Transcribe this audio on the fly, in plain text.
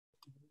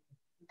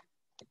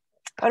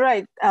All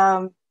right.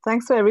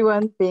 Thanks for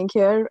everyone being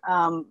here.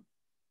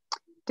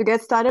 To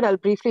get started, I'll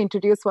briefly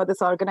introduce what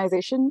this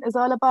organization is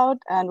all about,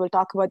 and we'll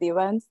talk about the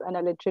events, and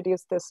I'll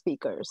introduce the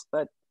speakers.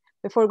 But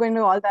before going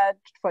to all that,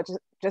 for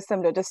just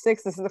some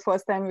logistics, this is the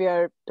first time we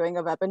are doing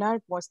a webinar,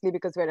 mostly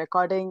because we're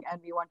recording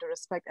and we want to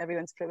respect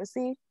everyone's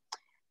privacy.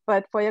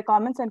 But for your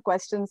comments and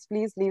questions,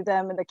 please leave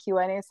them in the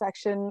Q&A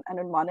section and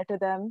we'll monitor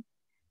them.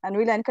 And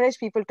we'll encourage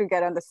people to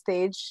get on the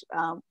stage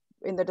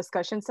in the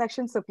discussion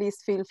section. So please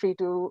feel free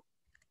to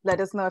let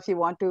us know if you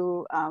want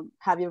to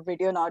have your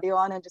video and audio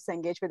on and just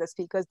engage with the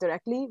speakers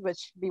directly,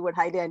 which we would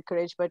highly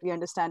encourage, but we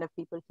understand if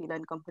people feel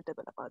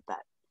uncomfortable about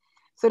that.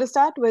 So to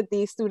start with,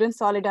 the Student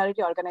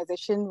Solidarity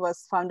Organization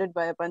was founded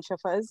by a bunch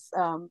of us,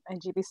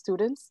 NGP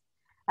students,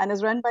 and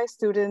is run by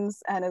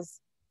students and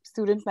is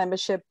student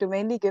membership to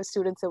mainly give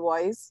students a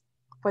voice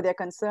for their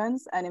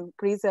concerns and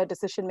increase their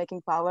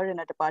decision-making power in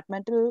our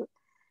departmental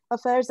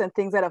affairs and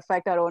things that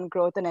affect our own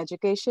growth and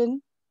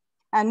education.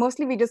 And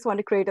mostly we just want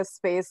to create a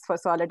space for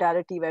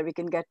solidarity where we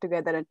can get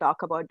together and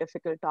talk about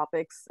difficult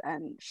topics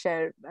and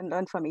share and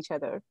learn from each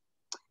other.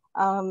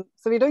 So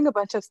we're doing a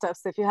bunch of stuff.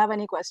 So if you have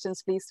any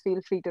questions, please feel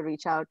free to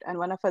reach out and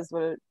one of us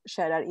will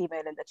share our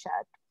email in the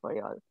chat for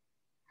you all.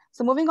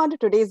 So moving on to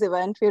today's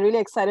event, we're really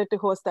excited to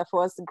host our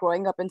first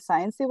Growing Up in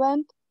Science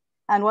event.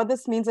 And what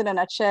this means in a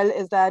nutshell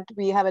is that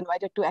we have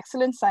invited two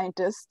excellent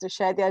scientists to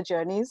share their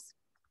journeys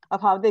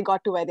of how they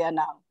got to where they are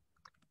now.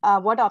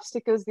 What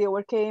obstacles they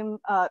overcame,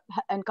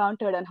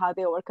 encountered, and how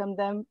they overcome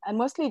them. And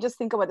mostly just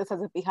think about this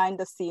as a behind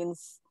the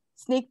scenes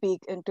sneak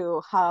peek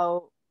into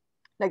how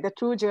like the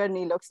true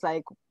journey looks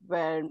like,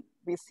 where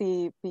we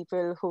see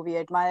people who we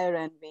admire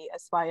and we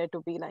aspire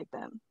to be like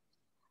them.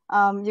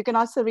 You can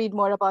also read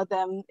more about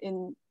them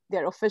in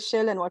their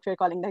official and what we're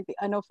calling like the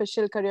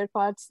unofficial career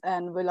paths,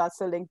 and we'll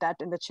also link that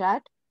in the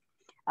chat.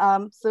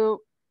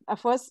 So our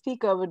first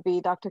speaker would be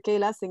Dr.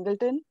 Kaela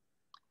Singleton.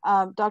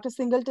 Dr.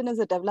 Singleton is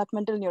a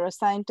developmental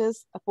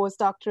neuroscientist, a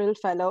postdoctoral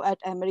fellow at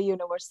Emory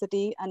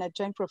University, and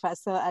adjunct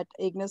professor at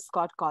Agnes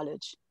Scott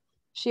College.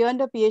 She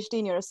earned a PhD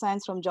in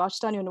neuroscience from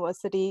Georgetown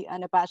University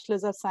and a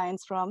bachelor's of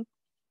science from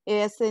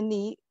ASE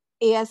in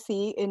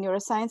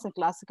neuroscience and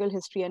classical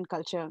history and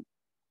culture.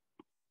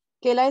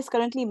 Kaela is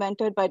currently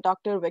mentored by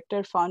Dr.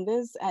 Victor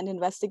Fondes and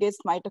investigates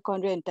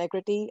mitochondrial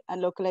integrity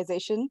and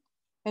localization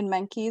in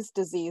Menkes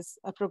disease,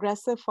 a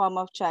progressive form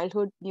of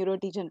childhood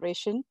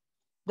neurodegeneration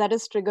that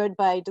is triggered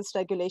by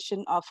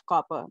dysregulation of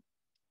copper.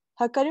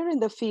 Her career in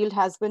the field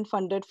has been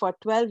funded for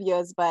 12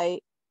 years by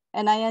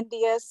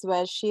NINDS,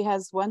 where she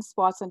has won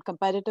spots on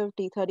competitive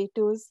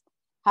T32s,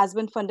 has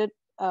been funded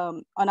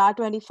on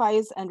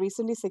R25s, and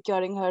recently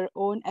securing her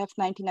own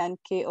F99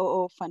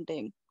 KOO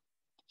funding.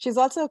 She's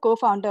also a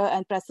co-founder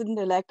and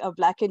president-elect of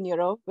Black in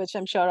Neuro, which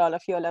I'm sure all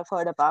of you all have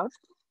heard about,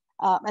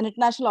 an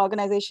international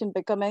organization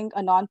becoming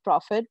a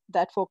nonprofit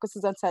that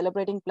focuses on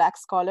celebrating Black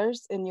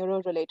scholars in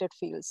neuro-related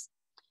fields.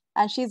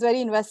 And she's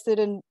very invested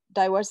in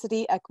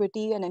diversity,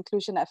 equity, and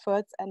inclusion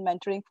efforts and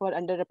mentoring for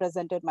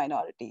underrepresented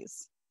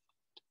minorities.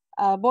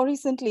 More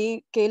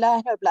recently, Kaela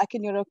and her Black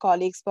in Neuro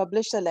colleagues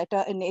published a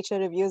letter in Nature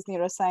Reviews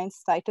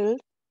Neuroscience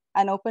titled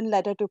An Open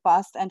Letter to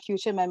Past and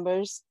Future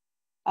Mentors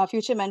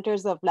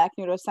of Black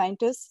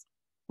Neuroscientists,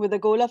 with the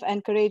goal of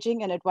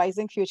encouraging and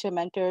advising future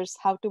mentors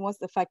how to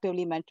most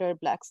effectively mentor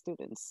Black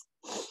students.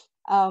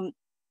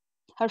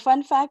 Her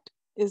fun fact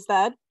is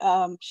that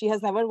she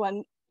has never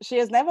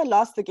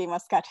lost the game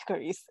of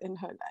categories in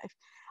her life.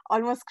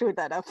 Almost screwed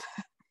that up.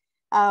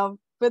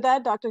 With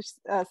that, Dr.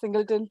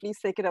 Singleton, please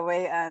take it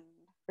away, and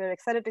we're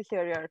excited to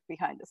hear your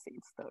behind the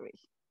scenes story.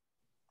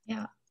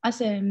 Yeah,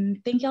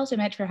 awesome. Thank you all so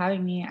much for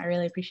having me. I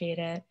really appreciate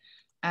it.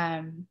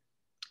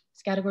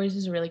 Categories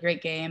is a really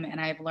great game, and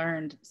I've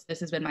learned, this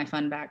has been my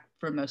fun back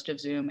for most of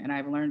Zoom, and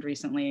I've learned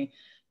recently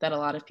that a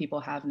lot of people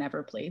have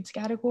never played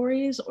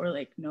categories or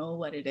like know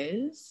what it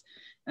is,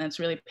 and it's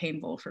really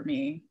painful for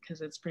me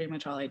because it's pretty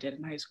much all I did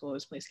in high school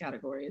was play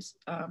categories.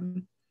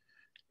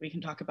 We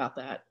can talk about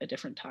that a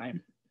different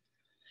time.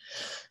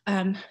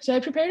 So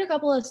I prepared a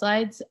couple of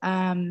slides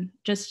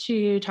just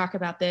to talk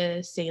about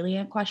the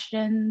salient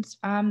questions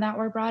that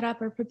were brought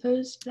up or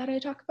proposed that I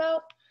talk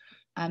about.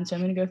 So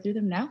I'm going to go through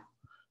them now.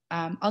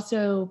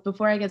 Also,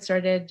 before I get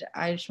started,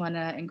 I just want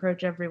to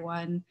encourage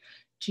everyone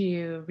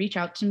to reach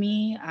out to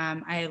me.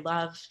 I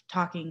love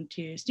talking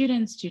to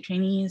students, to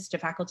trainees, to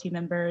faculty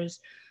members,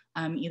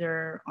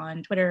 either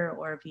on Twitter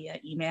or via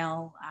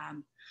email.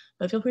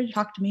 But feel free to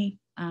talk to me.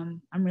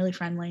 I'm really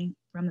friendly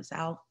from the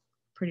South,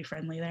 pretty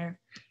friendly there.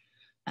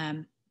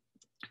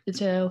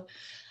 So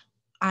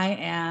I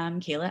am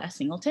Kaela S.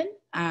 Singleton,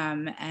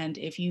 and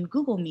if you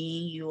Google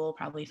me, you will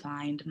probably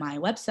find my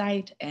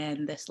website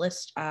and this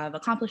list of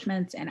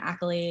accomplishments and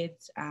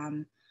accolades.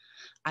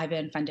 I've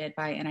been funded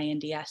by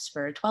NINDS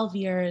for 12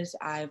 years.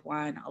 I've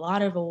won a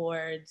lot of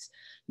awards,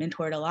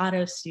 mentored a lot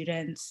of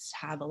students,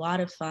 have a lot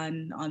of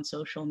fun on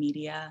social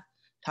media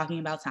talking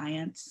about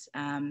science,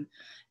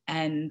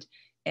 and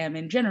am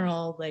in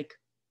general like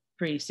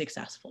pretty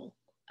successful.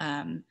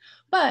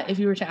 But if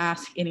you were to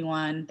ask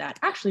anyone that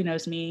actually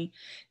knows me,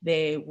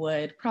 they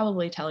would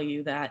probably tell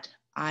you that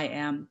I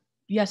am,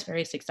 yes,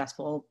 very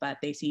successful, but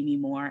they see me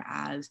more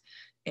as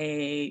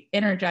a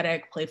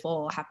energetic,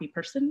 playful, happy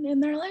person in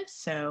their lives.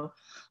 So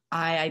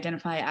I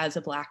identify as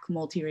a Black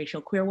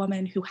multiracial queer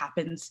woman who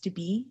happens to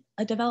be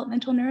a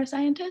developmental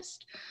neuroscientist.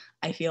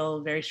 I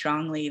feel very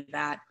strongly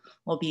that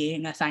while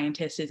being a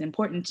scientist is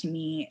important to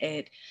me,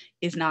 it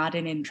is not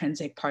an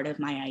intrinsic part of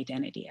my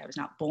identity. I was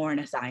not born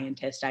a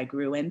scientist, I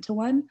grew into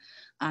one.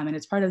 And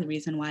it's part of the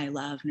reason why I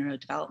love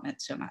neurodevelopment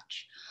so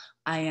much.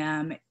 I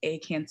am a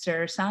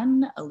Cancer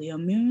sun, a Leo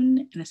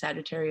moon, and a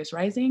Sagittarius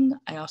rising.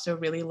 I also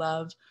really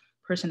love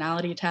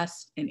personality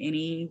tests in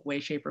any way,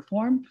 shape, or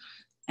form.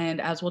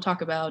 And as we'll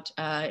talk about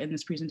in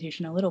this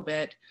presentation a little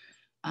bit,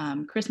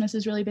 Christmas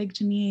is really big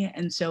to me,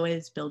 and so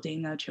is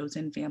building a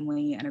chosen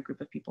family and a group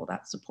of people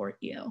that support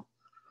you.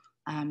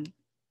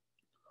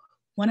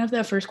 One of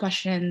the first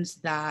questions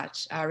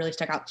that really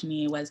stuck out to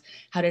me was,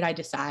 how did I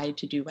decide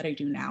to do what I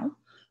do now?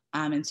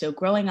 And so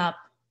growing up,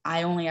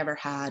 I only ever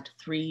had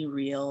 3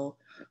 real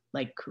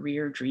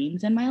career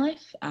dreams in my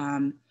life.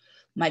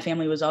 My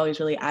family was always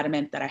really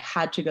adamant that I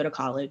had to go to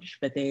college,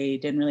 but they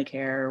didn't really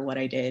care what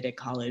I did at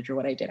college or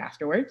what I did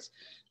afterwards,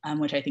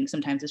 which I think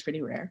sometimes is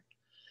pretty rare.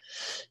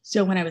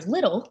 So when I was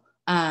little,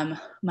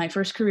 my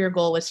first career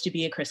goal was to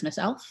be a Christmas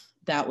elf.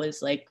 That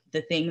was like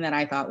the thing that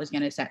I thought was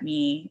going to set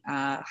me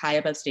high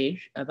above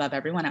stage, above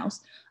everyone else.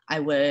 I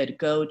would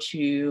go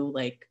to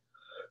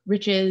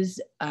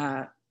Riches,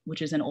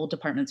 which is an old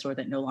department store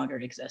that no longer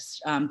exists,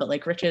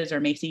 but Riches or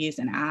Macy's,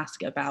 and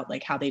ask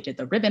about how they did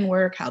the ribbon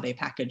work, how they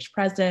packaged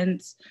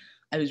presents.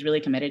 I was really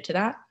committed to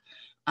that.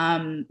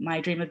 My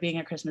dream of being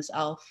a Christmas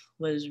elf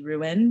was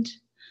ruined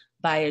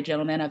by a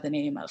gentleman of the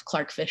name of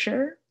Clark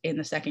Fisher in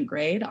the 2nd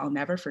grade. I'll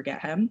never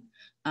forget him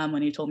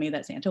when he told me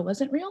that Santa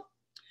wasn't real.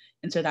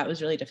 And so that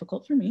was really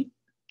difficult for me.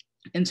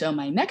 And so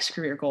my next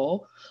career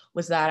goal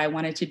was that I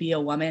wanted to be a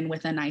woman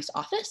with a nice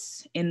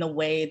office, in the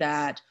way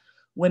that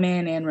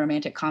women in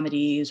romantic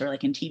comedies or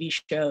in TV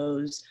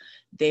shows,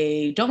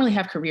 they don't really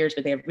have careers,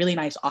 but they have really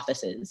nice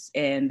offices,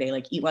 and they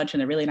eat lunch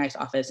in a really nice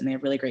office, and they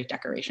have really great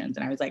decorations.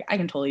 And I was like, I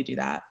can totally do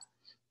that.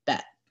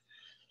 Bet.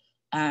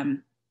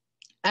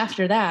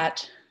 After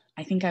that,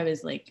 I think I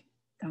was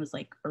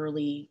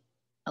early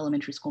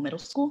elementary school, middle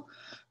school.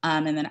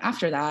 And then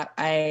after that,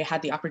 I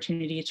had the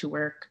opportunity to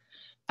work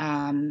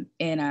in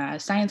a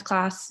science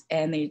class,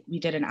 and we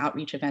did an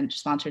outreach event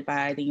sponsored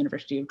by the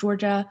University of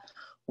Georgia,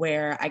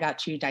 where I got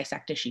to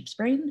dissect a sheep's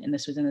brain, and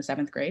this was in the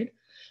 7th grade.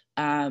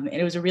 And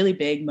it was a really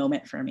big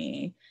moment for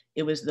me.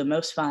 It was the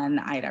most fun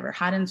I'd ever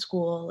had in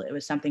school. It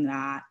was something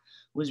that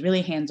was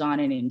really hands-on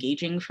and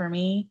engaging for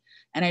me.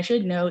 And I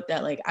should note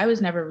that I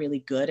was never really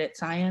good at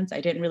science.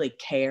 I didn't really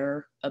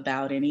care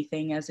about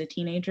anything as a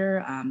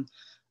teenager.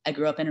 I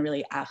grew up in a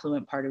really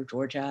affluent part of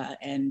Georgia.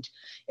 And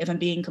if I'm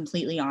being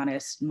completely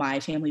honest, my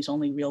family's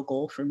only real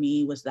goal for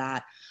me was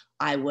that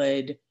I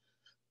would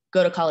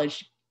go to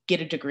college, get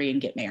a degree, and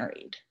get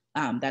married.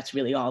 That's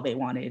really all they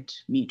wanted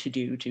me to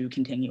do to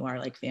continue our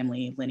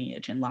family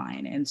lineage and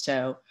line. And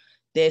so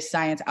this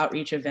science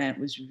outreach event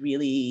was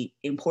really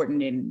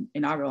important and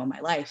inaugural in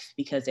my life,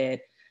 because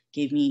it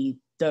gave me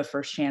the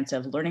first chance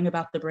of learning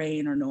about the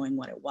brain or knowing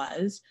what it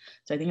was.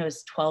 So I think I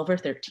was 12 or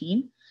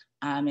 13.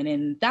 And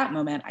in that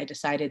moment, I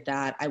decided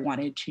that I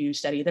wanted to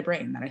study the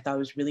brain, that I thought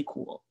was really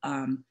cool.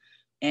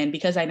 And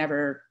because I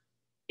never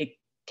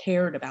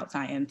cared about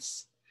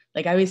science,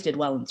 I always did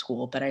well in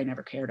school, but I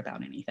never cared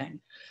about anything.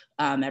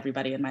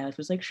 Everybody in my life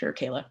was like, sure,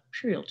 Kaela,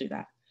 sure, you'll do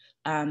that.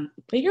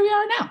 But here we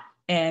are now.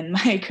 And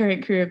my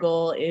current career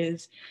goal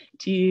is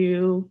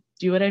to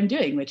do what I'm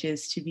doing, which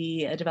is to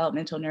be a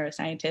developmental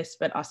neuroscientist,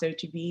 but also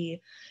to be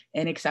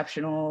an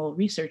exceptional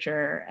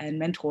researcher and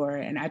mentor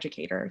and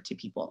educator to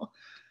people.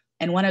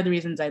 And one of the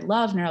reasons I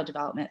love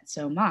neurodevelopment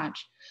so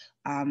much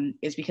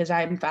is because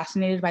I'm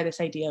fascinated by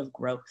this idea of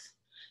growth,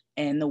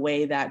 and the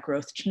way that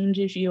growth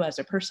changes you as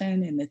a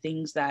person, and the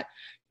things that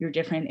your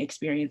different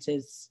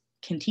experiences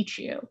can teach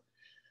you.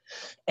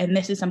 And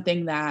this is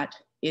something that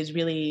is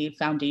really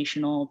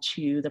foundational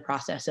to the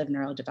process of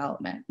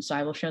neurodevelopment. So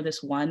I will show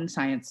this one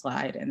science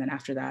slide, and then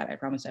after that, I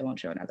promise I won't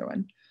show another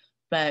one.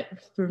 But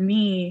for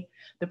me,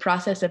 the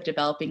process of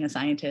developing a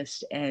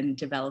scientist and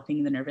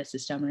developing the nervous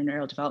system or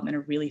neurodevelopment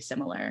are really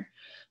similar.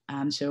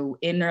 So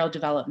in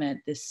neurodevelopment,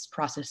 this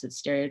process that's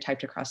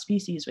stereotyped across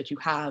species, which you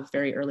have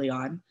very early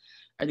on,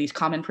 are these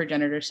common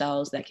progenitor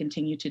cells that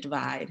continue to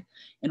divide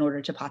in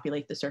order to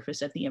populate the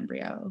surface of the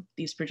embryo.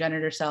 These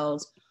progenitor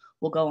cells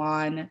will go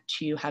on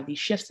to have these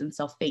shifts in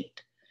cell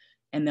fate,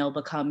 and they'll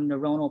become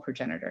neuronal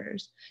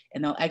progenitors,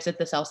 and they'll exit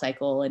the cell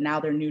cycle, and now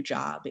their new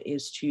job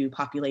is to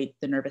populate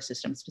the nervous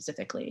system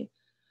specifically.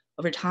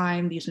 Over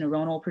time, these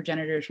neuronal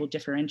progenitors will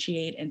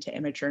differentiate into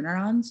immature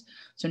neurons,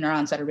 so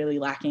neurons that are really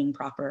lacking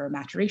proper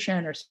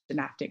maturation or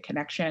synaptic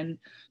connection.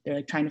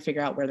 They're trying to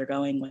figure out where they're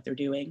going, what they're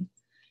doing.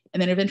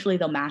 And then eventually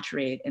they'll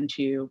maturate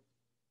into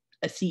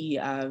a sea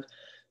of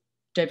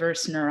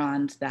diverse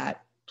neurons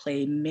that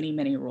play many,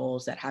 many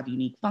roles, that have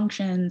unique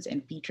functions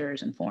and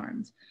features and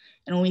forms.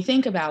 And when we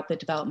think about the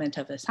development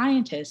of a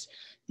scientist,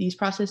 these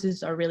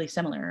processes are really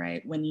similar,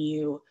 right? When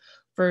you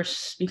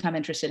first become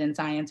interested in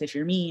science, if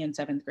you're me in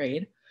 7th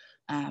grade,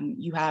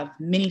 you have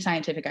many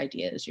scientific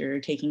ideas. You're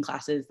taking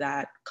classes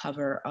that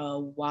cover a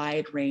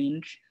wide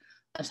range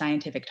of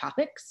scientific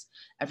topics,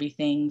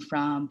 everything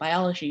from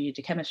biology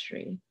to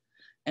chemistry.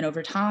 And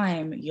over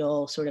time,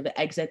 you'll sort of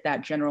exit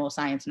that general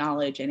science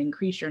knowledge and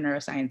increase your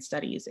neuroscience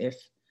studies if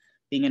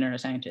being a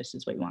neuroscientist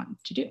is what you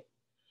want to do.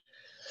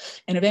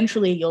 And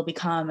eventually you'll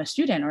become a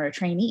student or a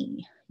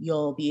trainee.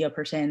 You'll be a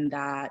person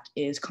that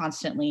is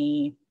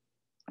constantly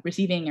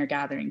receiving or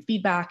gathering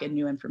feedback and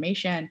new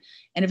information.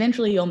 And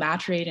eventually you'll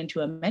maturate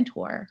into a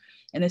mentor.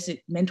 And this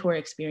mentor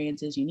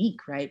experience is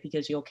unique, right?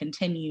 Because you'll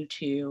continue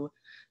to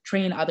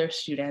train other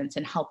students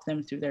and help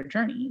them through their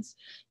journeys.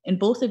 And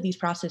both of these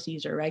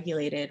processes are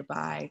regulated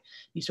by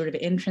these sort of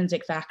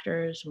intrinsic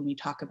factors. When we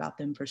talk about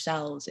them for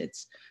cells,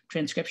 it's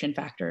transcription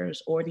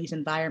factors, or these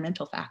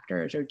environmental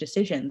factors or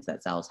decisions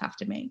that cells have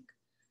to make.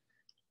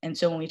 And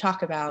so when we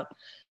talk about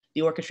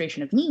the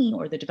orchestration of me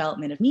or the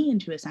development of me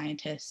into a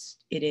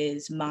scientist, it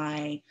is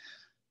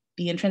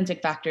the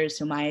intrinsic factors,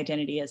 so my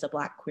identity as a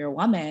Black queer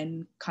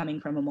woman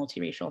coming from a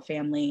multiracial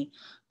family,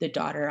 the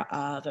daughter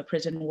of a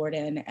prison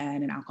warden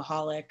and an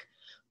alcoholic,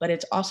 but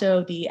it's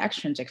also the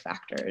extrinsic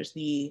factors,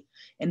 the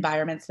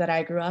environments that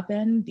I grew up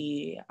in,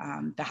 the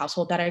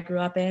household that I grew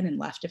up in and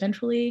left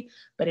eventually,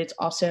 but it's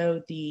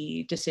also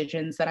the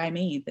decisions that I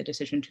made, the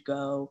decision to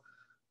go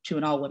to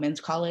an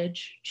all-women's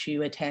college,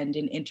 to attend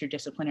an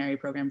interdisciplinary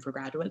program for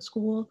graduate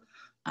school,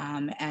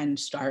 and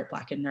start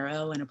Black in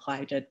Neuro and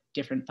apply to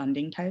different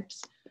funding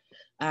types.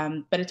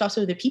 But it's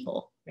also the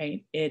people,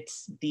 right?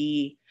 It's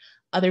the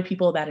other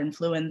people that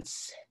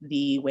influence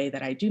the way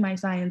that I do my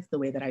science, the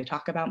way that I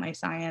talk about my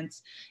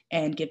science,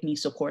 and give me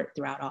support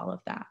throughout all of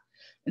that.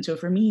 And so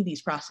for me,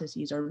 these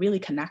processes are really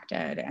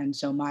connected. And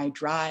so my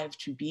drive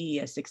to be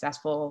a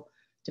successful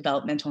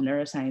developmental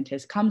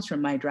neuroscientist comes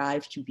from my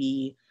drive to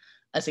be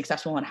a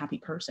successful and happy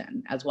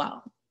person as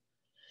well.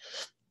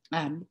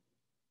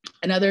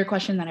 Another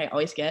question that I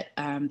always get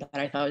that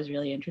I thought was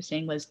really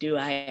interesting was, do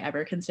I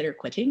ever consider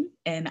quitting?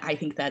 And I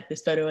think that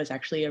this photo is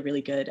actually a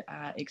really good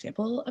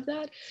example of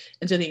that.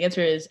 And so the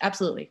answer is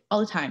absolutely, all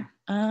the time,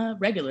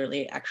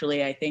 regularly.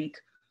 Actually, I think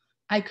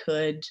I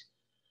could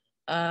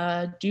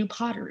do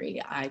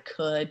pottery. I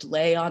could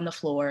lay on the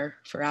floor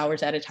for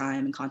hours at a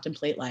time and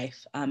contemplate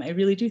life. I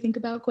really do think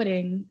about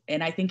quitting.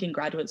 And I think in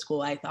graduate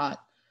school, I thought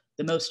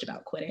the most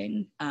about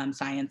quitting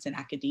science and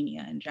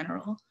academia in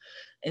general.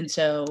 And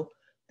so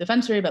the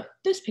fun story about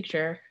this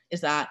picture is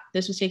that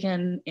this was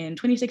taken in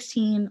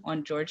 2016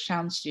 on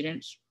Georgetown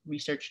Students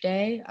Research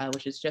Day,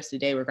 which is just a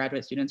day where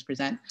graduate students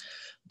present.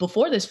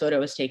 Before this photo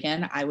was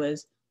taken, I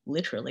was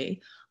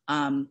literally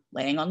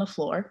laying on the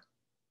floor.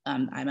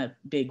 I'm a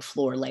big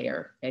floor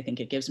layer. I think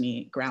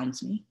it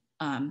grounds me.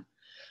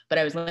 But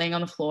I was laying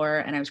on the floor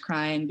and I was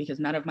crying because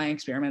none of my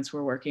experiments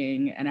were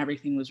working and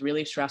everything was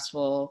really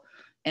stressful.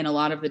 And a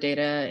lot of the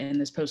data in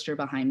this poster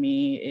behind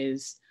me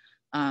is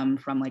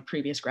from like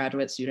previous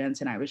graduate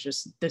students, and I was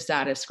just the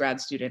saddest grad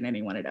student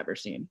anyone had ever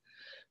seen.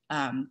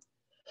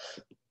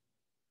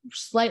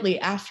 Slightly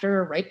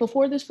after, right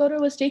before this photo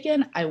was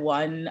taken, I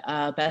won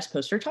Best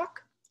Poster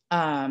Talk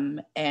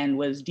and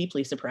was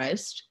deeply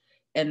surprised.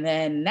 And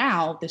then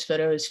now this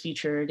photo is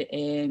featured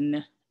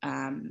in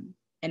an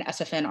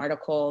SFN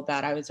article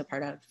that I was a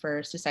part of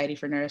for Society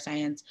for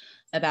Neuroscience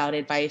about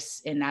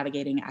advice in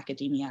navigating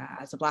academia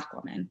as a Black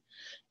woman.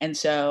 And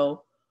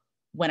so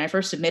when I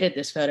first submitted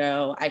this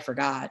photo, I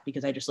forgot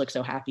because I just looked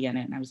so happy in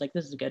it. And I was like,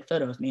 this is a good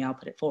photo of me, I'll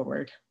put it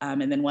forward.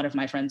 And then one of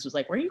my friends was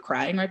like, were you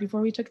crying right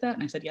before we took that?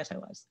 And I said, yes, I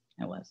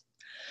was.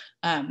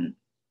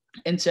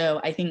 And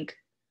so I think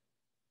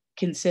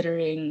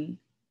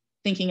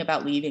thinking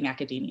about leaving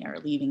academia or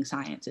leaving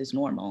science is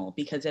normal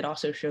because it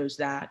also shows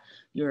that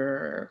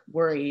you're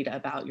worried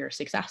about your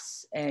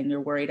success and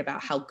you're worried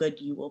about how good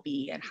you will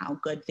be and how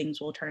good things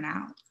will turn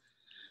out.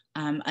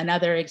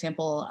 Another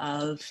example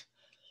of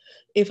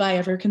if I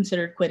ever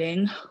considered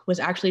quitting was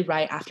actually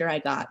right after I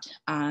got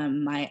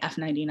my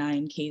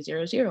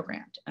F99K00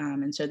 grant.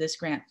 And so this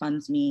grant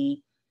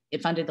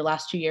it funded the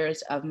last 2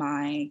 years of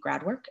my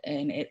grad work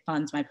and it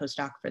funds my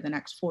postdoc for the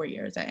next 4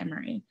 years at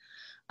Emory.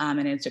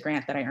 And it's a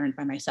grant that I earned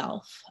by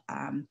myself.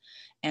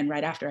 And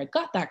right after I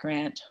got that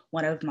grant,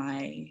 one of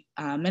my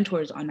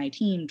mentors on my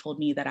team told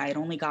me that I had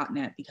only gotten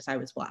it because I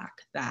was Black,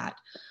 that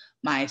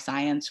my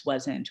science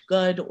wasn't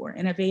good or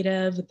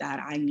innovative, that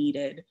I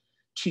needed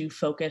to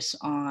focus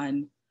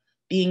on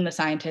being the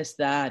scientist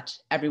that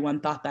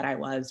everyone thought that I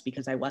was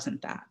because I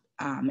wasn't that.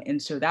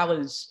 And so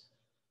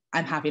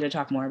I'm happy to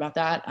talk more about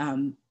that.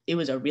 It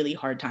was a really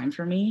hard time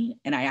for me.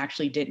 And I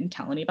actually didn't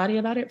tell anybody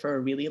about it for a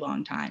really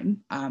long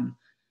time,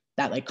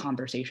 that like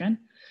conversation,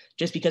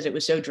 just because it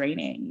was so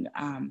draining.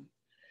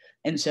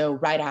 And so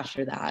right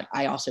after that,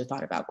 I also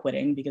thought about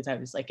quitting because I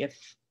was like,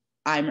 if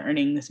I'm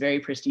earning this very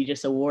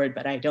prestigious award,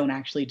 but I don't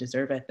actually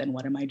deserve it, then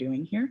what am I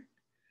doing here?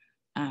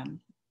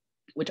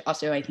 Which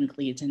also I think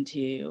leads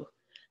into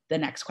the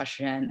next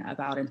question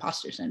about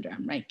imposter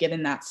syndrome, right?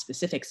 Given that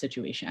specific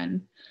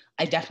situation,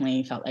 I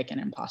definitely felt like an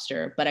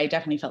imposter, but I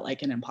definitely felt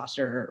like an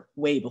imposter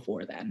way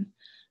before then.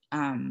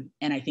 And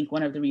I think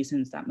one of the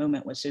reasons that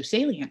moment was so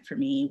salient for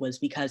me was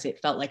because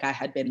it felt like I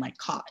had been like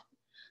caught,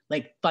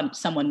 like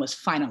someone was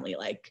finally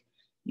like,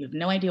 you have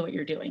no idea what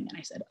you're doing. And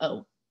I said,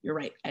 oh, you're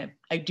right.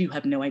 I do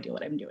have no idea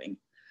what I'm doing.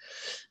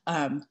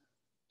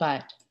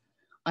 But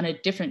on a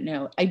different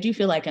note, I do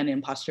feel like an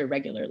imposter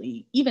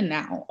regularly, even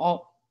now,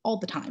 all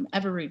the time,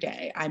 every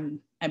day.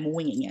 I'm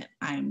winging it.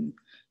 I'm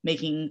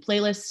making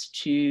playlists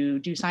to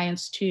do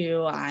science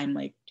to. I'm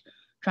like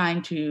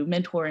trying to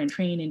mentor and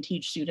train and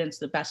teach students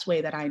the best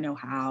way that I know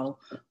how,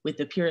 with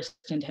the purest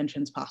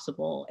intentions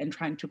possible, and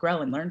trying to grow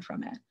and learn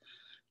from it.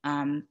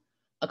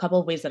 A couple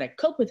of ways that I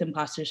cope with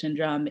imposter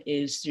syndrome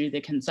is through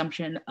the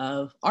consumption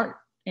of art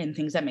and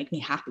things that make me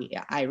happy.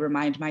 I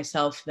remind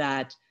myself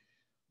that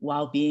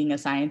while being a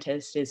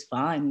scientist is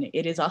fun,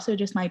 it is also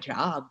just my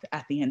job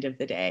at the end of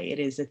the day. It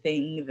is a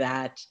thing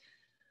that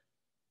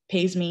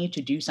pays me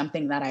to do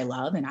something that I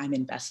love and I'm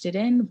invested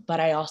in, but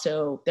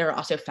there are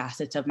also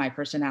facets of my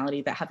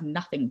personality that have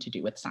nothing to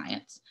do with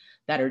science,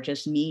 that are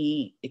just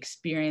me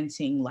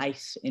experiencing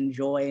life and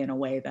joy in a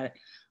way that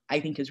I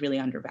think is really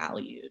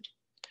undervalued.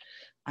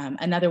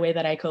 Another way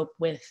that I cope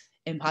with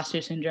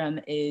imposter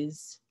syndrome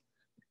is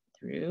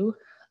through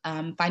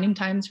finding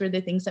times for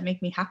the things that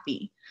make me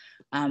happy.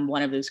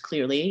 One of those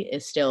clearly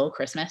is still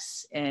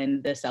Christmas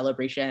and the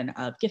celebration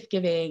of gift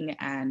giving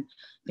and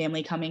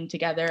family coming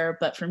together.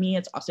 But for me,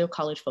 it's also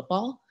college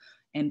football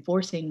and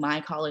forcing my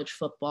college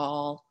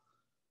football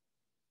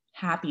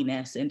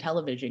happiness and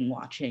television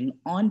watching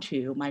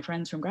onto my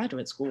friends from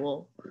graduate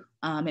school,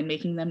 and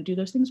making them do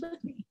those things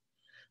with me.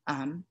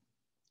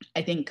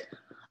 I think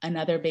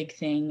another big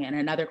thing and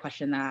another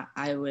question that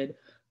I would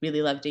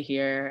really love to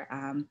hear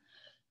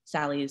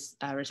Sally's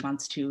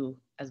response to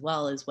as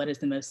well is, what is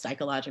the most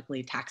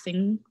psychologically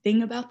taxing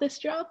thing about this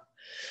job?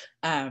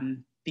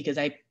 Because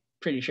I'm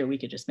pretty sure we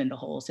could just spend a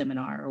whole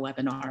seminar or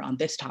webinar on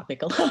this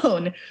topic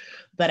alone.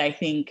 But I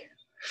think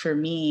for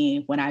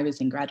me, when I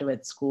was in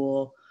graduate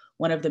school,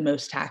 one of the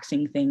most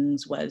taxing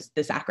things was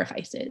the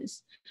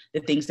sacrifices,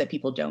 the things that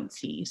people don't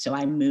see. So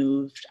I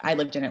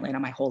lived in Atlanta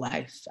my whole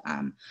life.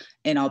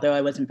 And although I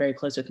wasn't very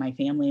close with my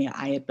family,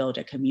 I had built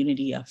a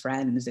community of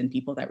friends and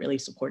people that really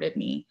supported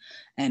me.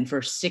 And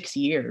for 6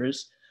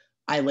 years,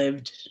 I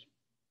lived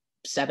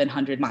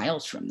 700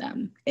 miles from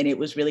them. And it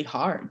was really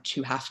hard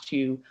to have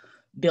to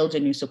build a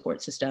new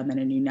support system and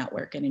a new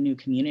network and a new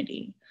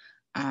community.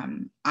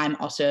 I'm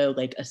also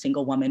like a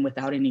single woman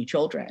without any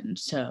children.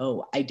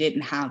 So I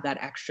didn't have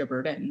that extra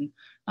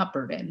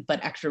but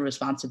extra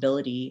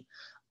responsibility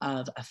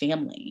of a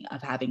family,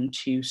 of having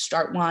to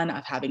start one,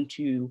 of having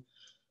to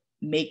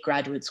make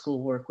graduate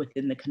school work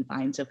within the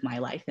confines of my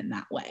life in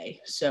that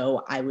way.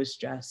 So I was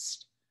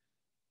just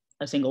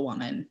a single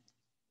woman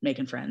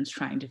making friends,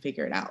 trying to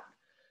figure it out.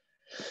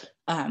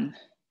 And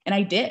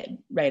I did,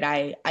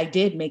 right? I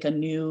did make a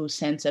new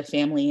sense of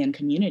family and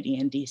community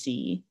in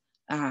DC.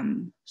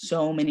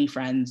 So many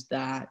friends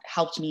that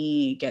helped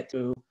me get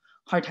through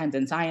hard times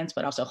in science,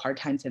 but also hard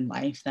times in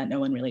life that no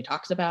one really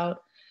talks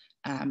about.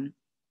 And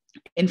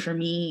for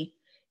me,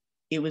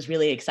 it was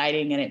really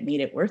exciting and it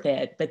made it worth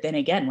it. But then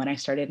again, when I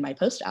started my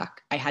postdoc,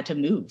 I had to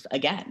move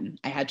again.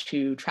 I had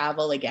to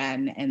travel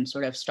again and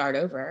sort of start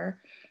over.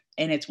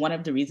 And it's one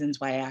of the reasons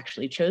why I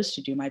actually chose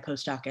to do my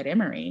postdoc at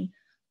Emory,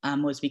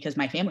 was because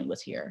my family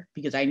was here,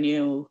 because I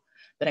knew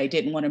that I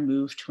didn't want to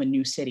move to a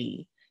new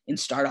city and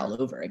start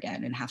all over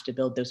again and have to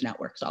build those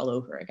networks all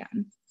over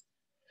again.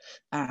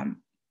 And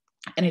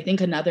I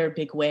think another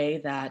big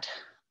way that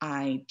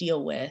I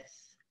deal with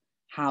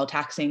how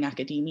taxing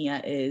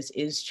academia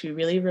is to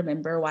really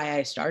remember why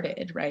I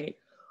started, right?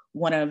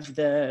 One of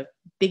the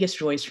biggest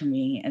joys for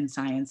me in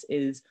science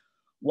is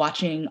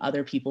watching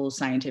other people's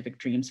scientific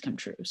dreams come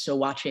true. So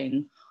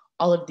watching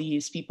all of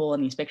these people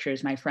in these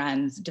pictures, my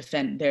friends,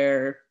 defend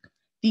their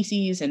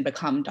theses and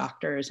become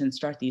doctors and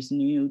start these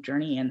new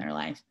journey in their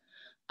life,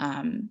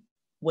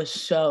 was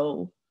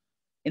so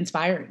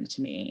inspiring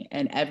to me.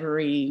 And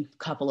every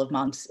couple of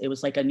months, it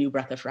was like a new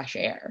breath of fresh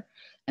air.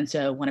 And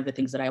so one of the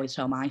things that I always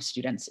tell my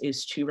students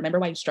is to remember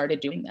why you started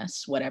doing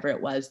this, whatever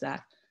it was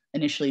that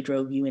initially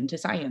drove you into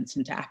science,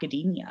 into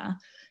academia.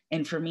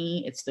 And for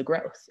me, it's the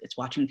growth. It's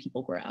watching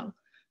people grow,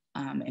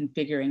 and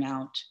figuring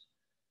out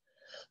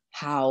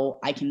how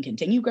I can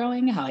continue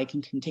growing, how I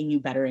can continue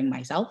bettering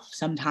myself,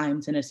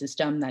 sometimes in a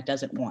system that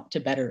doesn't want to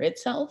better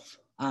itself.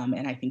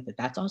 And I think that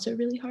that's also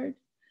really hard.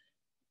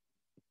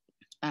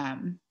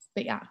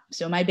 But yeah,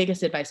 so my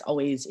biggest advice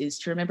always is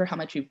to remember how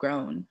much you've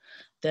grown.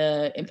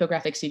 The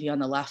infographic CV on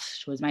the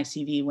left was my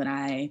CV when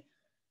I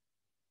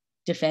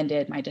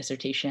defended my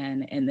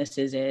dissertation, and this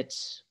is it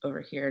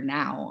over here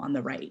now on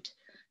the right.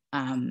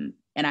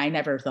 And I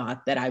never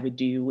thought that I would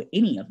do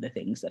any of the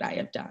things that I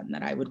have done,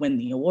 that I would win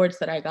the awards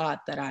that I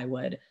got, that I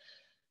would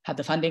have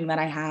the funding that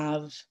I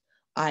have.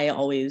 I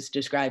always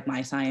describe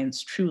my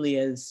science truly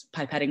as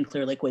pipetting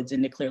clear liquids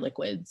into clear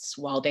liquids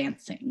while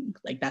dancing.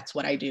 Like that's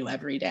what I do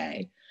every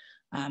day.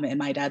 And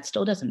my dad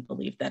still doesn't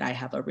believe that I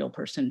have a real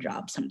person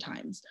job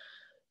sometimes.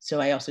 So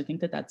I also think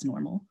that that's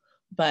normal.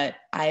 but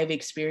I've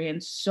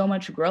experienced so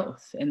much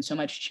growth and so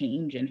much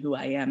change in who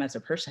I am as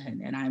a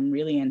person. And I'm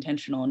really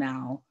intentional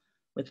now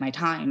with my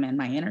time and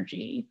my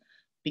energy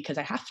because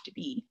I have to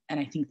be. And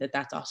I think that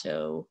that's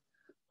also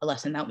a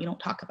lesson that we don't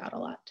talk about a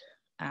lot.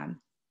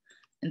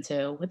 And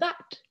so with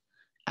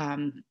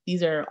that,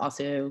 these are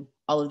also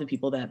all of the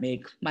people that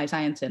make my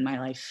science and my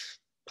life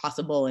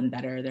possible and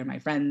better. They're my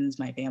friends,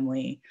 my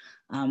family,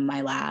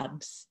 my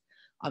labs,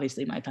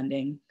 obviously my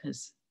funding,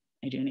 because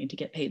I do need to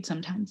get paid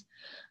sometimes.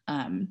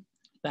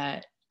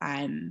 But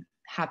I'm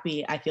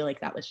happy. I feel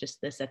like that was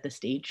just the set the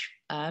stage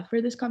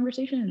for this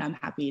conversation, and I'm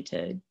happy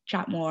to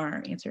chat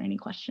more, answer any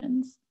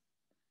questions.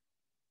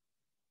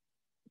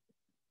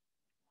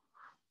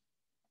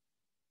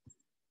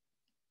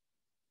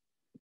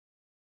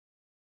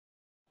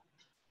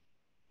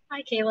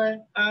 Hi,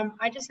 Kaela.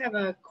 I just have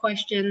a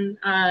question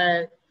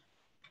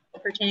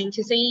pertaining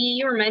to, so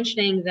you were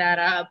mentioning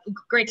that,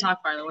 great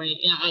talk, by the way.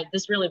 Yeah,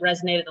 this really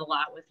resonated a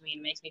lot with me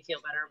and makes me feel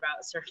better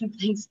about certain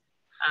things.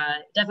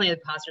 Definitely the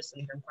imposter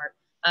syndrome part.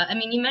 I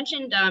mean, you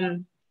mentioned,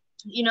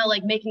 you know,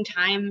 like making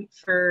time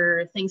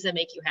for things that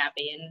make you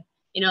happy, and,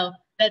 you know,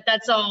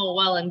 that's all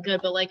well and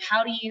good, but like,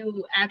 how do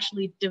you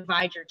actually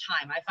divide your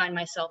time? I find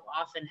myself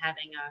often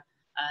having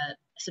a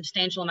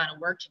substantial amount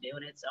of work to do,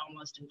 and it's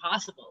almost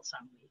impossible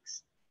some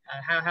weeks.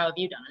 How have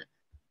you done it?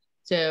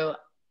 So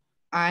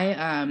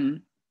I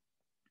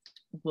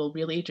will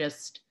really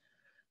just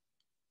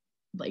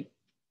like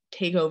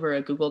take over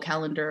a Google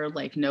Calendar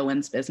like no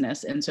one's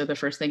business. And so the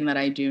first thing that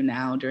I do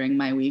now during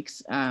my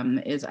weeks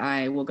is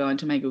I will go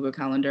into my Google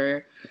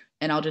Calendar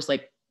and I'll just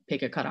like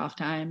pick a cutoff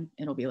time.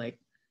 It'll be like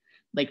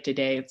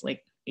today it's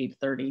like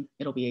 8:30.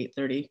 It'll be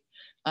 8:30.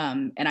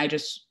 And I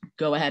just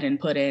go ahead and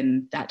put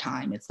in that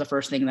time. It's the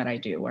first thing that I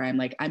do where I'm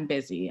like, I'm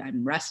busy,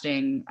 I'm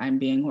resting, I'm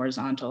being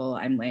horizontal,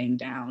 I'm laying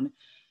down.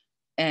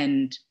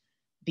 And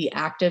the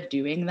act of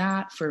doing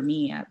that, for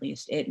me at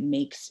least, it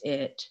makes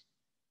it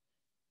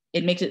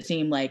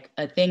seem like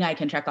a thing I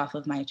can check off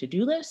of my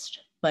to-do list,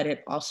 but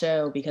it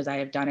also, because I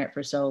have done it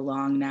for so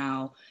long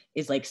now,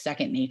 is like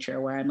second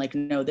nature, where I'm like,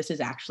 no, this is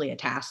actually a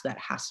task that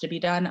has to be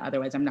done.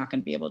 Otherwise, I'm not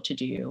going to be able to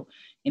do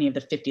any of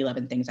the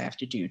 11 things I have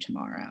to do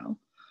tomorrow.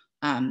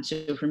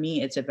 So for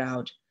me, it's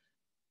about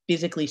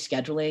physically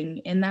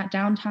scheduling in that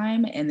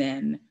downtime and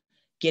then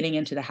getting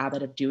into the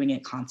habit of doing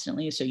it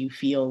constantly so you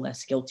feel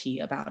less guilty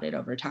about it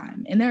over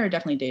time. And there are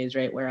definitely days,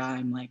 right, where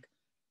I'm like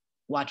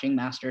watching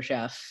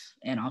MasterChef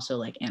and also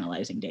like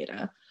analyzing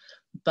data.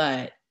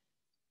 But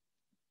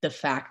the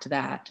fact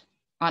that,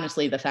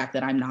 honestly, the fact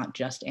that I'm not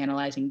just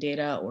analyzing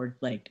data or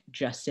like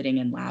just sitting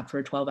in lab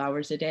for 12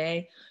 hours a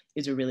day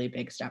is a really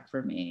big step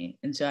for me.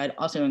 And so I'd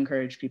also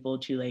encourage people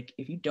to, like,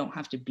 if you don't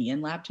have to be in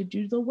lab to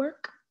do the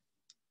work,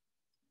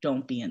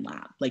 don't be in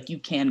lab. Like, you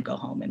can go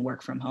home and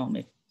work from home.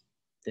 If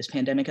this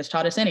pandemic has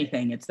taught us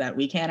anything, it's that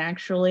we can't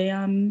actually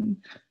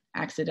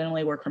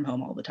accidentally work from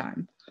home all the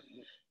time.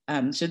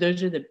 So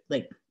those are the,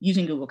 like,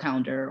 using Google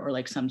Calendar or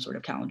like some sort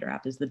of calendar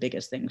app is the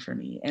biggest thing for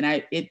me. And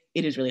it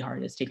is really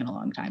hard. It's taken a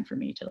long time for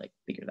me to like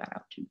figure that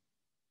out too.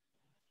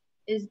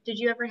 Did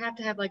you ever have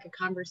to have like a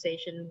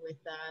conversation with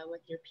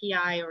your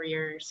PI or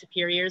your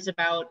superiors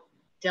about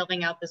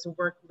delving out this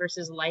work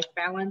versus life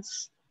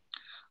balance?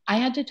 I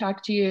had to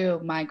talk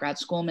to my grad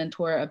school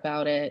mentor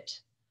about it.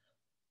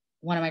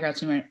 One of my grad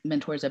school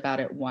mentors about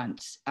it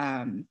once.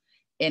 And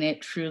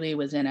it truly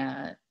was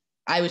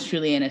I was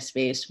truly in a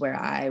space where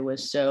I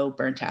was so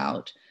burnt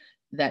out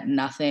that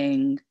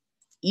nothing,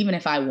 even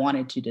if I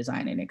wanted to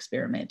design an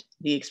experiment,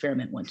 the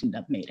experiment wouldn't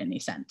have made any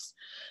sense.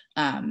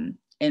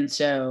 And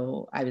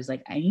so I was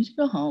like, I need to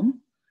go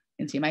home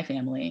and see my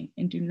family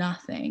and do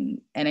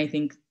nothing. And I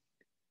think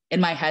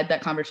in my head,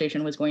 that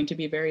conversation was going to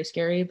be very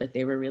scary, but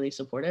they were really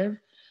supportive.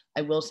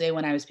 I will say,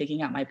 when I was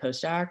picking out my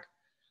postdoc,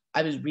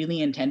 I was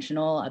really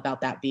intentional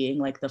about that being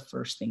like the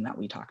first thing that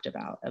we talked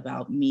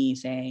about me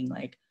saying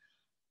like,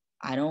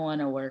 I don't want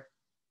to work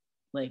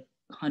like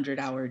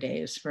 100-hour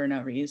days for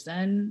no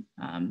reason.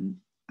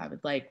 I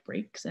would like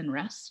breaks and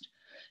rest.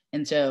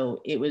 And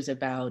so it was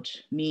about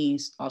me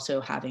also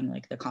having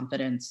like the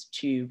confidence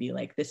to be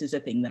like, this is a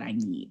thing that I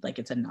need. Like,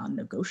 it's a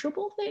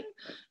non-negotiable thing,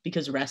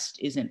 because rest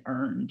isn't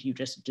earned. You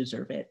just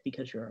deserve it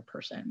because you're a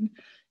person.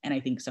 And I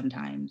think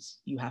sometimes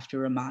you have to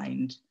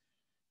remind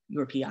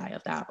your PI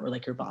of that, or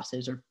like your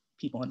bosses or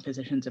people in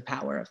positions of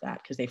power of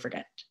that, because they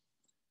forget.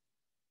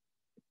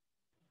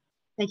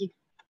 Thank you.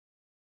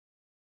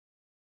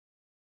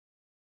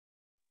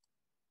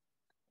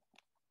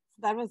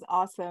 That was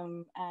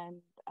awesome.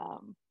 And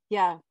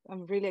yeah,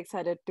 I'm really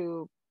excited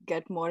to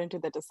get more into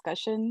the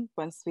discussion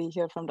once we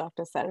hear from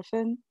Dr.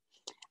 Seraphin.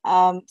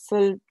 So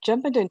we'll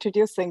jump into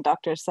introducing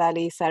Dr.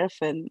 Sally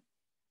Seraphin.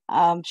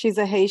 She's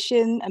a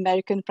Haitian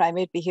American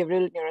primate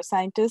behavioral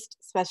neuroscientist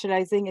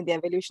specializing in the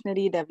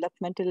evolutionary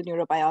developmental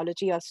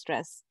neurobiology of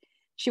stress.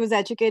 She was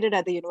educated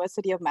at the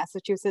University of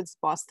Massachusetts,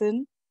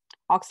 Boston,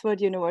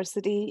 Oxford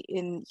University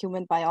in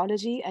human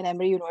biology, and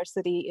Emory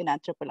University in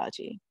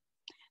anthropology.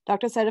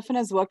 Dr. Seraphin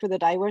has worked with a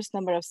diverse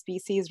number of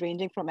species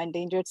ranging from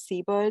endangered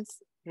seabirds,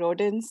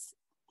 rodents,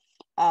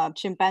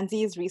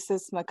 chimpanzees,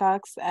 rhesus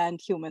macaques,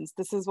 and humans.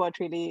 This is what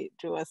really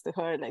drew us to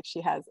her. Like,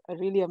 she has a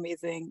really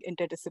amazing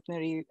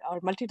interdisciplinary or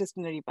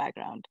multidisciplinary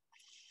background.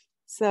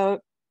 So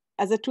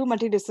as a true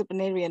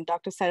multidisciplinarian,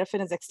 Dr. Seraphin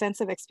has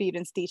extensive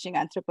experience teaching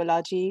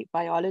anthropology,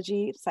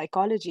 biology,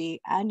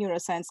 psychology, and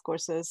neuroscience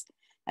courses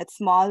at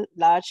small,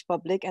 large,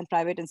 public, and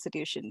private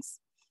institutions.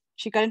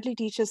 She currently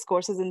teaches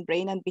courses in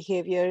brain and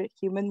behavior,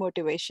 human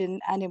motivation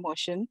and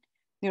emotion,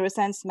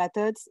 neuroscience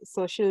methods,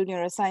 social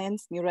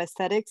neuroscience,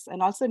 neuroaesthetics,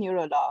 and also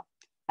neurolaw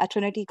at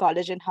Trinity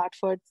College in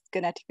Hartford,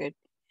 Connecticut,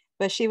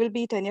 where she will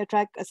be tenure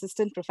track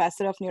assistant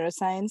professor of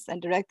neuroscience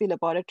and direct the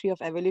Laboratory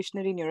of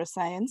Evolutionary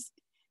Neuroscience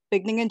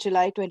beginning in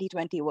July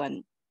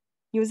 2021.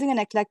 Using an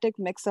eclectic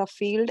mix of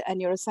field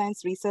and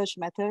neuroscience research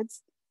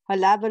methods, her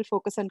lab will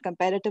focus on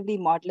comparatively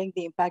modeling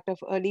the impact of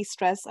early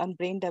stress on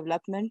brain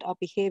development or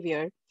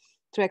behavior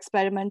through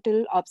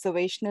experimental,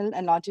 observational,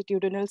 and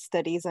longitudinal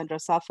studies on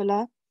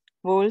Drosophila,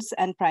 voles,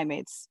 and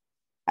primates.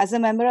 As a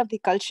member of the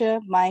Culture,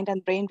 Mind,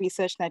 and Brain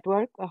Research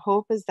Network, our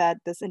hope is that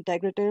this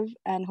integrative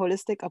and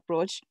holistic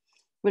approach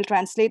will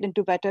translate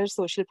into better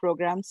social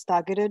programs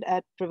targeted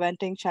at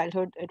preventing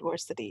childhood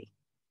adversity.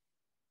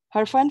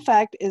 Her fun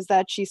fact is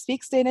that she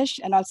speaks Danish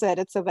and also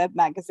edits a web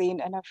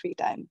magazine in her free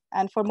time.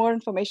 And for more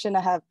information,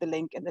 I have the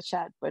link in the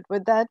chat. But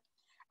with that,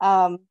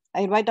 I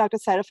invite Dr.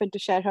 Seraphin to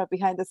share her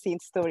behind the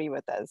scenes story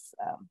with us.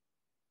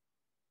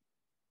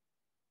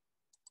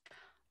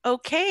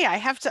 Okay, I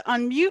have to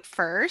unmute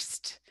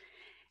first.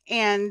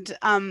 And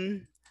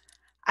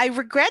I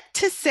regret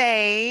to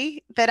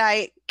say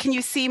that can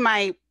you see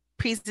my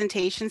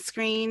presentation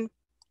screen?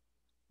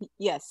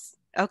 Yes.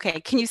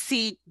 Okay, can you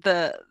see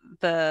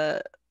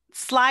the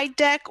slide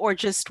deck or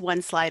just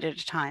one slide at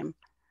a time?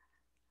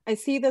 I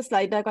see the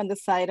slide deck on the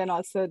side and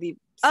also the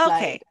slide.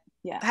 Okay,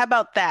 yeah. How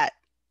about that?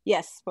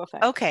 Yes,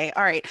 perfect. Okay,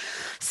 all right.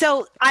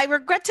 So I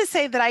regret to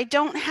say that I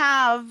don't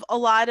have a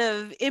lot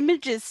of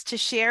images to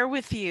share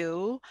with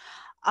you,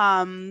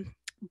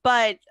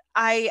 but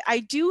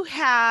I do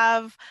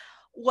have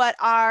what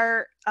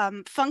are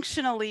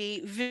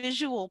functionally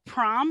visual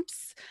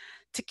prompts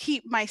to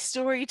keep my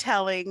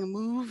storytelling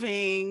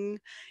moving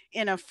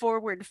in a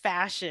forward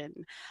fashion.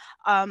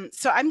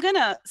 So I'm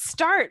gonna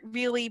start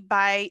really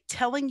by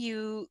telling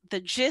you the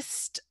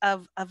gist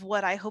of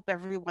what I hope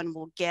everyone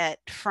will get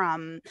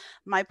from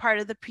my part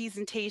of the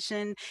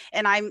presentation.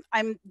 And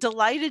I'm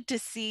delighted to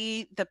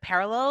see the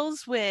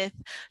parallels with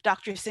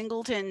Dr.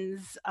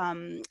 Singleton's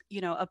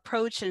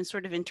approach and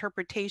sort of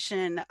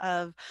interpretation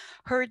of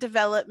her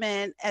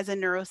development as a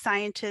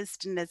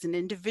neuroscientist and as an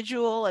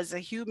individual, as a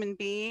human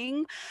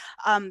being,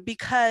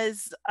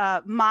 because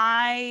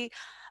my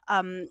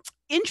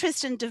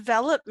interest in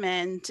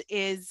development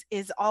is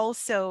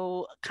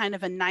also kind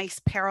of a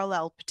nice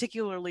parallel,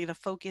 particularly the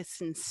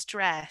focus in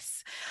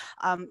stress.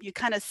 You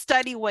kind of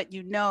study what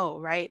you know,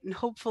 right? And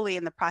hopefully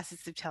in the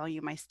process of telling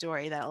you my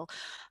story, that'll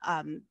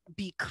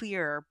be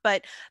clearer.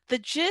 But the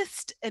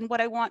gist and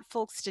what I want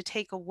folks to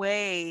take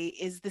away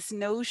is this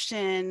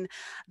notion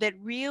that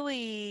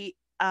really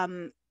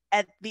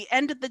at the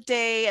end of the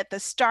day, at the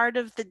start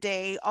of the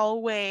day,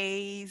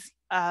 always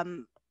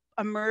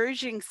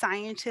emerging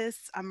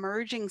scientists,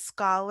 emerging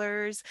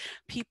scholars,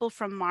 people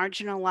from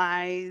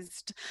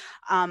marginalized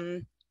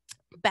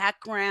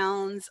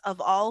backgrounds of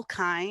all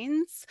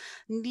kinds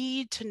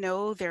need to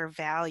know their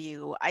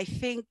value. I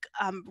think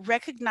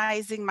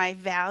recognizing my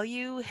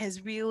value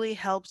has really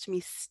helped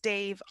me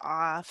stave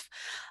off,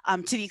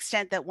 to the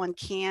extent that one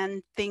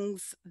can,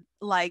 things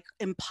like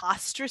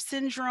imposter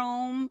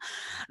syndrome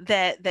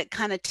that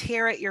kind of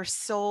tear at your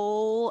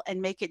soul and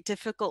make it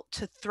difficult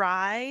to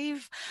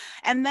thrive.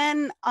 And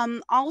then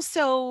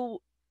also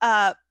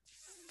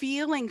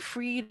feeling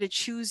free to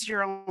choose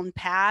your own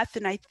path.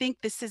 And I think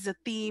this is a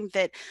theme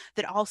that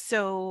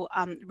also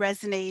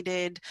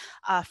resonated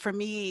for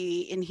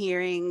me in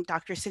hearing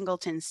Dr.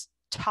 Singleton's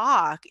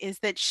talk, is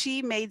that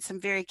she made some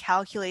very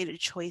calculated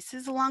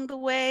choices along the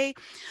way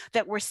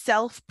that were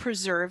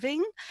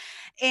self-preserving.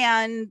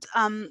 And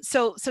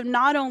so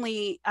not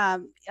only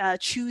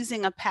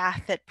choosing a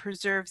path that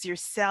preserves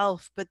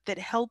yourself, but that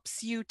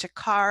helps you to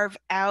carve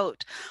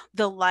out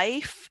the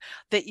life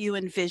that you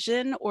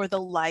envision, or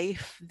the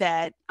life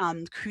that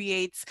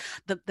creates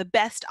the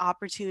best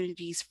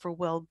opportunities for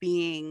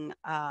well-being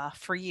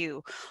for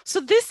you.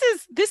 So this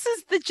is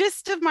the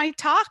gist of my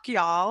talk,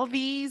 y'all.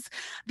 These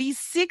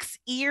 6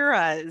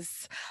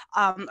 eras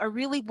are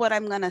really what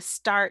I'm going to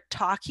start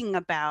talking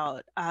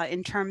about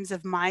in terms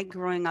of my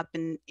growing up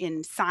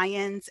in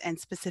science, and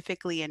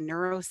specifically in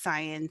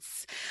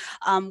neuroscience,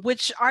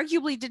 which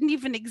arguably didn't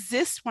even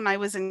exist when I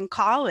was in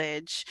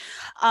college.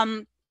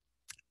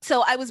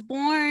 So I was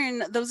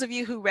born, those of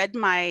you who read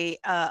my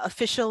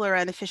official or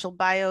unofficial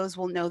bios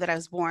will know that I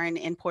was born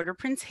in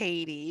Port-au-Prince,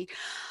 Haiti.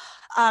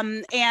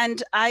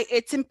 And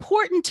it's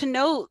important to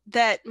note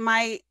that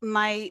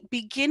my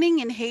beginning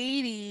in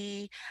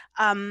Haiti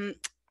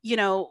you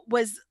know,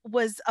 was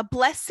a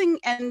blessing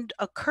and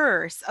a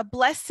curse. A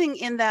blessing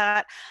in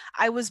that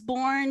I was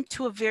born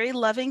to a very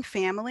loving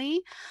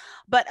family,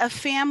 but a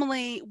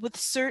family with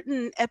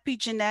certain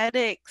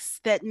epigenetics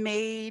that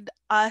made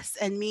us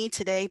and me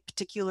today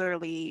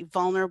particularly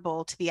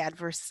vulnerable to the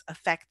adverse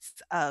effects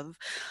of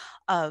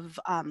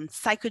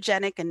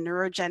psychogenic and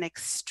neurogenic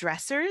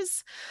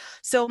stressors.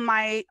 So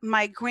my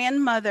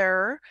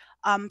grandmother,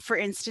 for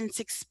instance,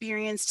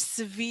 experienced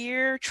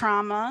severe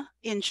trauma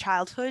in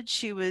childhood.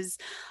 She was,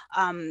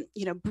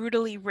 you know,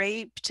 brutally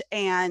raped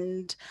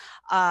and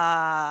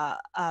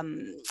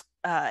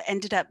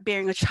ended up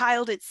bearing a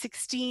child at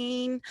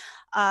 16,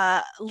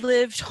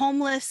 lived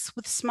homeless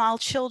with small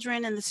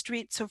children in the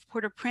streets of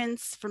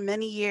Port-au-Prince for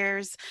many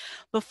years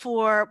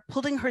before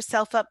pulling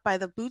herself up by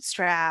the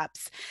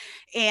bootstraps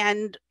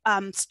and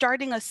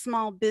starting a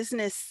small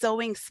business,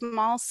 sewing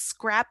small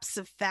scraps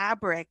of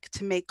fabric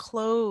to make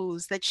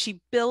clothes that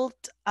she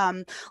built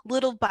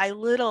little by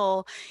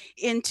little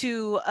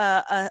into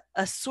a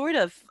sort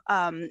of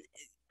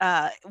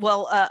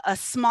a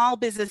small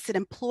business that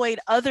employed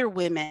other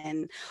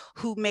women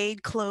who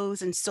made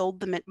clothes and sold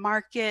them at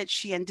market.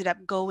 She ended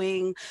up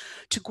going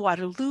to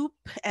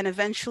Guadeloupe and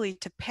eventually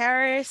to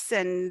Paris,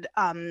 and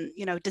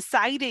you know,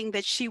 deciding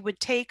that she would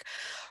take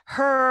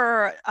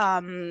her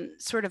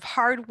sort of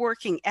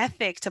hardworking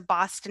ethic to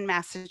Boston,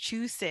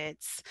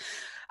 Massachusetts,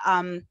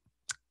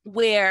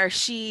 where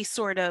she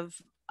sort of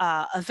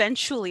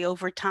eventually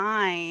over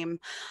time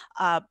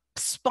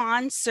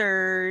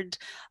sponsored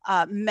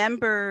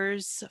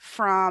members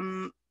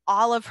from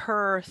all of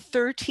her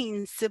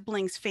 13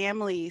 siblings'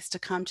 families to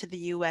come to the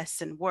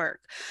US and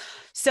work.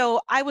 So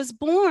I was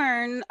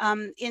born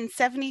in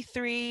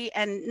 73,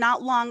 and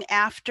not long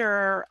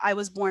after I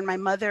was born, my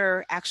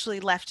mother actually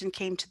left and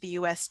came to the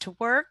US to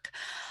work,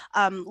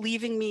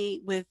 leaving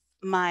me with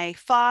my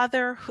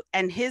father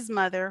and his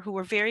mother, who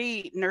were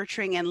very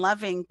nurturing and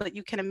loving. But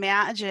you can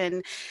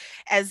imagine,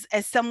 as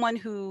someone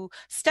who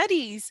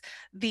studies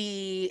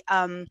the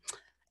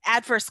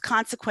adverse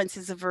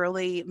consequences of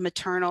early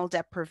maternal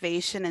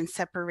deprivation and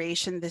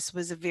separation, this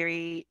was a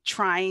very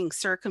trying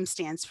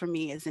circumstance for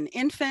me as an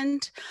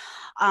infant.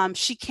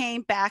 She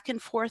came back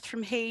and forth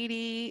from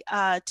Haiti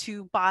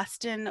to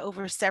Boston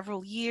over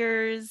several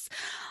years.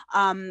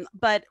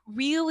 But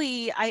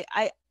really,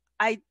 I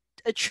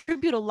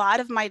attribute a lot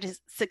of my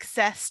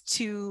success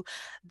to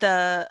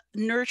the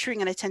nurturing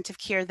and attentive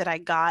care that I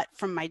got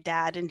from my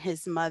dad and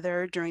his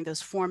mother during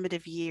those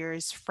formative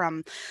years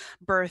from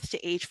birth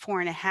to age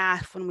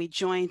 4.5, when we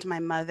joined my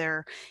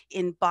mother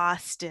in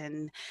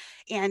Boston.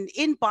 And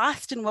in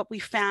Boston, what we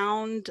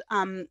found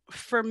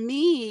for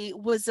me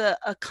was a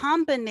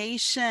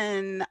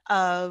combination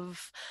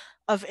of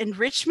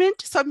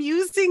enrichment. So I'm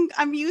using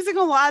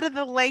a lot of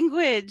the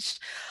language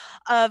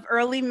of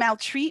early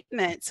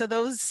maltreatment. So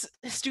those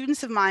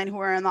students of mine who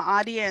are in the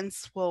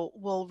audience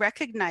will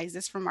recognize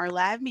this from our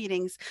lab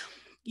meetings.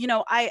 You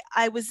know, I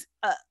was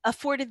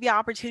afforded the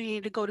opportunity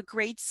to go to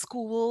great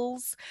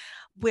schools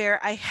where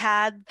I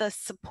had the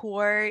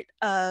support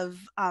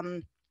of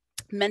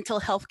mental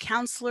health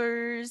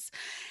counselors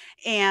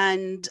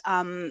and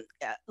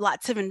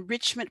lots of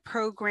enrichment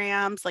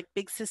programs like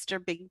Big Sister,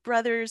 Big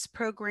Brothers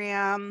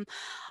program,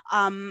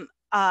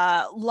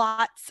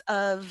 lots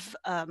of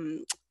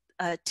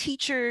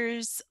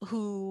teachers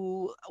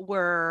who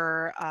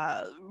were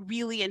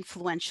really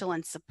influential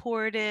and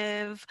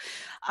supportive.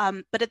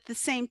 But at the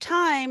same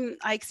time,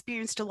 I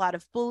experienced a lot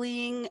of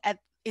bullying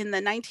in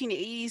the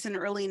 1980s and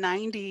early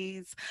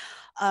 90s.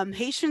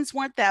 Haitians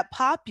weren't that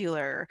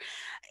popular,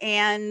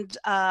 and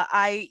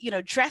I, you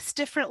know, dressed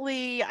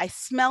differently. I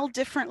smelled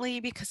differently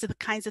because of the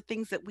kinds of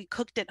things that we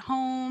cooked at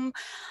home.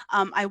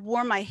 I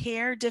wore my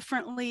hair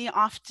differently,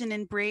 often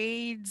in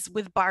braids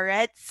with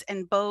barrettes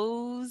and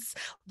bows,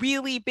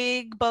 really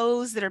big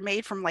bows that are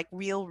made from like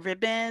real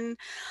ribbon,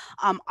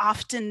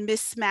 often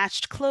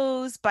mismatched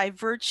clothes by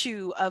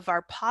virtue of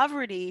our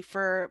poverty.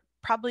 For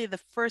probably the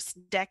first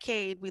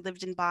decade we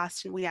lived in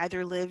Boston, we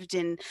either lived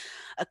in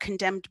a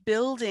condemned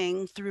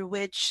building through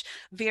which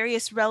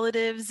various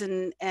relatives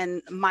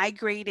and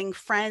migrating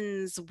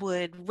friends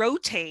would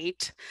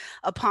rotate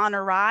upon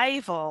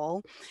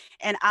arrival.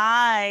 And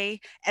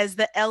I, as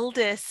the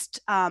eldest,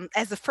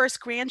 as the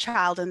first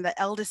grandchild and the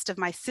eldest of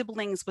my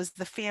siblings, was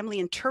the family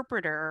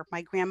interpreter.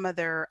 My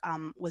grandmother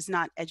was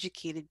not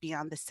educated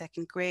beyond the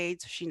 2nd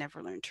grade, so she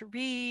never learned to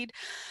read.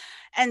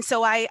 And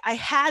so I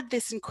had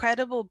this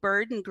incredible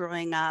burden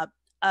growing up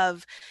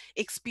of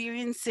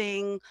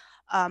experiencing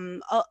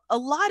a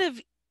lot of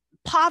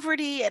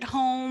poverty at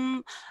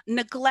home,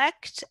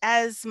 neglect,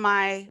 as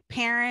my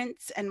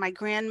parents and my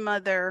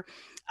grandmother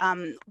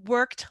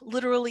worked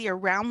literally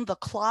around the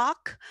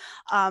clock.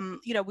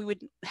 You know, we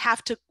would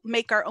have to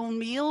make our own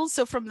meals.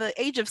 So from the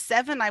age of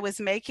 7, I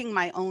was making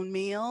my own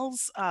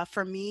meals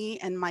for me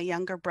and my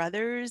younger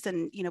brothers.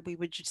 And, you know, we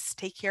would just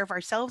take care of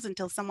ourselves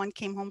until someone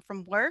came home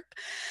from work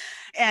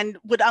and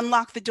would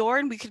unlock the door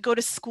and we could go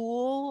to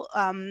school,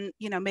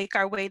 you know, make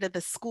our way to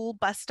the school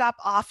bus stop,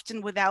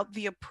 often without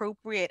the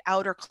appropriate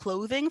outer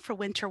clothing for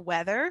winter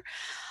weather,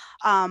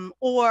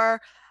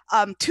 or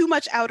too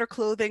much outer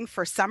clothing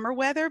for summer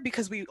weather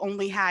because we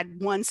only had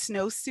one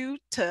snowsuit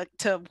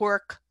to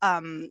work,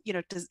 you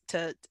know,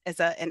 to as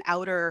an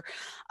outer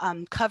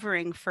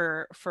covering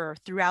for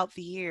throughout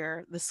the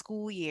year, the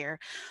school year.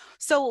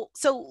 So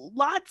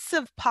lots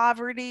of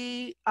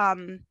poverty.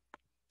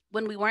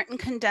 When we weren't in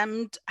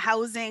condemned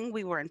housing,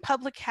 we were in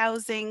public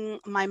housing.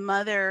 My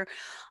mother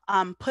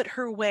put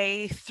her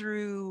way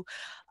through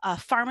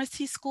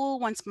pharmacy school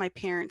once my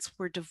parents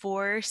were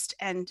divorced,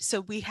 and so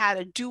we had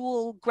a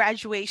dual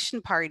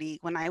graduation party.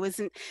 When I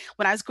was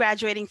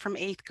graduating from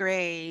 8th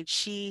grade,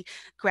 she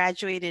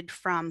graduated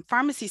from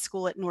pharmacy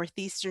school at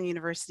Northeastern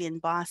University in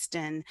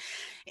Boston,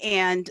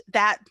 and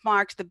that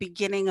marked the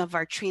beginning of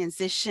our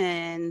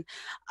transition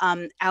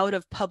out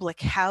of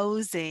public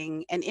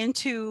housing and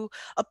into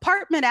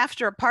apartment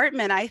after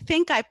apartment. I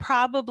think I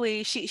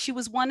probably, she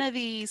was one of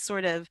these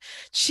sort of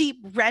cheap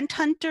rent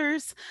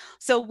hunters.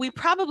 So we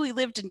probably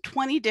lived in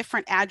 20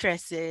 different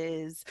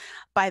addresses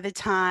by the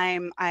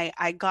time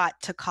I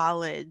got to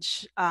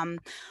college.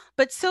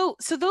 But so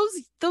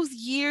those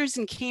years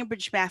in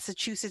Cambridge,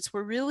 Massachusetts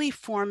were really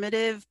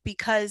formative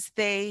because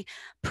they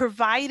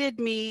provided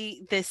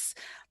me this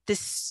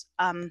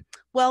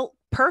well,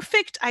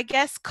 perfect, I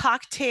guess,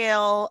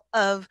 cocktail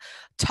of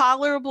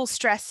tolerable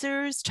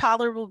stressors,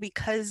 tolerable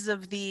because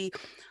of the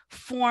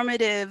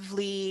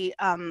formatively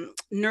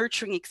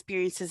nurturing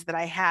experiences that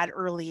I had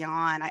early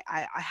on.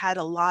 I had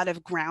a lot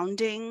of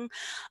grounding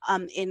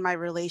in my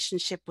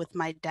relationship with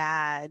my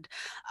dad.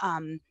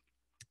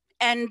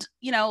 And,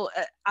 you know,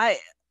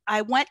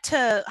 I went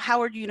to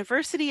Howard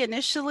University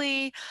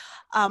initially,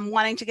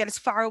 wanting to get as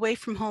far away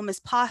from home as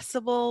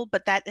possible,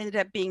 but that ended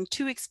up being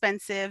too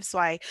expensive. So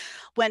I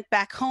went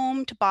back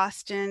home to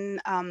Boston,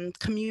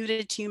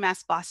 commuted to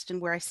UMass Boston,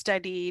 where I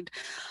studied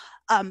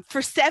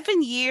for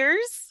 7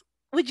 years.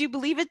 Would you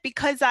believe it?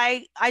 Because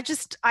I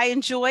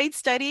enjoyed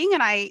studying,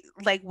 and I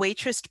like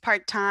waitressed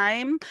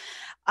part-time,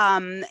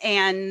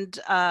 and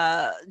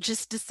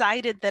just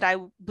decided that I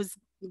was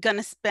going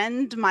to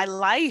spend my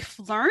life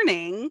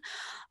learning.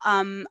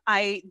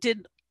 I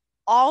did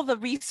all the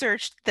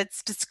research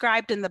that's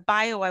described in the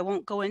bio. I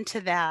won't go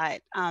into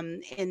that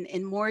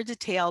in more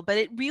detail, but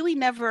it really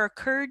never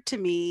occurred to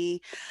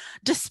me,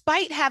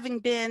 despite having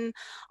been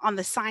on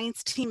the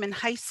science team in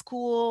high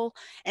school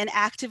and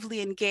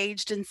actively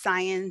engaged in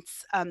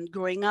science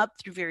growing up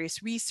through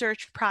various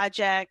research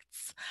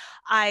projects.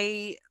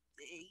 I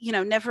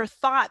never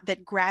thought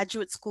that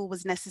graduate school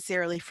was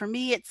necessarily for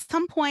me. At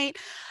some point,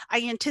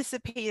 I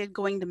anticipated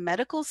going to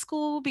medical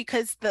school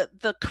because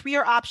the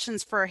career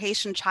options for a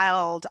Haitian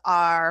child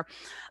are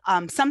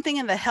something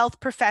in the health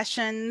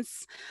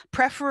professions,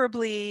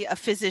 preferably a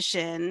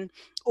physician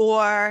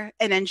or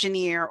an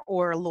engineer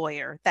or a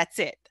lawyer. That's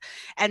it.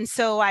 And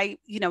so I,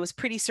 was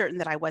pretty certain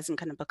that I wasn't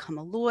going to become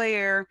a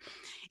lawyer.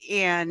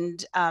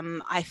 And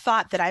I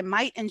thought that I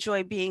might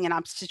enjoy being an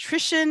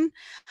obstetrician.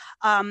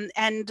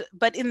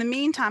 But in the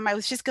meantime, I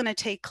was just going to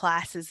take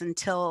classes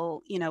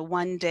until,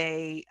 one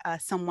day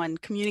someone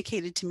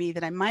communicated to me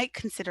that I might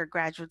consider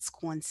graduate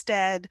school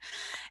instead.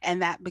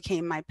 And that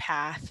became my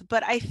path.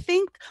 But I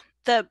think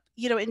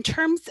in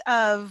terms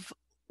of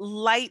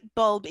light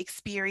bulb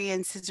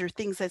experiences or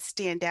things that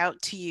stand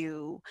out to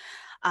you,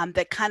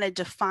 that kind of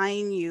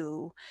define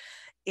you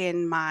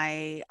in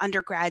my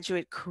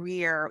undergraduate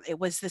career, it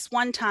was this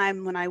one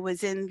time when I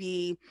was in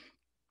the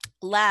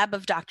lab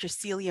of Dr.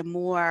 Celia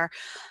Moore,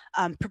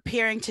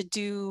 preparing to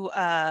do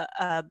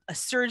a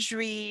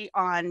surgery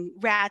on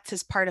rats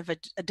as part of a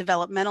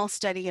developmental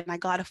study, and I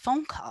got a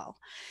phone call.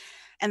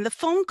 And the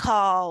phone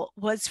call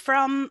was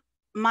from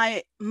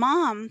my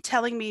mom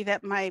telling me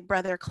that my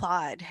brother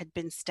Claude had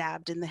been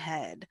stabbed in the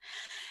head.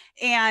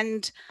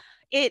 And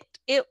it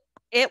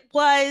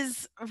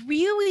was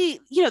really,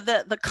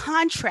 the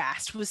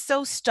contrast was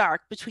so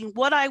stark between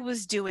what I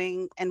was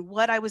doing and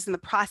what I was in the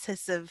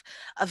process of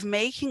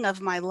making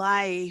of my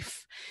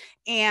life,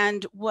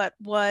 and what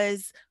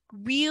was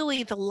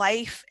really the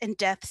life and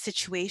death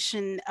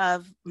situation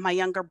of my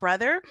younger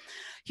brother.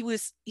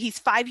 He's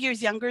 5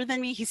 years younger than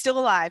me. He's still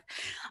alive.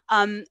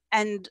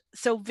 And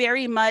so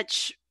very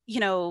much,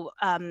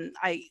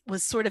 I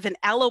was sort of an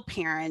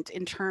alloparent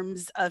in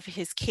terms of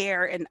his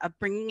care and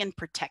upbringing and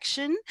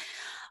protection.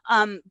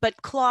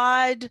 But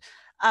Claude,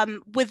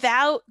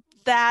 without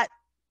that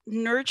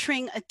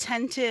nurturing,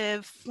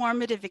 attentive,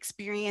 formative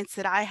experience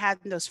that I had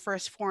in those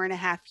first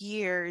 4.5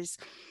 years,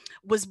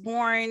 was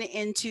born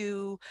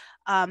into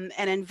an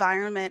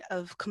environment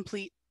of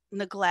complete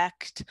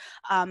neglect,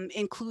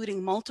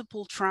 including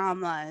multiple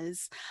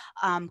traumas,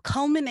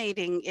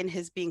 culminating in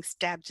his being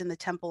stabbed in the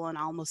temple and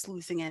almost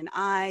losing an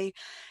eye.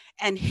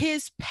 And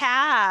his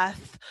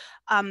path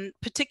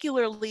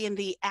particularly in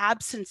the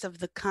absence of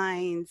the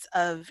kinds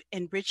of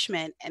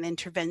enrichment and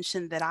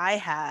intervention that I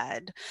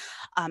had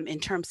in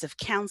terms of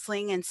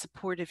counseling and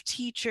supportive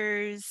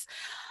teachers,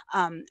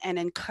 and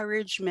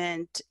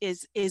encouragement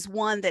is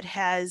one that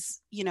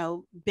has, you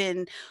know,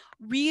 been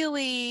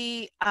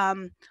really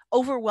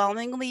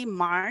overwhelmingly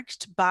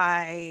marked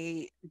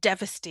by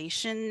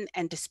devastation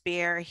and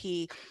despair.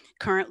 He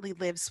currently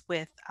lives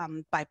with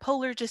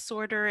bipolar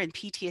disorder and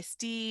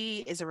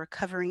PTSD, is a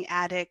recovering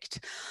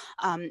addict,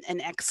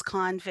 an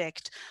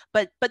ex-convict.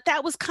 But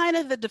that was kind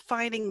of the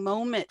defining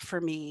moment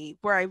for me,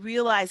 where I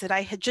realized that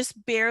I had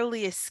just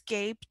barely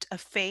escaped a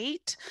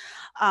fate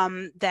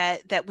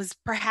that was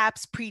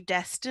perhaps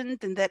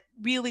predestined, and that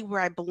really where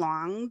I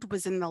belonged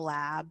was in the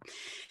lab.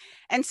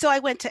 And so I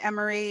went to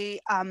Emory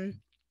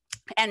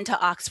and to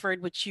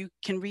Oxford, which you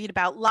can read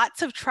about.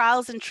 Lots of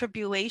trials and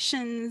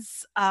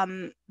tribulations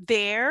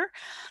there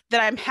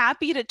that I'm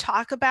happy to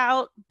talk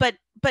about. But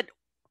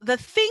the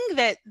thing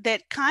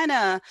that kind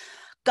of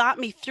got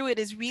me through it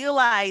is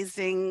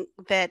realizing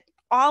that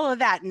all of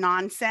that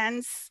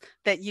nonsense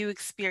that you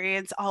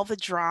experience, all the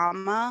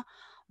drama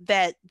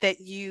that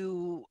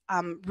you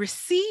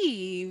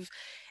receive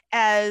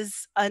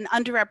as an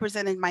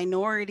underrepresented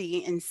minority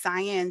in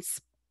science,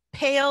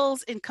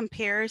 pales in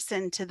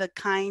comparison to the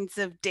kinds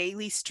of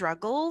daily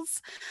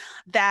struggles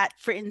that,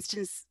 for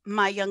instance,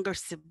 my younger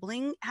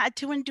sibling had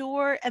to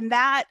endure. And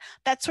that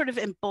sort of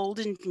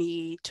emboldened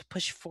me to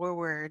push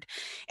forward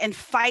and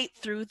fight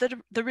through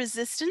the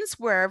resistance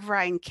wherever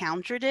I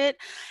encountered it.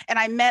 And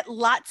I met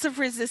lots of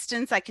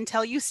resistance. I can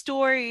tell you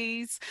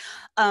stories,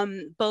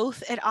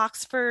 both at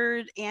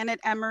Oxford and at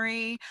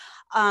Emory.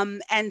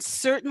 And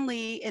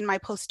certainly in my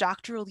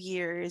postdoctoral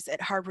years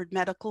at Harvard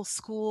Medical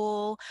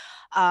School,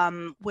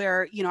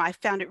 where, you know, I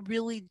found it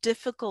really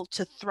difficult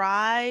to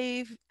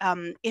thrive,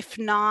 if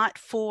not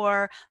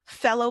for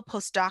fellow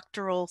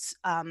postdoctoral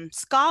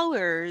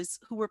scholars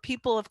who were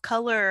people of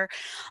color,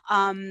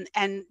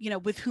 and, you know,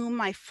 with whom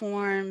I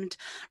formed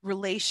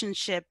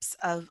relationships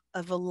of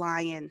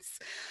alliance.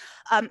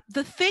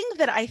 The thing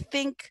that I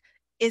think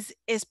is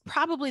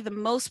probably the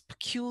most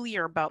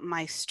peculiar about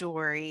my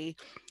story,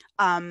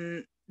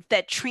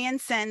 that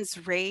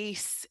transcends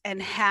race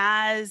and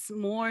has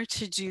more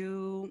to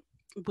do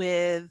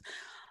with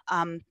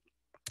you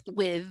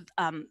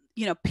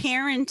know,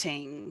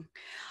 parenting,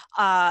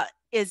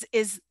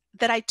 is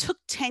that I took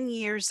 10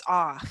 years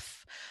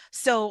off.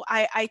 So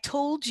I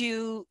told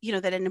you, you know,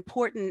 that an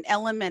important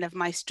element of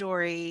my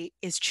story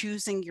is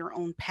choosing your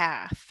own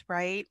path,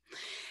 right?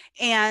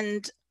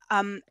 And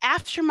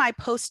after my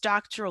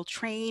postdoctoral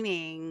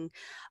training,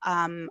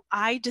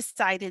 I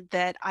decided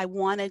that I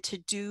wanted to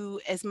do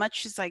as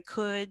much as I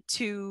could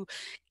to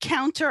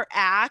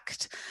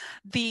counteract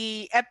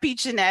the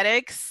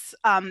epigenetics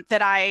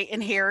that I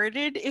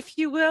inherited, if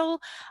you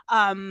will,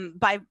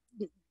 by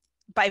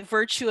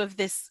virtue of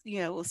this, you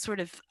know,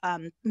 sort of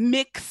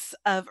mix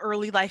of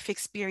early life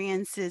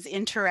experiences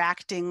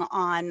interacting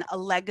on a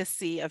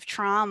legacy of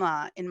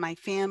trauma in my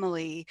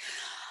family.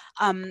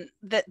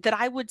 That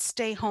I would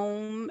stay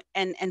home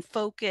and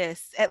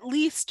focus at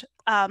least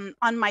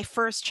on my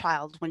first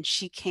child when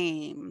she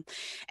came,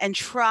 and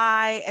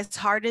try as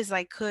hard as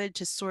I could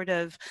to sort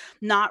of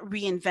not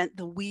reinvent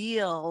the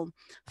wheel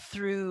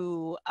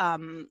through,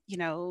 you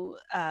know,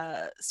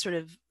 sort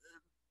of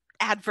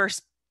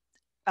adverse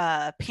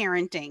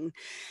parenting,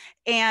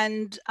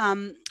 and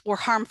or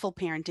harmful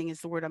parenting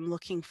is the word I'm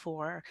looking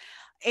for.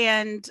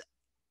 And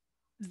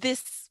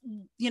this,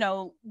 you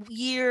know,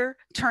 year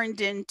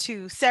turned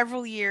into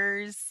several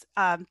years.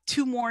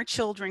 2 more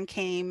children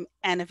came,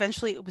 and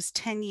eventually it was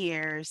 10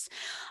 years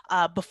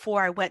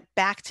before I went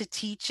back to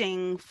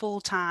teaching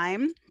full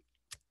time.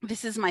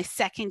 This is my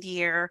second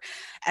year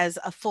as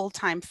a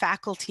full-time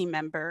faculty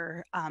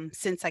member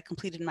since I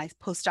completed my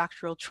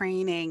postdoctoral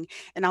training,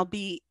 and I'll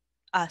be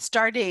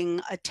starting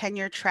a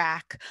tenure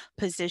track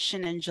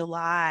position in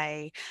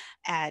July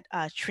at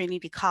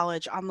Trinity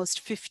College, almost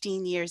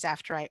 15 years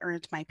after I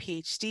earned my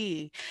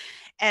PhD.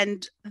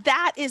 And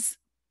that is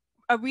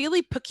a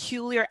really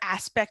peculiar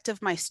aspect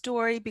of my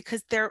story,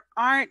 because there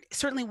aren't,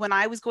 certainly when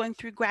I was going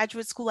through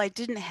graduate school, I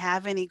didn't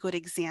have any good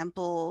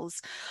examples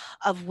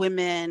of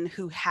women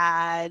who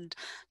had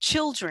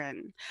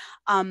children.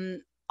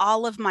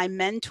 All of my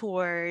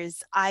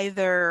mentors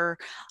either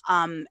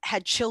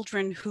had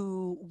children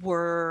who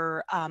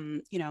were,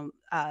 you know,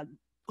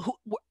 who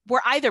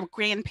were either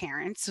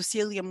grandparents. So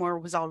Celia Moore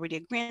was already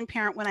a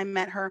grandparent when I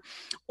met her,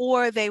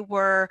 or they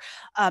were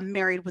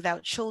married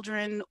without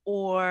children,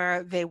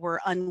 or they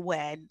were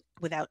unwed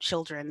without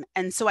children.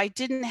 And so I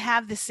didn't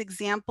have this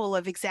example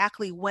of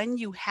exactly when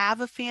you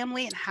have a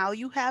family and how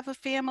you have a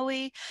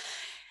family.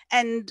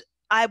 And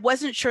I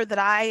wasn't sure that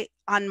I,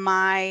 on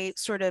my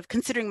sort of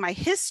considering my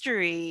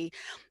history,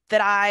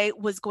 that I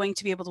was going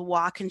to be able to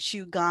walk and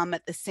chew gum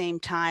at the same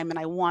time, and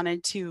I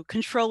wanted to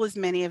control as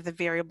many of the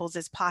variables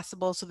as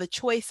possible. So the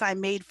choice I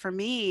made for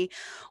me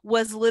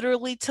was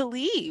literally to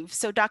leave.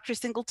 So Dr.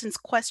 Singleton's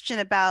question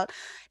about,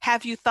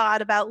 have you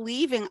thought about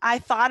leaving? I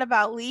thought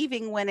about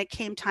leaving when it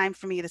came time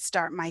for me to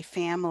start my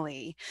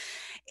family.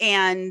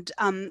 And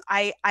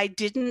I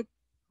didn't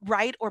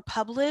write or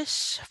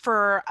publish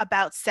for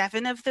about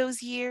 7 of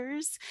those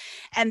years,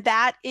 and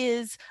that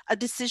is a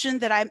decision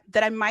that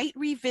I might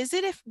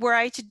revisit if were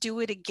I to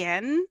do it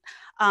again,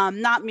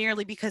 not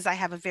merely because I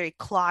have a very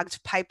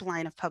clogged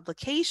pipeline of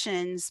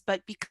publications,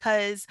 but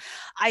because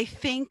I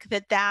think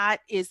that that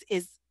is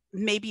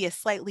maybe a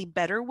slightly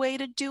better way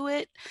to do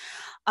it.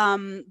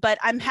 But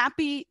I'm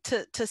happy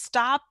to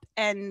stop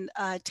and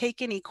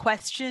take any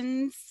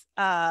questions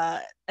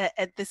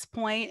at this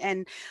point,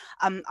 and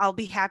I'll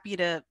be happy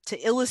to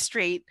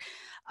illustrate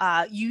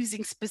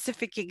using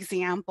specific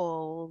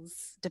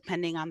examples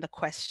depending on the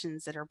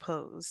questions that are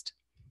posed.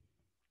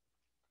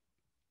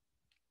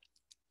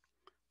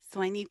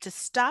 So I need to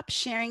stop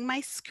sharing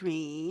my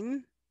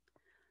screen,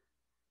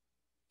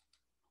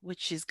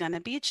 which is going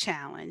to be a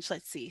challenge.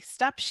 Let's see,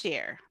 stop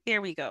share.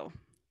 There we go.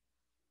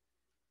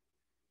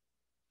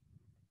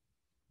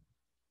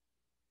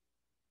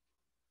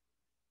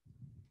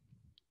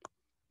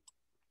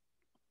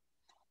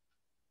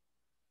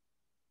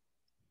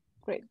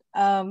 Great.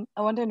 I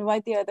want to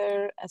invite the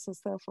other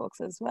asst folks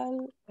as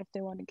well, if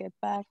they want to get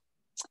back.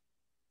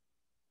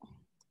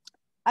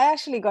 I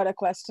actually got a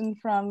question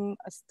from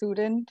a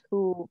student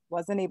who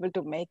wasn't able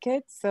to make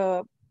it.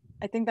 So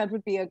I think that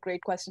would be a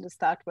great question to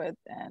start with.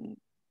 And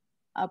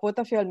both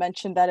of you all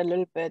mentioned that a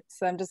little bit.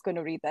 So I'm just going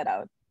to read that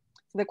out.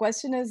 So the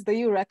question is, do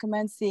you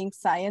recommend seeing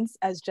science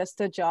as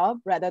just a job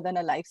rather than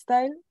a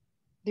lifestyle?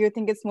 Do you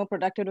think it's more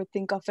productive to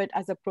think of it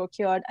as a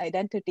procured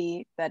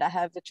identity that I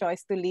have the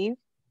choice to leave?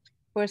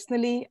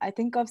 Personally, I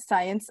think of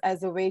science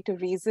as a way to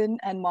reason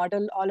and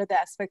model all of the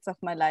aspects of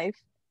my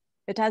life.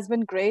 It has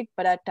been great,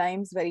 but at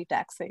times very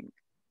taxing.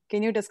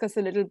 Can you discuss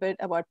a little bit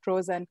about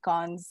pros and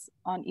cons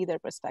on either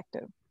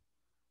perspective?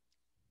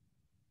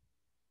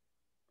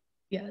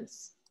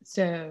 Yes.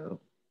 So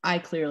I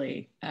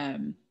clearly,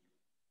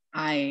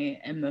 I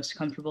am most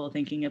comfortable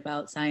thinking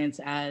about science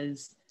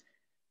as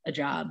a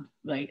job.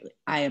 Like,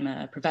 I am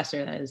a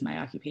professor, that is my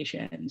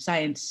occupation.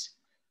 Science,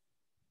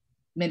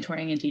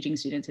 mentoring and teaching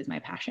students is my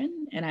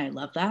passion, and I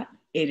love that.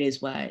 It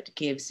is what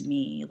gives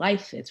me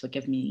life. It's what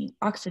gives me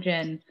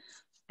oxygen.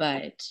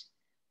 But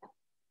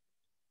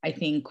I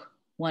think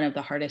one of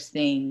the hardest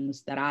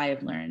things that I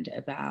have learned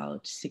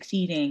about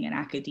succeeding in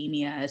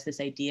academia is this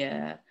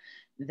idea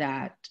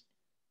that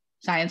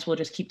science will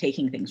just keep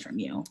taking things from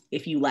you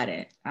if you let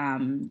it.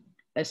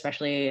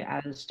 Especially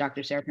as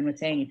Dr. Seraphin was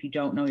saying, if you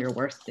don't know your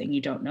worth and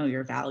you don't know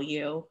your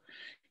value,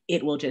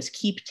 it will just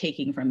keep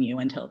taking from you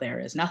until there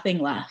is nothing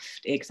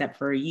left except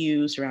for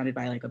you surrounded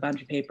by like a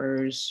bunch of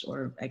papers,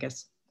 or I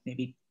guess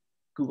maybe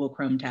Google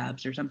Chrome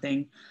tabs or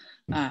something.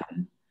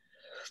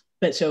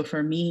 But so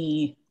for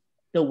me,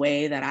 the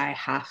way that I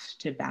have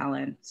to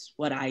balance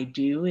what I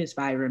do is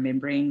by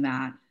remembering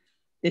that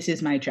this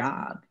is my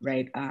job,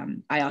 right?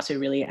 I also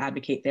really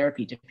advocate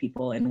therapy to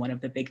people. And one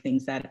of the big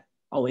things that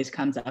always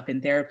comes up in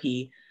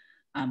therapy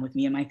with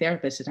me and my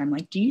therapist is, I'm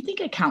like, do you think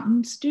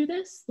accountants do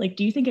this? Like,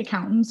 do you think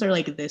accountants are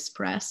like this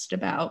pressed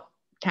about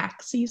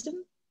tax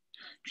season?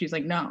 She's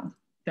like, no,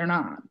 they're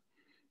not.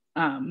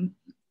 I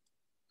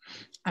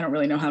don't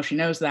really know how she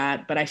knows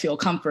that, but I feel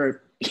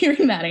comfort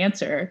hearing that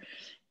answer.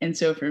 And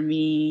so for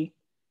me,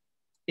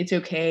 it's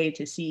okay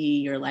to see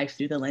your life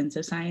through the lens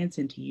of science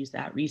and to use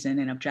that reason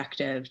and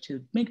objective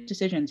to make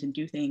decisions and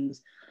do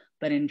things.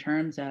 But in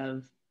terms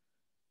of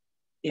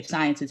if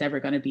science is ever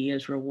going to be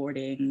as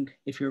rewarding,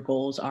 if your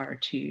goals are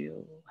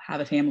to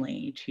have a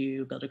family,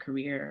 to build a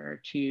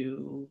career,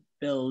 to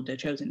build a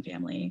chosen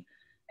family,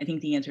 I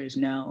think the answer is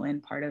no.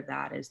 And part of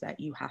that is that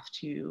you have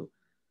to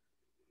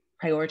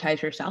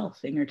prioritize yourself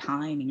and your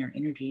time and your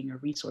energy and your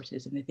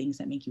resources and the things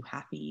that make you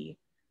happy.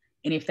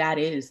 And if that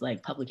is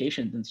like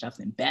publications and stuff,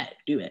 then bet,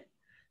 do it.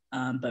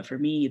 But for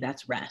me,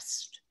 that's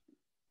rest.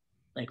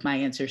 Like my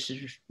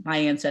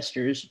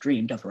ancestors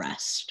dreamed of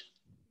rest,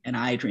 and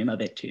I dream of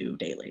it too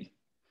daily.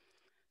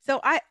 So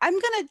I'm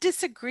going to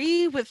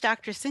disagree with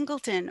Dr.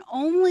 Singleton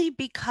only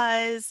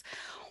because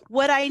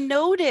what I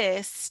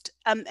noticed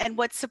and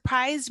what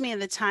surprised me in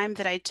the time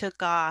that I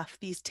took off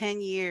these 10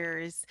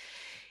 years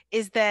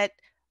is that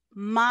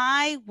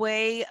my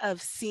way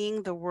of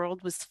seeing the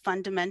world was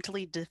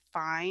fundamentally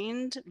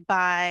defined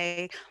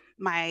by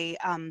my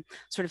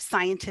sort of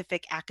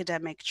scientific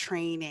academic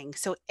training.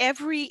 So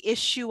every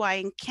issue I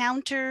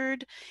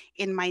encountered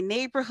in my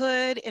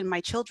neighborhood, in my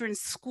children's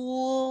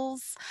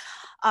schools,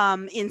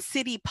 in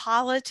city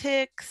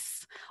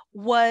politics,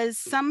 was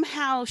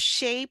somehow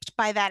shaped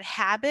by that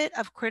habit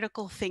of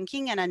critical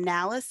thinking and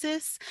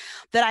analysis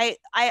that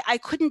I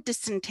couldn't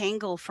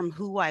disentangle from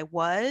who I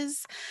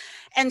was.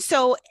 And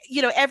so,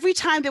 you know, every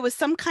time there was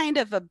some kind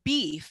of a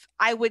beef,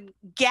 I would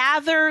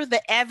gather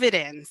the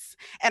evidence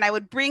and I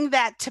would bring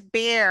that to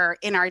bear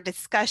in our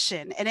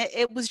discussion. And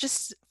it was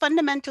just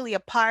fundamentally a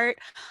part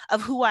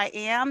of who I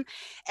am.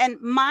 And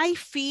my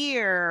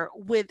fear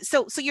with,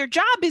 so your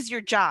job is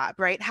your job,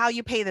 right? How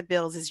you pay the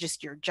bills is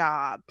just your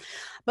job.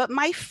 But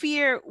my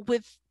fear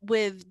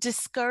with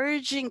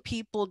discouraging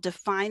people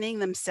defining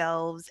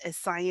themselves as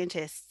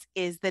scientists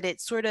is that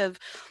it sort of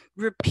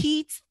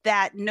repeats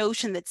that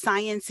notion that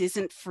science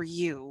isn't for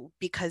you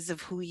because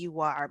of who you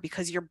are,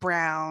 because you're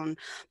brown,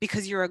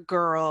 because you're a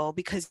girl,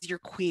 because you're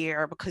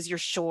queer, because you're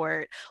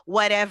short,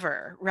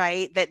 whatever,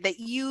 right? That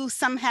you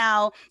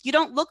somehow, you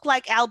don't look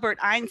like Albert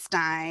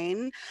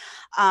Einstein.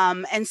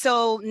 And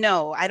so,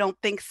 no, I don't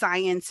think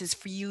science is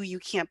for you. You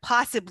can't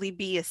possibly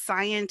be a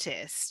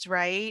scientist,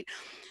 right?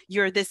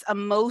 You're this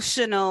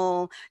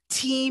emotional,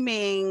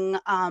 teeming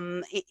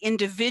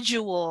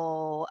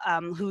individual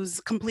who's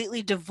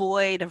completely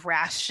devoid of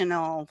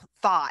rational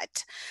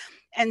thought.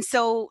 And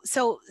so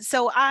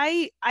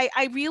I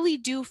really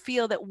do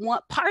feel that one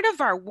part of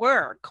our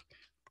work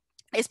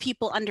as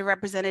people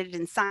underrepresented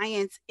in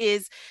science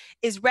is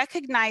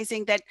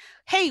recognizing that,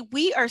 hey,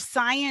 we are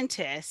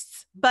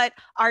scientists, but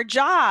our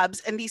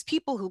jobs and these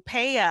people who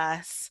pay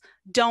us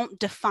don't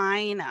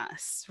define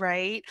us,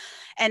 right?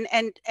 And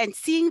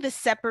seeing the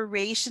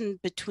separation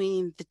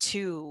between the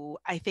two,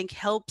 I think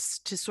helps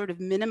to sort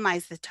of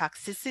minimize the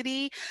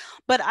toxicity.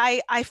 But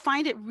I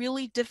find it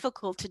really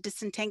difficult to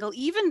disentangle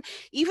even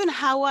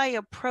how I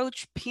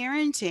approach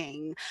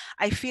parenting.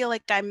 I feel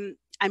like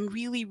I'm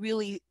really,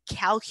 really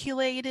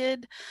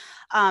calculated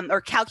or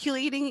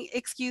calculating,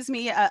 excuse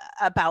me,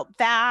 about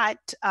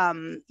that.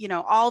 You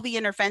know, all the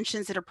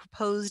interventions that are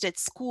proposed at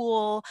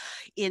school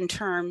in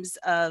terms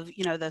of,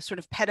 you know, the sort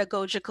of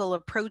pedagogical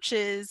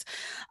approaches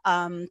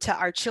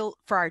to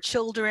for our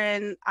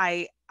children.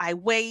 I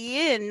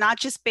weigh in not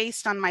just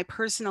based on my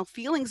personal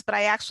feelings, but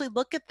I actually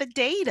look at the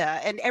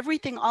data, and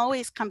everything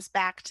always comes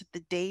back to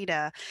the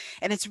data.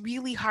 And it's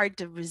really hard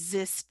to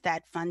resist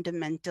that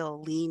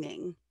fundamental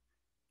leaning.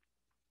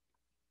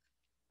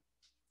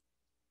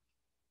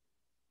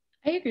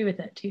 I agree with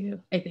that too.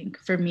 I think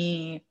for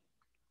me,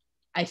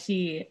 I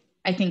see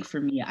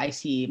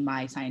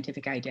my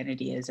scientific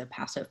identity as a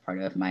passive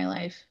part of my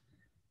life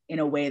in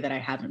a way that I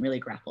haven't really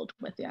grappled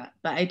with yet.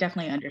 But I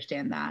definitely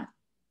understand that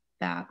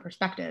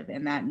perspective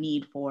and that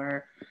need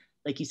for,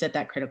 like you said,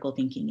 that critical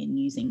thinking and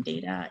using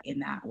data in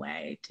that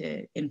way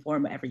to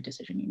inform every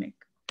decision you make.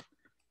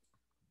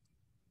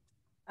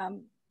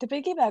 To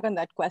piggyback on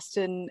that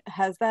question,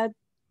 has that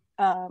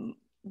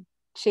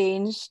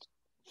changed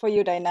for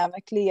you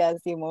dynamically as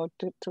you move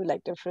through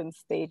like different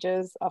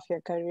stages of your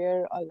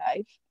career or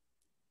life?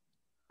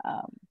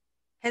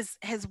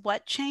 Has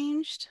what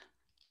changed?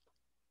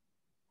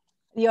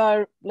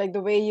 Your, like, the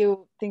way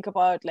you think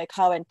about like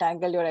how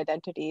entangled your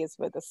identity is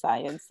with the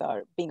science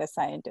or being a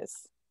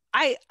scientist.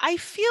 I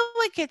feel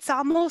like it's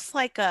almost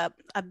like a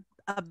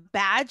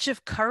badge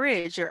of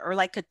courage or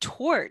like a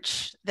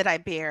torch that I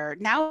bear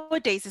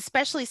nowadays,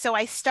 especially. So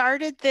I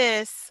started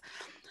this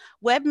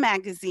web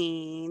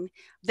magazine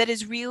that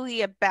is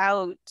really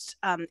about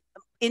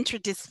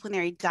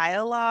interdisciplinary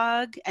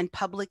dialogue and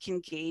public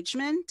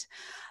engagement,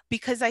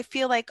 because I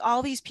feel like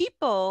all these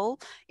people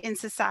in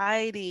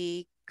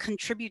society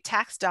contribute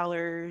tax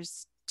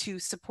dollars to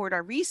support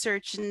our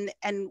research,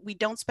 and we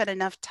don't spend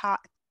enough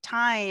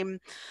time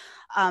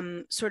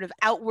sort of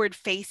outward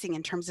facing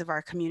in terms of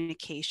our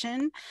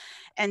communication.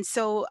 And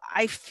so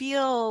I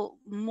feel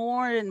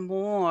more and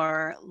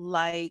more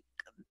like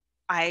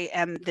I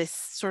am this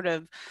sort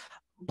of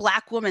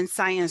Black woman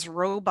science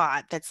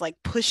robot that's like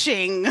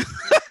pushing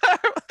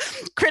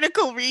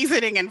critical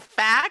reasoning and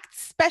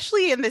facts,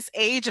 especially in this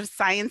age of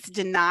science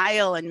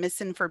denial and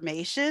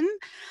misinformation.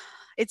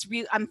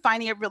 I'm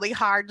finding it really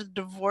hard to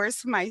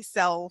divorce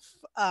myself,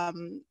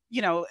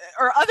 you know,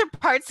 or other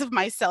parts of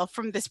myself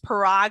from this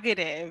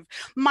prerogative.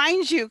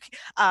 Mind you,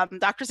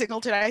 Dr.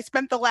 Singleton, I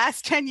spent the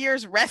last 10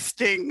 years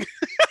resting,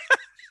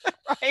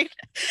 right?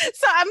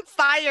 So I'm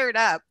fired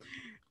up.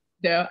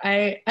 No,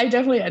 I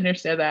definitely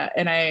understand that.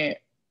 And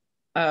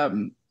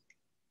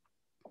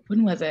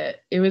when was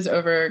it? It was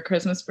over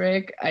Christmas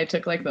break. I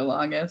took like the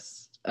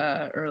longest,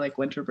 or like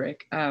winter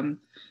break. I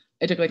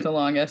took like the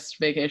longest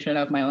vacation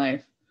of my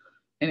life.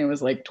 And it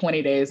was like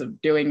 20 days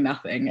of doing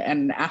nothing.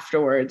 And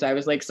afterwards, I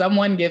was like,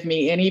 someone give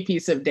me any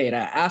piece of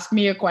data. Ask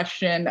me a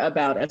question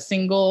about a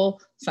single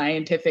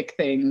scientific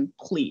thing,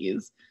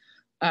 please.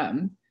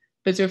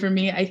 But so for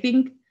me, I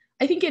think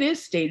it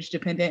is stage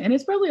dependent, and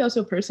it's probably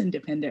also person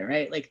dependent,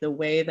 right? Like the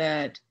way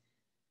that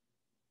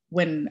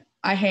when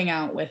I hang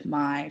out with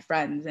my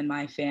friends and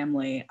my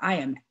family, I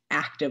am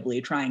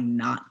actively trying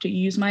not to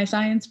use my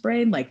science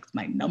brain, like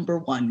my number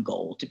one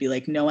goal, to be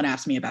like, no one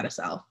asked me about a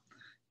cell.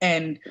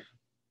 And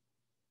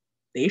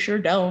they sure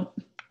don't.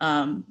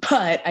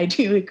 But I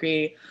do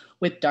agree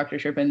with Dr.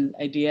 Seraphin's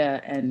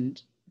idea and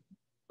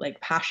like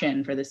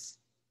passion for this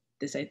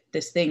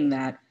thing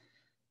that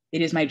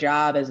it is my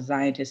job as a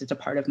scientist. It's a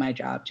part of my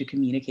job to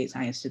communicate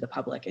science to the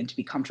public and to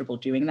be comfortable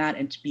doing that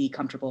and to be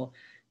comfortable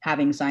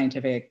having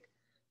scientific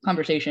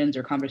conversations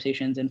or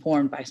conversations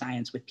informed by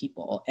science with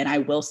people. And I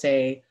will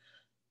say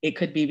it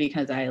could be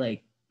because I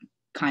like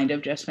kind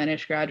of just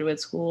finished graduate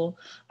school.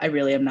 I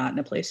really am not in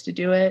a place to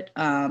do it.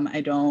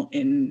 I don't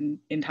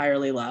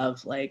entirely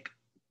love like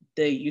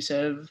the use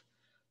of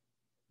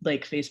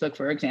like Facebook,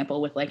 for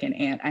example, with like an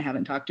aunt I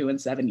haven't talked to in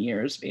 7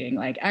 years being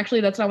like,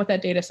 actually, that's not what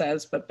that data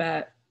says, but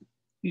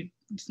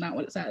it's not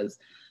what it says.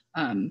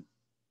 And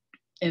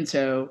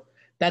so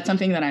that's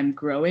something that I'm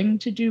growing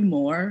to do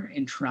more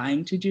and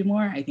trying to do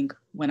more. I think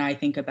when I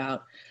think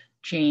about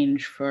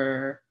change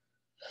for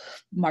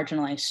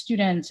marginalized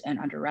students and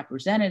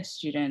underrepresented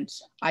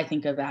students, I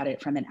think about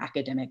it from an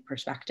academic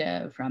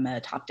perspective, from a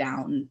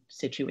top-down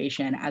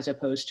situation, as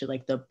opposed to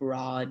like the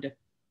broad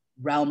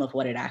realm of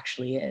what it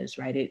actually is,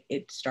 right?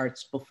 It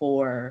starts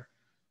before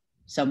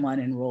someone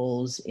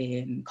enrolls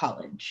in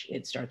college.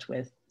 It starts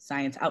with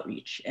science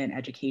outreach and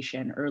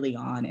education early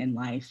on in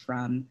life,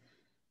 from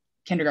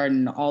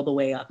kindergarten all the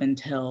way up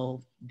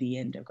until the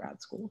end of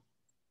grad school.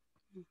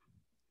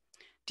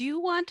 Do you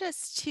want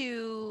us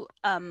to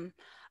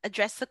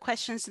address the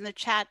questions in the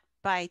chat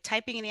by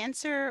typing an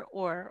answer,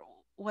 or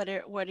what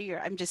are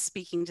your, I'm just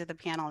speaking to the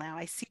panel now.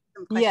 I see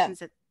some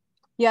questions.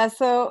 Yeah,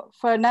 so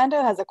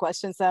Fernando has a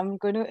question, so I'm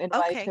going to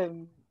invite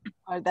him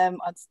or them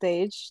on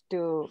stage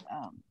to,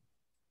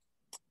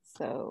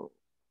 so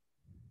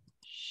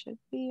should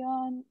be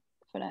on,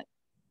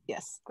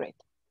 yes, great.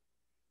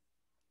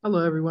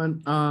 Hello,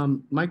 everyone.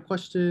 My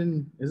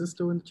question, is it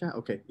still in the chat?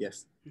 Okay,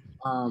 yes.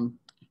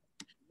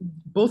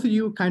 Both of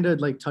you kind of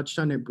like touched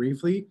on it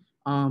briefly,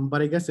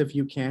 but I guess if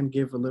you can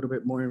give a little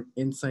bit more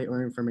insight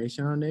or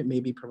information on it,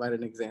 maybe provide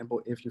an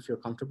example if you feel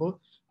comfortable.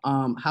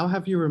 How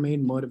have you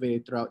remained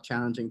motivated throughout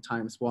challenging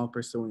times while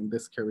pursuing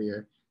this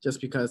career? Just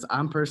because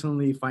I'm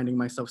personally finding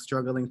myself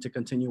struggling to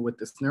continue with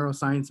this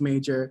neuroscience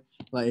major.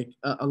 Like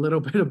a little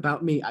bit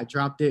about me, I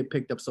dropped it,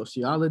 picked up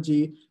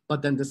sociology,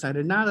 but then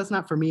decided, nah, that's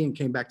not for me, and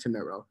came back to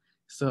neuro.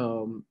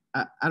 So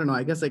I don't know,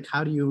 I guess like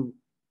how do you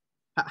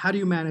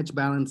manage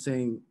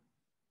balancing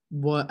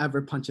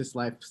whatever punches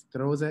life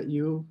throws at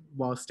you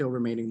while still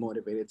remaining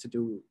motivated to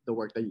do the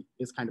work that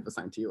is kind of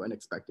assigned to you and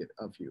expected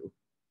of you,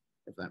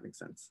 if that makes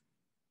sense?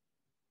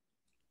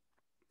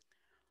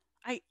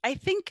 I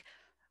think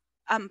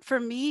for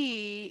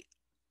me,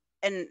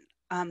 and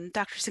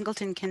Dr.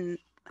 Singleton can,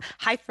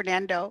 hi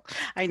Fernando,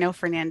 I know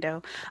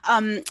Fernando.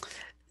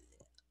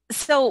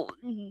 So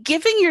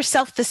giving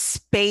yourself the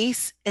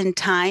space and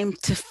time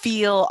to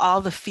feel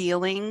all the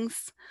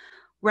feelings,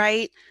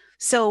 right?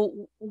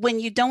 So when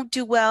you don't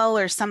do well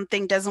or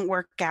something doesn't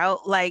work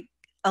out, like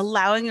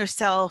allowing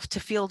yourself to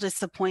feel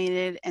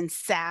disappointed and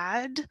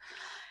sad,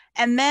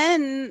 and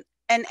then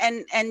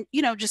and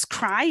you know, just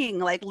crying,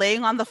 like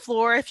laying on the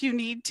floor if you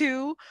need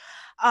to,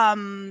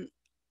 and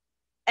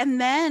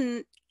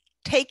then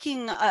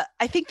taking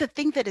I think the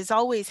thing that has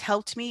always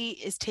helped me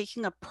is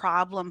taking a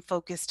problem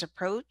focused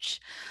approach,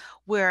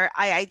 where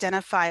I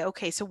identify,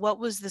 okay, so what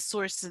was the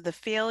source of the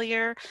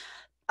failure?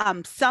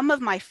 Some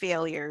of my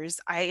failures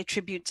I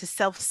attribute to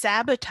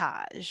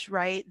self-sabotage,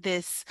 right?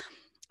 This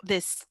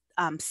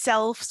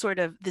self sort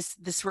of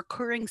this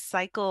recurring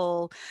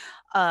cycle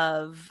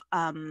of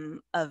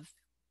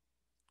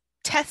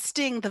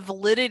testing the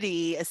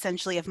validity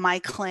essentially of my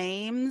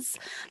claims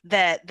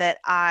that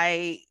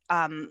I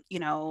you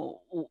know,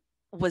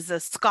 was a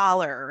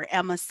scholar,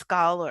 am a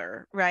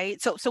scholar,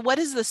 right? So what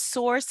is the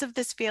source of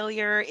this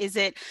failure? Is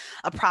it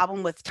a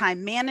problem with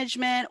time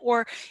management,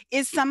 or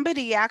is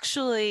somebody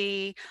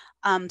actually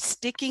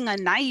sticking a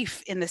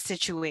knife in the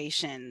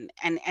situation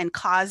and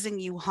causing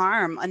you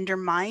harm,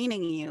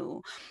 undermining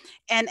you?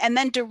 And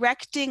then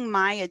directing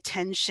my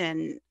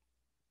attention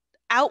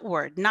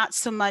outward, not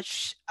so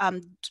much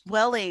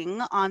dwelling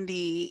on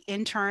the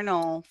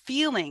internal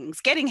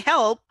feelings, getting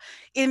help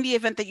in the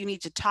event that you need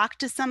to talk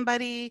to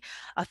somebody,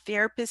 a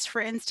therapist,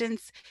 for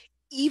instance,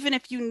 even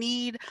if you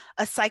need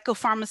a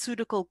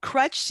psychopharmaceutical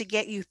crutch to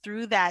get you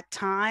through that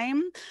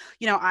time.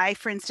 You know, I,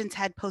 for instance,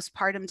 had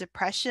postpartum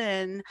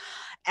depression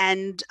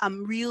and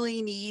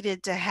really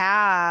needed to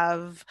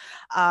have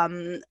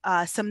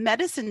some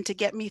medicine to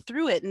get me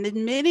through it, and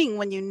admitting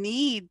when you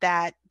need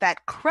that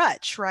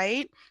crutch,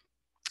 right?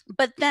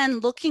 But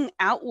then looking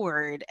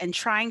outward and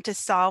trying to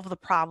solve the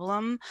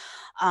problem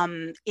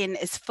in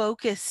as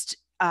focused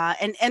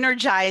and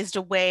energized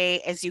a way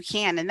as you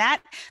can. And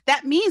that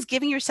means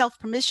giving yourself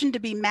permission to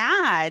be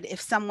mad if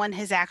someone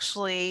has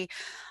actually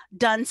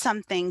done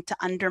something to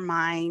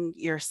undermine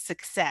your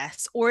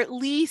success. Or at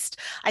least,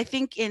 I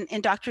think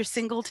in Dr.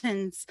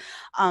 Singleton's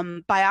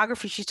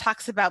biography, she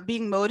talks about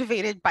being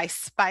motivated by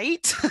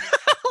spite.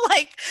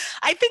 Like,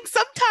 I think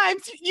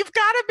sometimes you've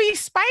got to be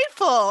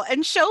spiteful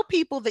and show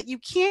people that you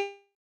can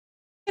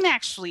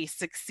actually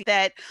succeed,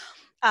 that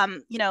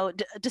you know,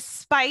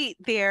 despite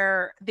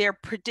their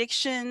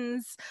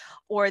predictions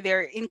or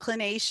their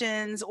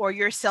inclinations or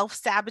your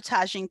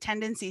self-sabotaging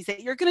tendencies,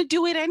 that you're going to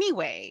do it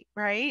anyway,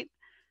 right?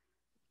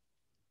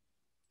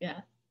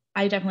 Yeah,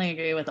 I definitely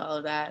agree with all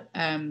of that.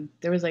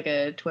 There was like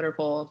a Twitter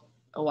poll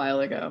a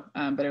while ago,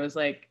 but it was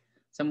like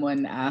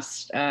someone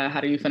asked, how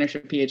do you finish a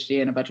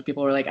PhD? And a bunch of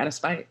people were like, out of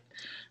spite,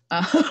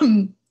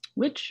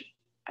 which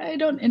I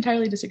don't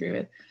entirely disagree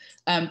with.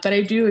 But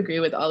I do agree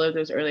with all of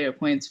those earlier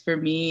points. For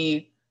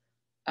me,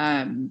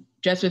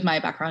 just with my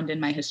background in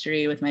my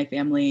history, with my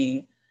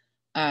family,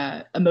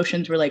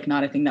 emotions were like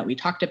not a thing that we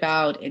talked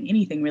about, and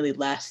anything really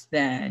less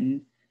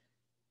than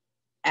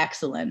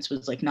excellence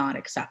was like not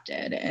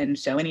accepted. And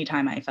so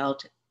anytime I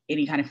felt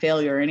any kind of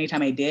failure,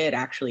 anytime I did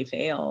actually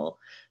fail,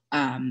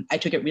 I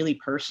took it really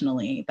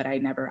personally, but I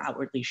never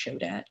outwardly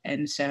showed it.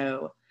 And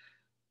so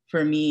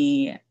for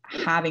me,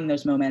 having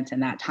those moments in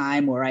that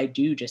time where I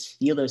do just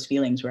feel those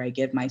feelings, where I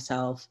give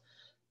myself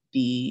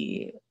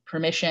the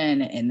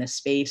permission and the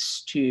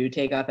space to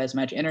take up as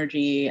much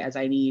energy as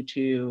I need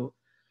to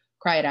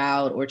cry it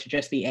out or to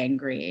just be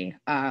angry,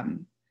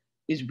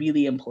 is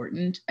really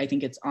important. I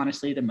think it's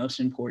honestly the most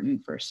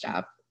important first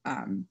step.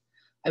 I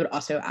would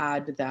also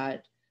add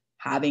that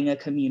having a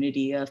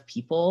community of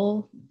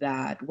people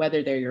that,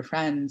 whether they're your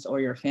friends or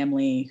your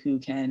family, who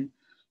can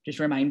just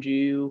remind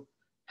you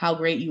how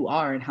great you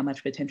are and how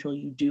much potential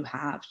you do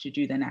have to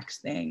do the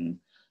next thing,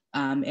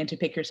 and to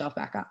pick yourself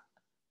back up.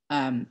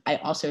 I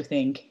also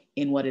think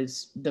in what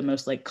is the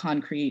most like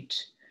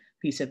concrete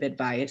piece of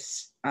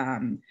advice,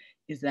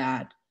 is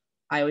that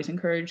I always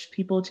encourage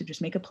people to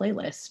just make a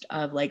playlist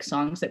of like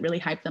songs that really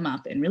hype them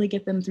up and really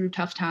get them through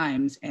tough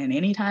times. And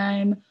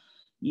anytime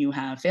you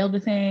have failed a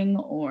thing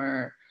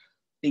or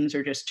things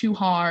are just too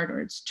hard or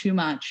it's too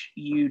much,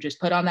 you just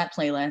put on that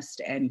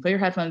playlist and you put your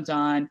headphones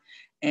on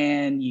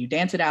and you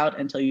dance it out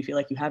until you feel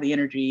like you have the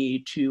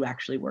energy to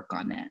actually work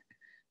on it.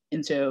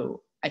 And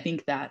so I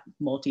think that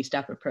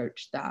multi-step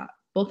approach that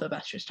both of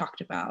us just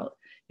talked about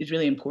is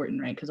really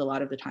important, right? Because a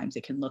lot of the times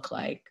it can look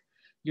like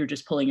you're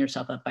just pulling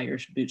yourself up by your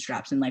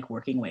bootstraps and like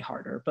working way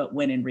harder. But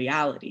when in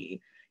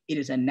reality, it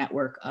is a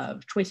network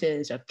of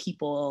choices, of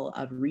people,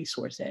 of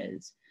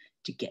resources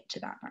to get to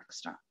that next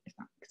step, if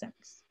that makes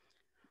sense.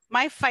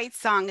 My fight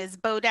song is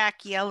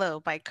Bodak Yellow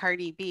by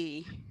Cardi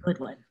B. Good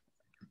one.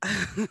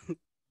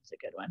 It's a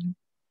good one.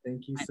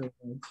 Thank you so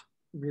much.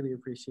 Really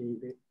appreciate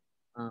it.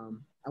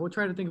 I will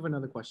try to think of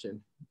another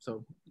question.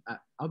 So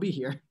I'll be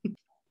here.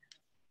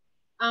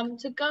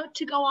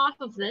 To go off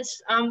of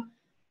this,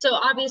 so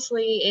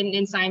obviously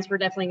in science, we're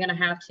definitely going to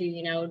have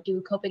to,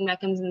 do coping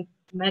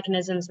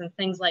mechanisms and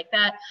things like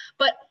that.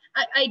 But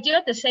I do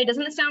have to say,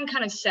 doesn't it sound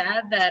kind of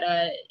sad that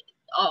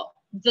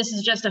this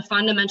is just a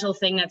fundamental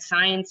thing that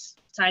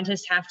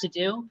scientists have to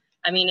do?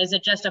 I mean, is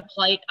it just a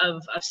plight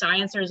of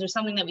science, or is there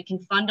something that we can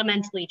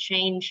fundamentally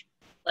change,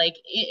 like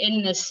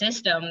in this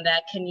system,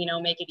 that can,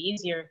 make it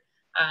easier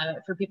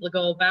for people to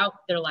go about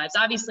their lives?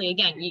 Obviously,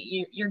 again,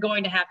 you're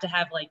going to have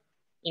like,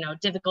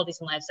 difficulties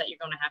in lives that you're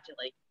going to have to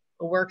like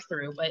work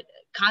through, but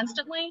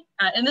constantly,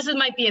 and this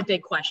might be a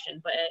big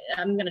question, but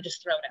I'm going to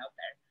just throw it out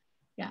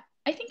there. Yeah,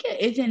 I think it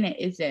is and it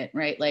isn't,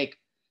 right? Like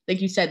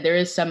you said, there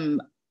is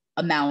some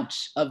amount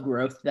of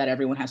growth that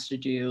everyone has to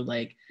do,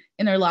 like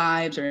in their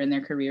lives or in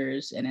their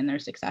careers and in their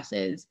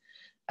successes.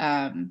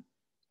 And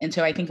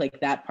so I think like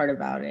that part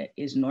about it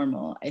is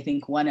normal. I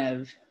think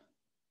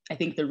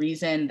the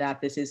reason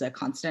that this is a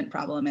constant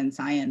problem in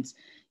science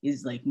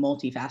is like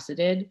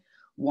multifaceted.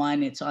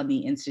 One, it's on the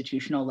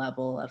institutional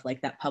level of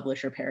like that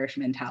publish or perish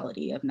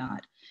mentality of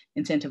not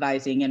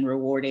incentivizing and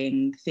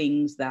rewarding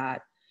things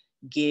that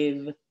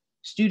give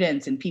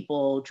students and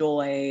people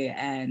joy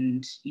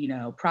and,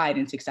 pride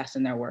and success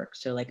in their work.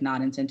 So like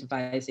not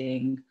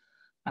incentivizing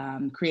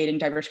creating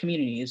diverse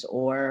communities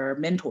or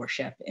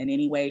mentorship in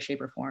any way, shape,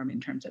 or form in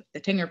terms of the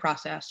tenure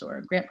process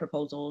or grant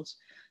proposals.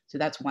 So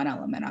that's one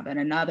element of it.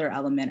 Another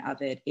element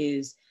of it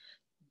is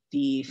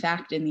the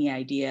fact and the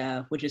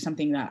idea, which is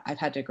something that I've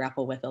had to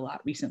grapple with a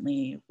lot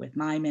recently with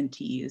my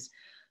mentees.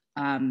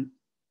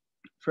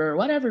 For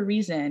whatever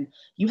reason,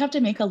 you have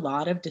to make a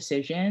lot of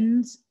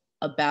decisions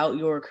about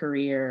your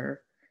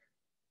career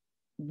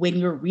when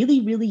you're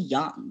really, really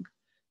young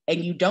and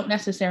you don't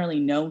necessarily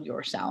know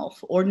yourself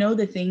or know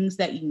the things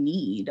that you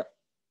need and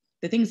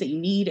the things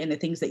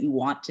that you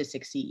want to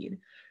succeed,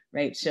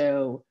 right?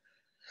 So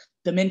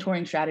the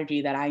mentoring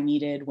strategy that I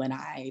needed when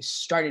I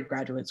started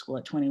graduate school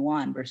at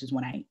 21 versus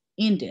when I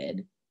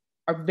ended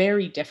are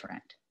very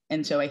different.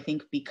 And so I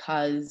think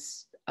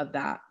because of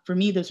that, for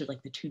me, those are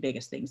like the two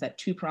biggest things, that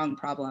two-pronged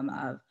problem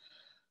of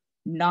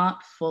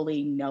not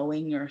fully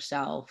knowing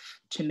yourself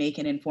to make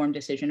an informed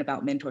decision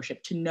about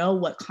mentorship, to know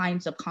what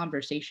kinds of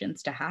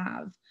conversations to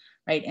have,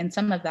 right? And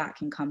some of that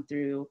can come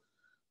through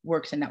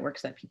works and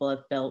networks that people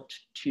have built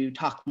to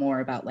talk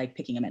more about like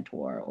picking a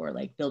mentor or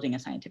like building a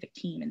scientific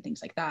team and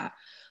things like that.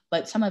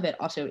 But some of it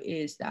also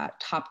is that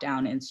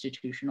top-down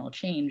institutional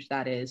change.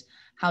 That is,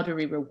 how do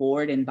we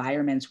reward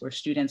environments where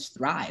students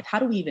thrive? How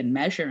do we even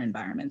measure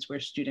environments where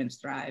students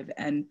thrive?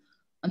 And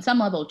on some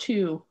level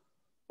too,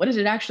 what does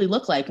it actually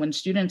look like when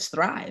students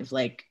thrive?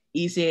 Like,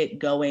 is it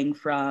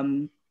becoming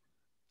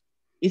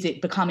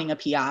a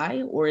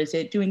PI, or is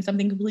it doing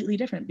something completely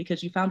different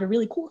because you found a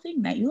really cool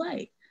thing that you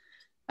like?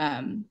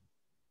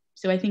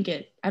 So I think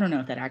I don't know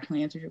if that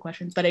actually answers your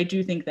question, but I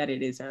do think that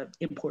it is an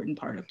important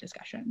part of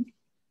discussion.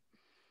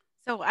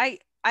 So I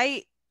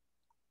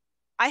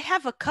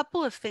have a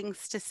couple of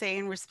things to say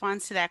in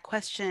response to that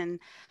question.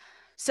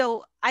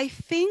 So I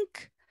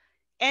think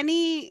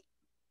any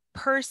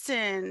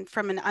person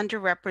from an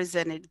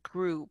underrepresented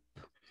group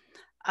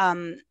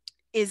um,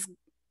 is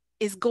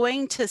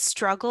going to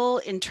struggle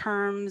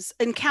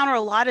encounter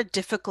a lot of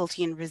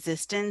difficulty and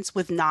resistance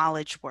with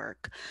knowledge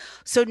work.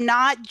 So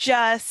not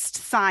just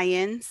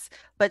science,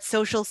 but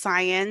social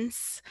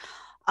science,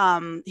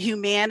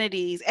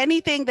 humanities,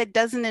 anything that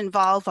doesn't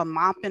involve a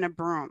mop and a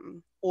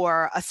broom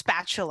or a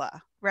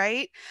spatula,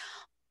 right?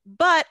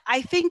 But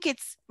I think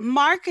it's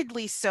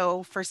markedly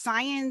so for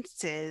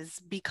sciences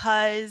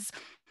because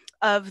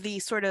of the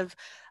sort of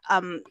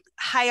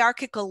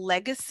hierarchical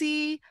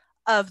legacy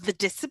of the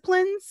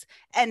disciplines,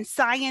 and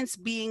science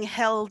being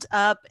held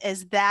up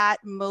as that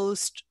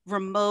most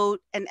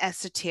remote and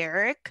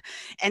esoteric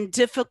and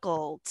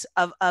difficult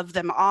of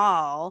them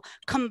all,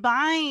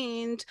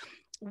 combined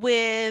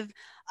with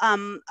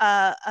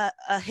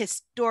a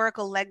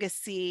historical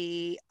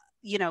legacy,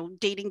 you know,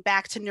 dating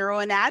back to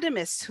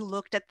neuroanatomists who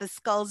looked at the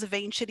skulls of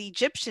ancient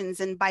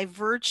Egyptians, and by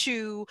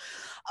virtue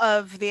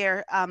of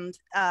their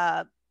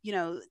you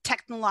know,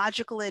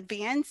 technological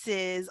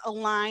advances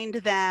aligned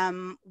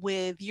them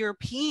with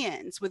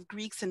Europeans, with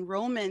Greeks and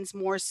Romans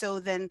more so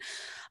than,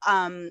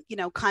 you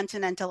know,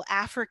 continental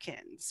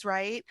Africans,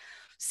 right?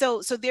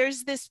 So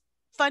there's this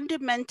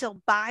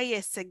fundamental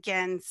bias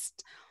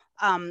against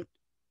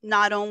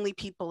not only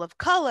people of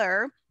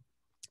color,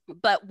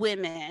 but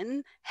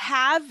women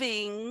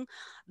having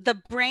the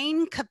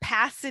brain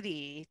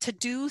capacity to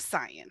do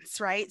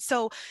science, right?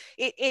 So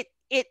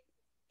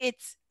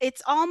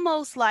it's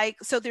almost like,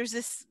 so there's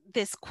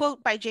this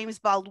quote by James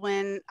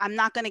Baldwin. I'm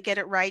not going to get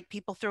it right.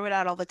 People throw it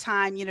out all the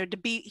time. You know,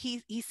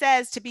 he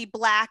says to be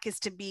Black is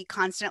to be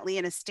constantly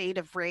in a state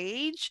of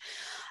rage.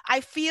 I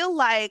feel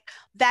like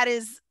that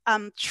is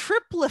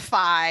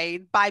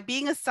triplified by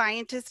being a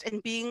scientist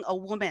and being a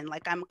woman.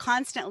 Like I'm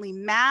constantly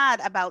mad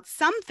about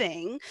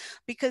something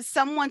because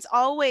someone's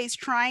always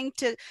trying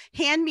to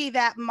hand me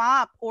that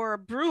mop or a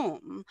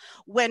broom,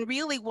 when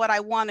really what I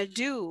want to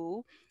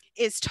do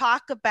is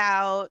talk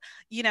about,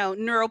 you know,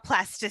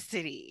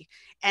 neuroplasticity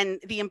and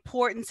the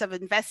importance of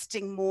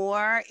investing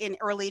more in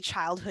early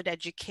childhood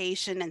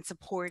education and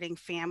supporting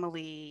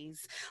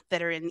families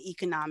that are in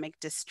economic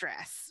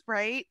distress,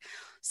 right?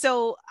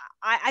 So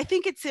I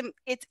think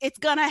it's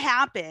gonna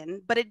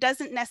happen, but it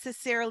doesn't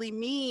necessarily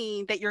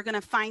mean that you're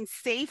gonna find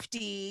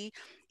safety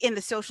in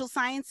the social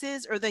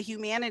sciences or the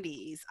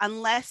humanities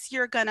unless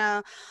you're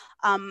gonna,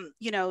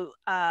 you know,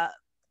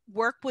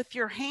 work with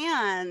your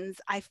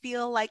hands. I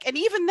feel like, and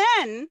even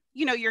then,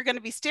 you know, you're going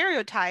to be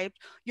stereotyped.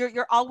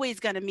 You're always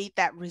going to meet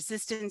that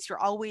resistance. You're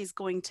always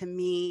going to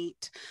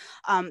meet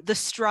the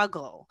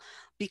struggle,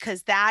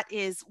 because that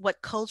is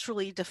what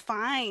culturally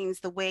defines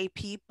the way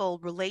people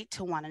relate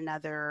to one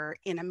another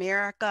in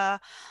America,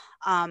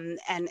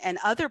 and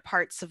other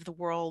parts of the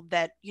world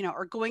that, you know,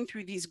 are going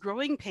through these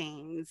growing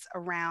pains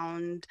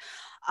around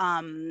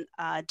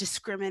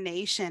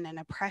discrimination and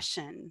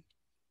oppression.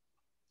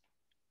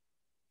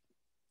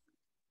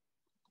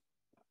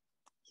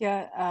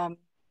 Yeah,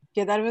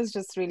 that was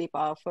just really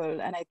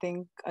powerful. And I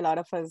think a lot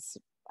of us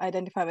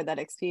identify with that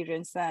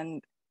experience,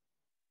 and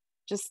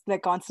just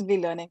like constantly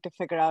learning to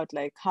figure out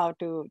like how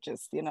to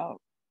just, you know,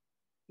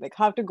 like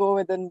how to go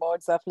within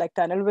modes of like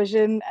tunnel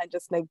vision and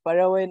just like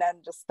burrow in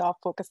and just stop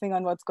focusing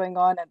on what's going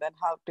on, and then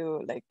how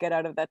to like get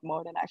out of that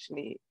mode and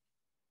actually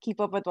keep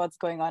up with what's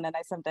going on. And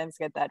I sometimes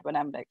get that when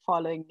I'm like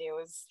following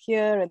news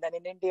here and then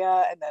in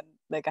India, and then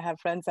like I have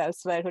friends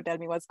elsewhere who tell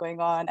me what's going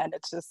on, and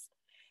it's just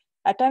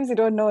at times you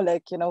don't know,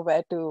 like, you know,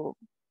 where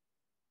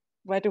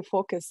to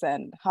focus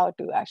and how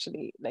to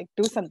actually like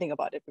do something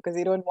about it, because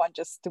you don't want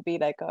just to be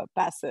like a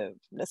passive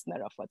listener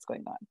of what's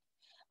going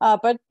on.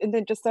 But in the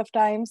interest of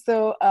time,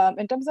 so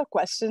in terms of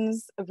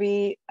questions,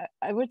 I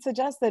would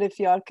suggest that if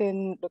y'all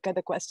can look at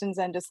the questions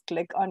and just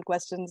click on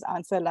questions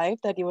answer live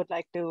that you would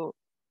like to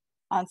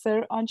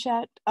answer on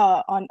chat,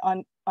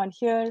 on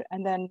here.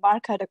 And then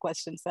Mark had a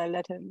question, so I'll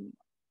let him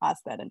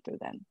ask that until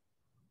then.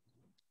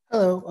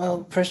 Hello.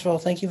 Well, first of all,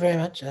 thank you very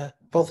much,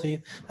 both of you.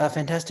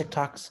 Fantastic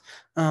talks.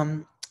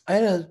 I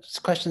had a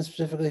question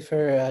specifically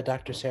for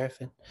Dr.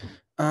 Seraphin.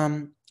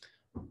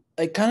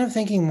 Like kind of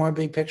thinking more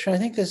big picture. I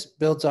think this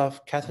builds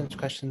off Catherine's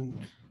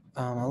question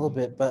a little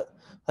bit, but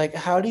like,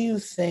 how do you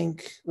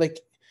think, like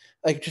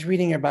just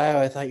reading your bio,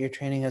 I thought your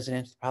training as an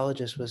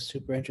anthropologist was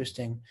super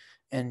interesting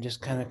and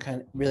just kind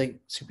of really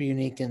super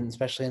unique, and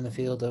especially in the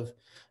field of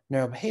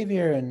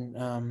neurobehavior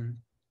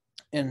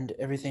and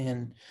everything.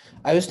 And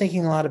I was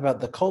thinking a lot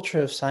about the culture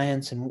of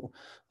science and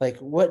like,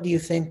 what do you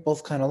think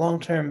both kind of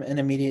long-term and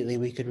immediately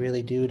we could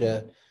really do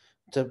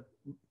to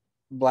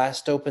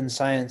blast open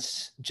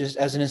science just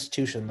as an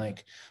institution,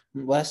 like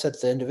less at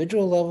the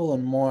individual level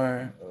and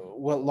more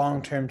what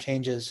long-term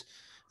changes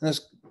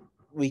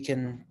we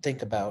can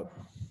think about?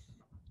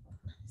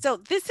 So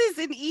this is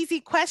an easy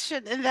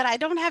question in that I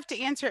don't have to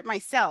answer it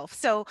myself.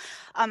 So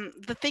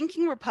the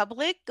Thinking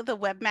Republic, the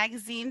web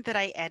magazine that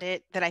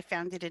I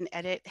founded and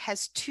edit,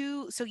 has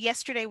two. So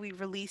yesterday we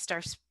released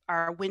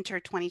our winter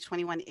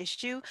 2021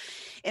 issue,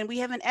 and we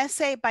have an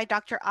essay by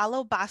Dr.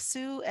 Alo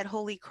Basu at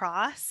Holy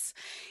Cross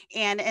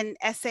and an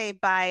essay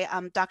by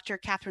Dr.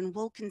 Catherine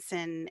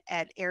Wilkinson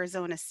at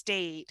Arizona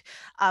State,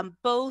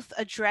 both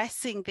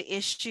addressing the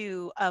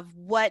issue of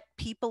what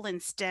people in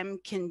STEM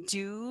can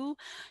do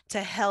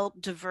to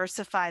help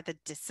diversify the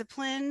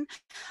discipline,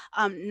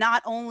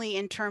 not only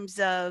in terms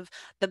of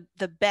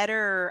the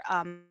better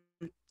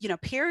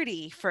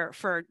parity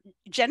for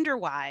gender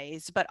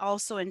wise, but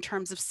also in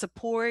terms of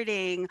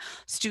supporting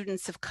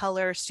students of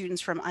color,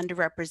 students from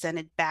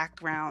underrepresented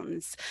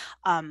backgrounds,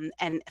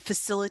 and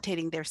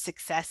facilitating their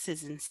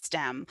successes in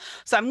STEM.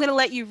 So I'm going to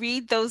let you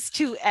read those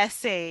two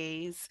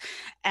essays,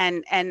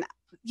 and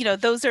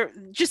those are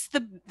just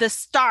the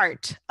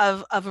start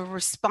of a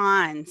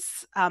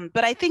response.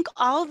 But I think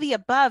all the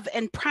above,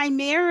 and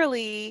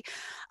primarily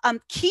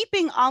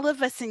keeping all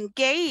of us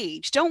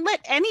engaged. Don't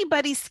let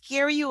anybody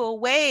scare you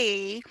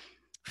away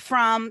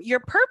from your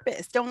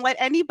purpose. Don't let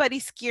anybody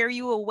scare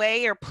you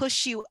away or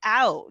push you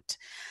out.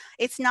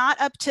 It's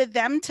not up to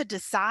them to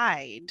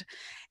decide.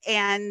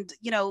 And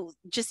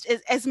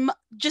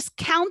just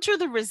counter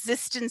the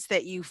resistance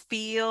that you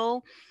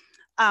feel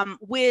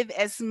with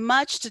as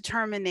much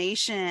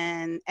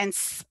determination and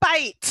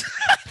spite,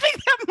 I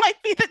think that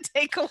might be the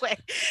takeaway,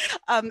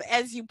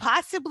 as you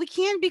possibly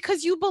can,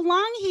 because you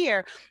belong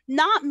here,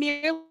 not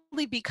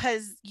merely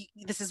because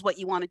this is what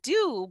you want to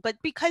do, but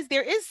because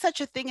there is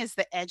such a thing as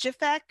the edge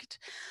effect.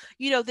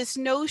 This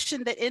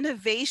notion that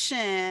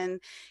innovation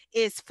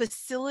is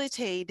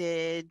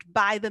facilitated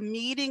by the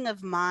meeting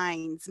of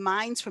minds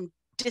from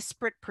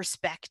disparate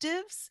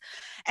perspectives.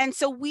 And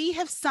so we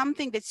have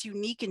something that's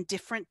unique and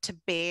different to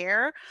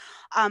bear,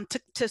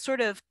 to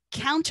sort of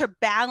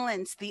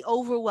counterbalance the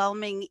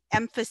overwhelming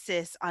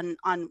emphasis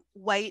on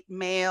white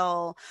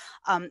male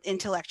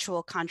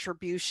intellectual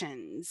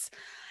contributions.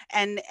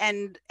 And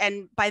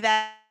by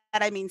that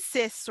I mean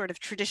cis, sort of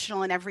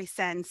traditional in every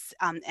sense,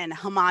 and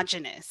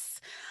homogenous.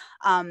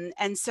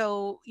 And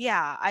so,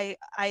 yeah,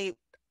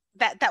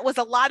 that was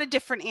a lot of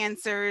different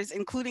answers,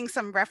 including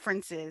some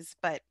references,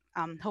 but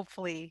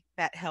hopefully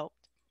that helped.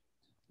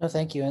 No,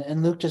 thank you.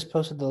 And Luke just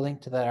posted the link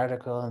to that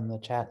article in the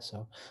chat,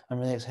 so I'm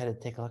really excited to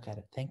take a look at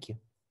it. Thank you.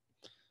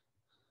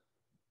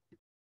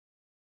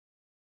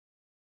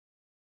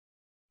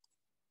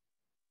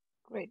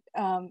 Great.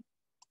 So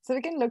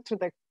we can look through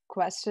the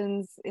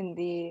questions in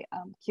the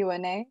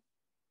Q&A.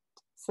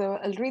 So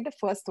I'll read the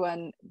first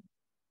one.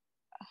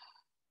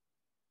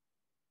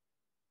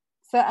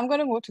 So I'm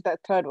going to move to the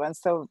third one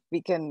so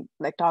we can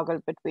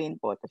toggle between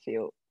both of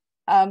you.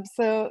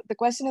 So the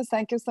question is,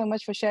 thank you so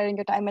much for sharing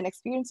your time and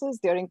experiences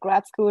during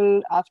grad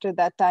school after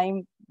that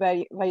time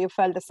where you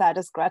felt the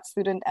saddest grad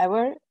student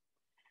ever.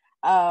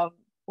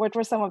 What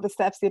were some of the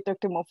steps you took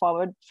to move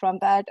forward from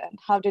that? And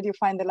how did you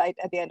find the light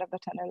at the end of the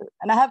tunnel?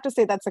 And I have to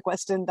say that's a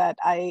question that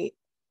I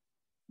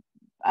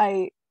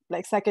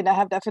second. I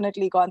have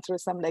definitely gone through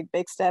some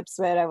big steps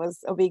where I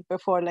was a week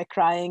before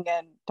crying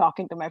and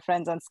talking to my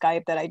friends on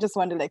Skype that I just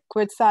want to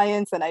quit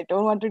science and I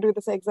don't want to do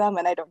this exam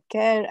and I don't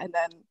care, and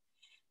then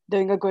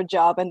doing a good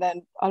job, and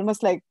then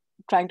almost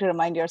trying to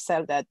remind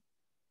yourself that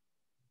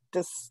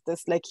this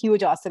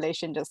huge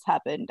oscillation just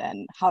happened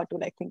and how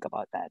to think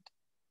about that.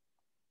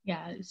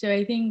 Yeah, so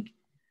I think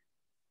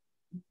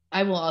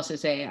I will also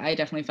say I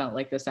definitely felt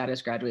like the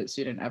saddest graduate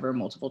student ever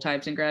multiple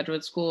times in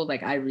graduate school.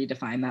 I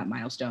redefine that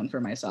milestone for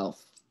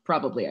myself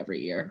probably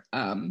every year.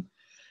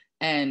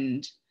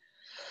 And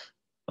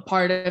a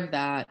part of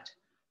that,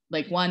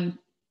 one,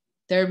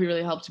 therapy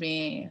really helped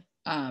me.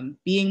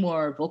 Being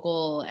more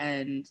vocal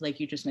and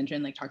you just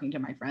mentioned, talking to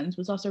my friends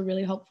was also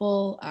really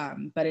helpful.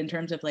 But in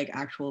terms of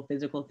actual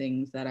physical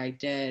things that I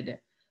did,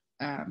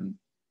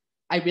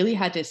 I really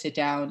had to sit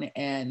down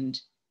and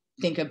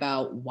think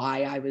about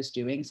why I was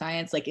doing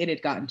science. It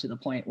had gotten to the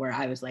point where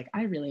I was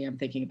I really am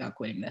thinking about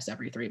quitting this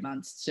every 3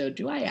 months. So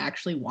do I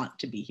actually want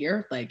to be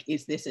here?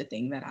 Is this a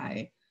thing that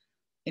I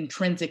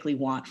intrinsically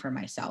want for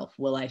myself?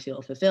 Will I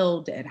feel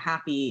fulfilled and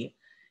happy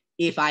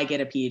if I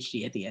get a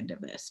PhD at the end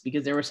of this?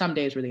 Because there were some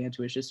days where the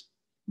answer was just,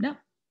 no,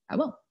 I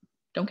won't,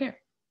 don't care.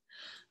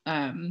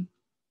 And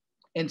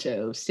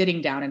so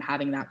sitting down and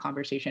having that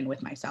conversation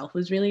with myself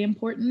was really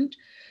important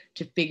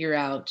to figure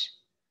out.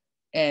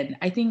 And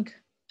I think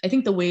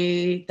the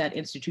way that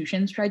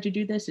institutions tried to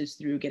do this is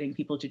through getting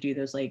people to do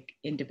those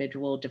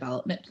individual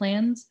development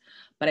plans.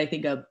 But I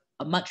think a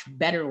much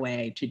better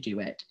way to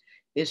do it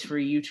is for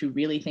you to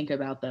really think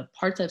about the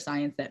parts of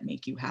science that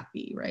make you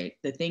happy, right?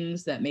 The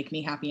things that make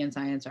me happy in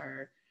science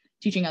are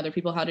teaching other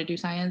people how to do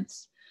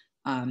science,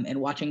 and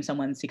watching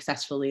someone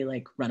successfully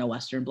run a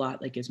Western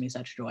blot gives me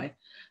such joy.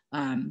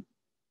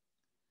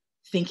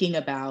 Thinking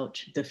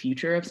about the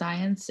future of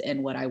science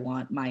and what I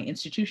want my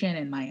institution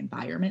and my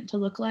environment to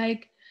look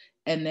like.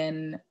 And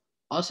then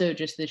also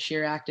just the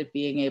sheer act of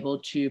being able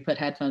to put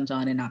headphones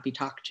on and not be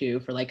talked to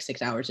for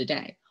 6 hours a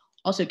day.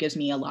 also gives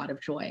me a lot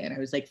of joy. And I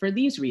was like, for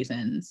these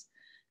reasons,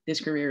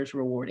 this career is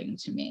rewarding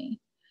to me.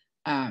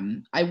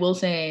 I will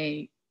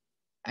say,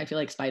 I feel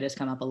like spite has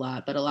come up a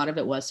lot, but a lot of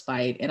it was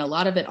spite. And a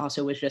lot of it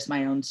also was just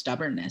my own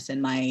stubbornness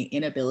and my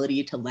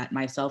inability to let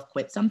myself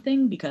quit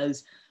something,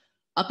 because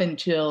up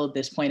until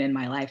this point in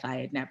my life, I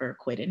had never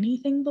quit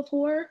anything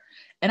before.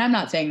 And I'm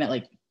not saying that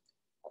like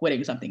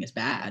quitting something is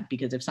bad,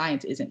 because if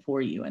science isn't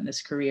for you and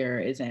this career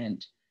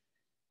isn't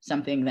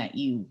something that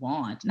you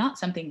want, not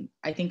something,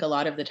 I think a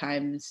lot of the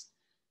times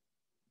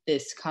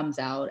this comes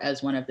out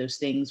as one of those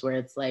things where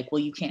it's like, well,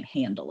 you can't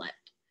handle it.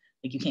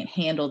 Like you can't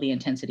handle the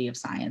intensity of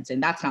science.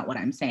 And that's not what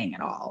I'm saying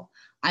at all.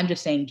 I'm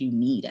just saying, do you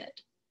need it?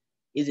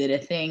 Is it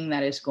a thing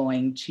that is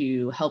going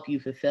to help you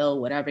fulfill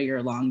whatever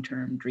your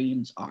long-term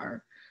dreams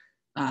are?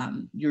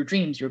 Your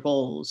dreams, your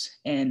goals.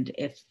 And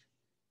if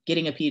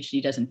getting a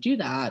PhD doesn't do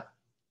that,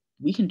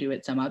 we can do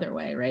it some other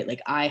way, right?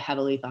 Like I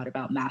heavily thought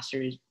about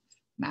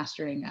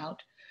mastering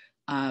out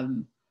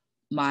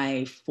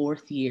my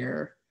fourth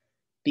year,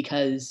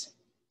 because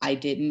I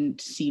didn't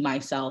see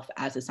myself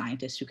as a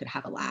scientist who could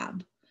have a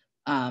lab,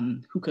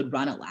 who could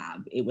run a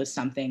lab. It was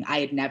something, I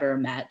had never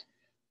met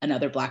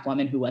another Black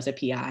woman who was a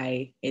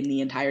PI in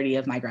the entirety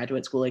of my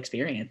graduate school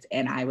experience.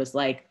 And I was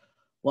like,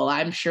 well,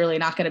 I'm surely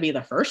not going to be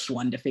the first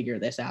one to figure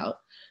this out.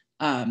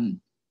 And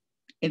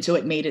so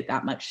it made it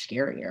that much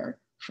scarier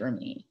for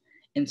me.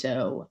 And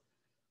so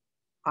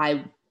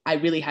I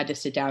really had to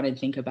sit down and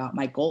think about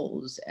my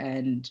goals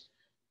and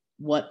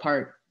what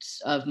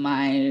parts of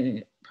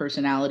my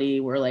personality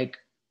were like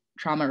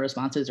trauma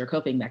responses or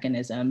coping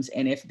mechanisms.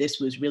 And if this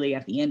was really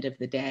at the end of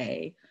the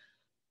day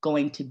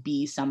going to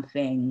be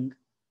something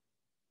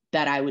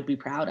that I would be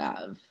proud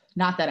of,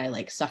 not that I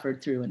like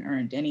suffered through and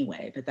earned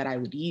anyway, but that I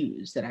would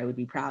use, that I would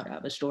be proud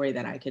of, a story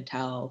that I could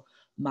tell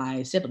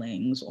my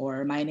siblings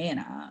or my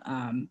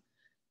Nana,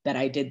 that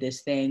I did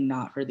this thing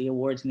not for the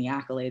awards and the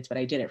accolades, but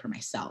I did it for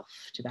myself,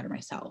 to better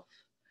myself.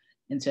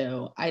 And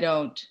so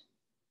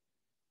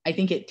I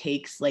think it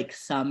takes like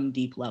some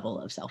deep level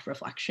of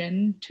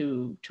self-reflection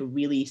to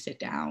really sit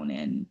down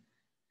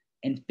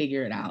and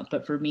figure it out.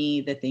 But for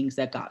me, the things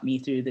that got me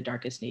through the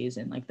darkest days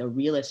in like the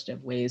realest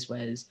of ways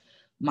was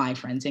my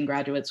friends in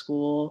graduate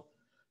school.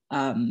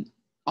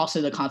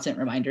 Also the constant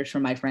reminders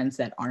from my friends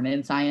that aren't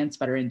in science,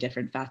 but are in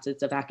different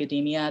facets of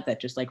academia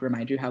that just like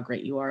remind you how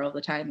great you are all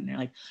the time. And they're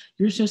like,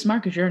 you're so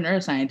smart because you're a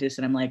neuroscientist.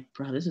 And I'm like,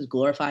 bro, this is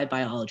glorified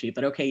biology,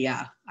 but okay,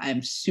 yeah,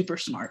 I'm super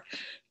smart.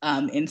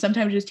 And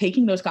sometimes just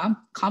taking those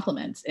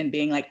compliments and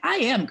being like, I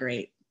am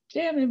great.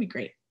 Yeah, I'm gonna be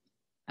great.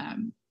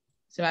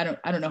 So I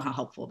don't know how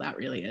helpful that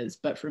really is,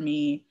 but for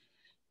me,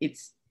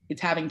 it's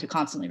having to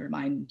constantly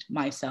remind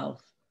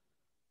myself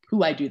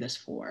who I do this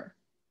for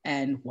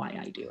and why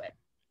I do it.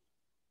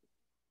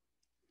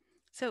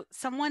 So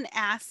someone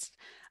asked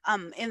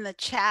in the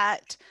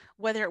chat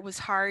whether it was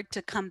hard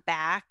to come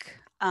back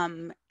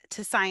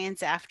to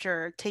science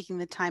after taking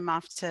the time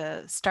off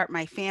to start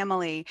my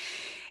family.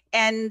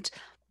 And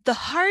the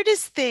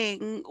hardest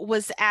thing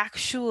was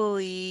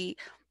actually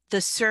the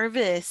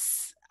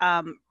service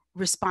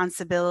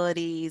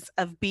responsibilities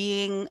of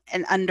being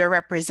an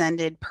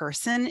underrepresented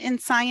person in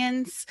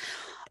science.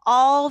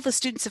 All the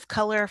students of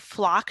color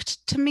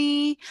flocked to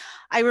me.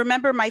 I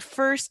remember my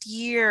first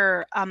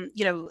year,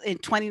 in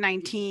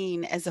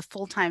 2019 as a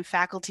full-time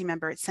faculty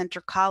member at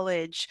Centre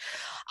College,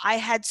 I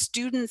had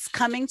students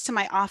coming to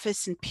my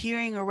office and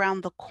peering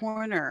around the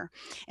corner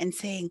and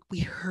saying, "We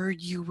heard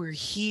you were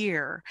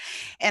here."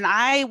 And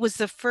I was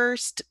the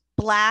first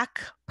Black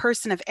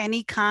person of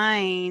any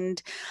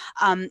kind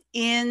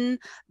in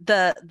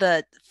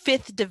the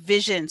fifth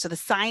division, so the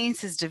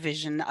sciences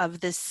division of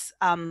this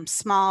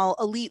small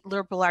elite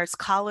liberal arts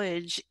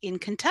college in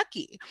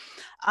Kentucky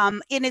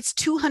in its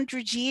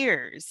 200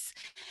 years.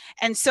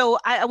 And so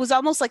I was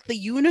almost like the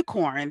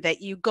unicorn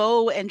that you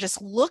go and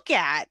just look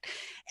at.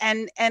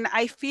 And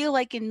I feel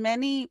like in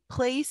many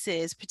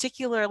places,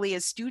 particularly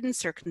as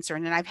students are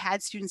concerned, and I've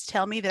had students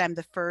tell me that I'm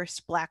the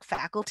first Black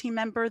faculty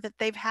member that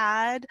they've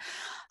had,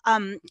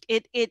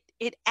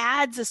 it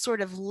adds a sort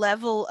of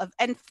level of,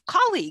 and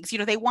colleagues,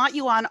 they want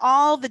you on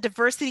all the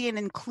diversity and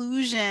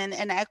inclusion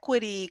and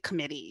equity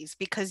committees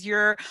because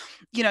you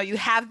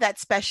have that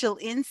special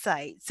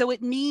insight. So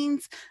it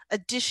means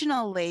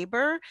additional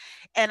labor.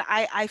 And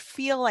I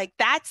feel like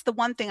that's the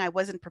one thing I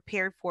wasn't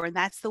prepared for. And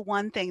that's the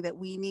one thing that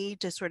we need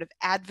to sort of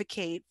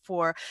advocate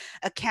for: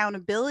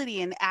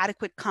 accountability and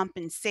adequate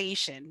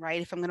compensation,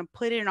 right? If I'm going to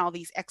put in all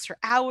these extra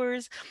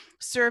hours,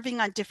 serving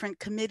on different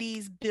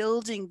committees,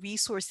 building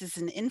resources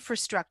and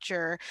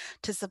infrastructure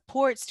to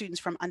support students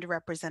from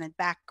underrepresented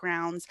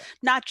backgrounds,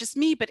 not just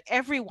me, but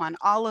everyone,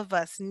 all of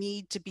us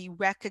need to be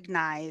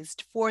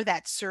recognized for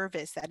that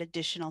service, that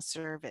additional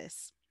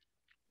service.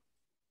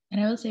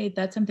 And I will say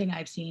that's something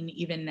I've seen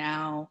even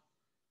now,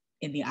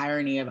 in the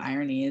irony of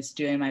ironies,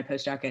 doing my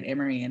postdoc at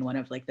Emory in one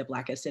of like the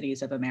Blackest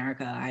cities of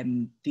America.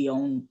 I'm the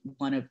only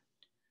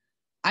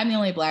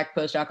Black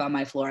postdoc on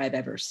my floor I've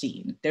ever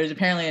seen. There's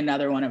apparently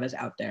another one of us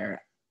out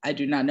there. I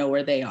do not know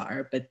where they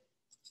are, but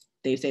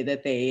they say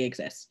that they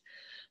exist.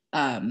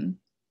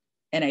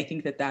 And I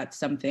think that that's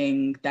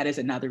something that is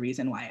another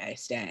reason why I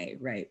stay,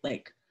 right?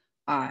 Like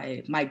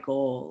my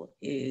goal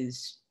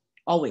is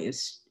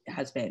always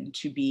has been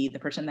to be the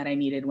person that I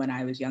needed when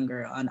I was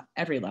younger on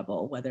every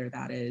level, whether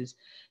that is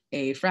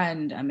a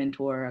friend, a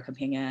mentor, a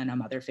companion, a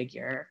mother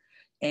figure,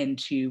 and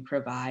to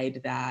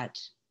provide that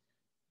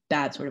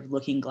sort of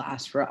looking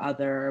glass for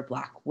other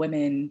Black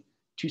women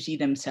to see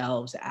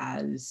themselves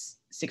as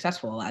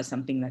successful, as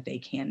something that they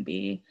can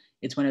be.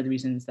 It's one of the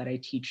reasons that I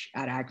teach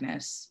at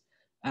Agnes,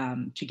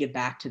 to give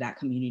back to that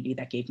community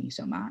that gave me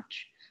so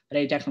much. But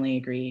I definitely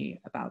agree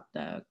about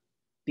the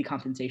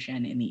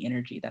compensation and the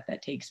energy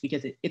that takes,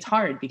 because it's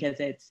hard, because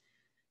it's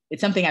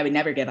something I would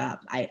never give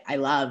up. I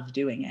love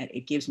doing it.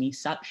 It gives me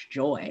such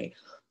joy,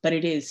 but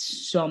it is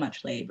so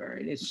much labor.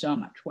 It is so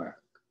much work.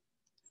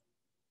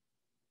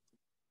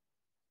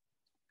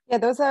 Yeah,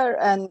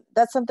 and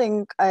that's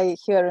something I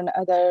hear in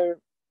other,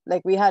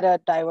 like we had a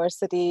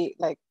diversity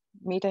like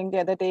meeting the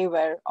other day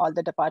where all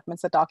the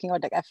departments are talking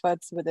about like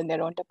efforts within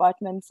their own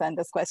departments. And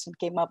this question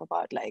came up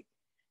about like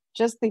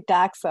just the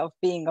tax of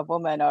being a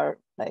woman or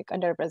like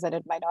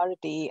underrepresented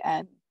minority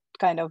and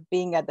kind of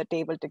being at the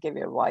table to give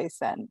your voice.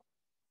 And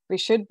we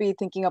should be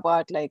thinking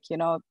about like, you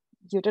know,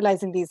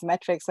 utilizing these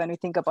metrics when we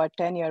think about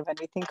tenure, when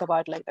we think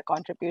about like the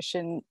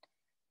contribution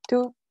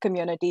to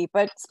community.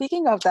 But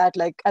speaking of that,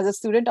 like as a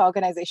student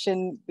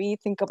organization, we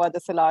think about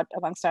this a lot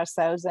amongst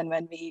ourselves. And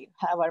when we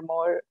have our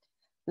more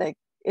like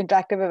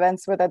interactive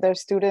events with other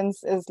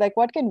students, is like,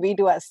 what can we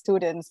do as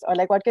students, or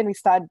like what can we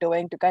start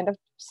doing to kind of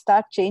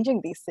start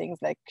changing these things,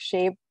 like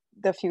shape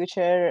the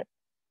future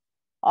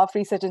of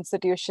research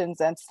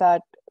institutions and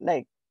start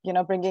like, you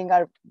know, bringing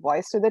our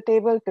voice to the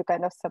table to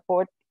kind of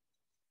support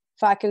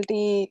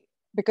faculty,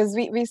 because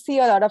we see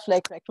a lot of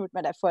like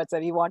recruitment efforts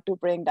where we want to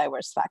bring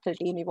diverse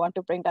faculty and we want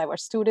to bring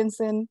diverse students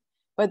in,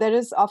 but there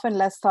is often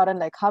less thought on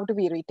like how do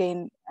we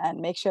retain and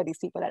make sure these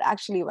people are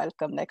actually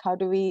welcome, like how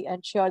do we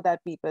ensure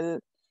that people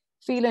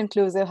feel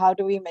inclusive, how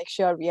do we make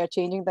sure we are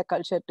changing the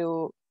culture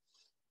to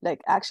like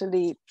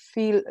actually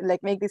feel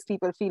like make these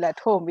people feel at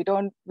home. We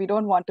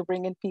don't want to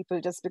bring in people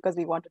just because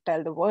we want to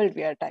tell the world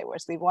we are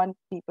diverse. We want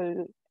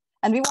people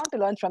and we want to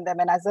learn from them.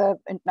 And as an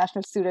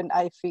international student,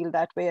 I feel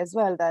that way as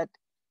well, that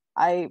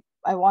I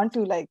want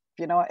to like,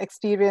 you know,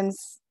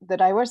 experience the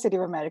diversity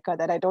of America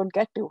that I don't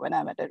get to when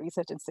I'm at a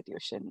research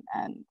institution.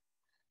 And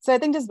so I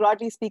think just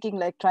broadly speaking,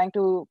 like trying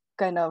to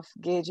kind of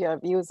gauge your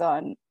views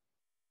on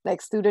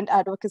like student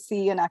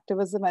advocacy and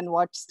activism and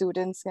what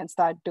students can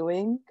start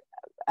doing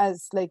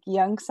as like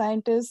young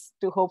scientists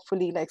to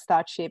hopefully like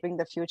start shaping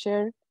the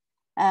future.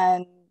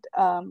 And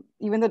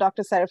even though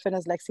Dr. Seraphin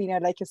is like senior,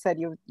 like you said,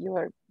 you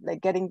are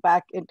like getting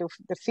back into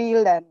the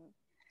field,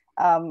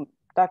 and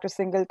Dr.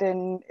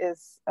 Singleton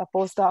is a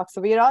postdoc.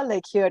 So we're all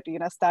like here to, you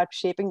know, start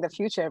shaping the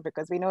future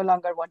because we no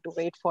longer want to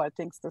wait for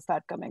things to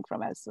start coming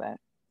from elsewhere.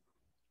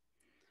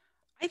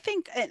 I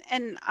think,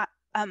 and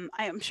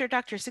I'm sure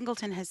Dr.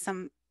 Singleton has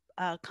some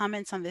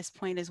comments on this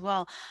point as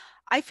well.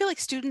 I feel like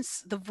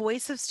students, the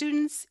voice of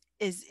students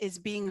is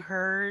being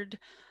heard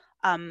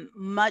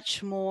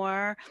much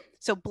more.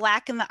 So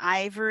Black in the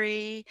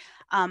Ivory,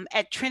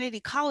 at Trinity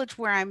College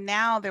where I'm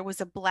now, there was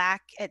a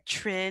Black at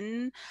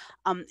Trin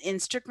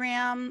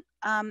Instagram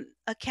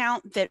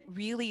account that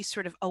really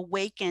sort of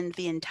awakened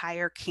the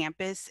entire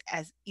campus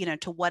as, you know,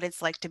 to what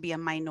it's like to be a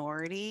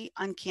minority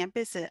on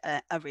campus,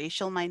 a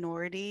racial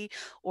minority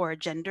or a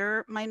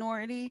gender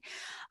minority.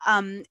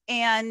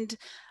 And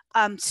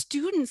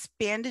students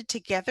banded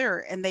together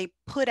and they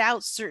put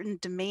out certain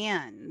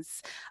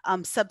demands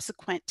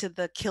subsequent to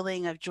the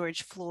killing of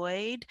George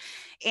Floyd.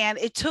 And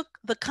it took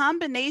the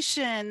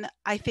combination,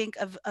 I think,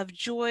 of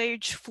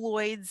George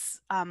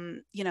Floyd's,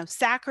 you know,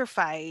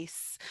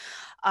 sacrifice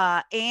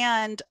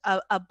and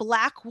a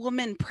Black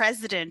woman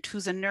president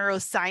who's a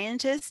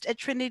neuroscientist at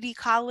Trinity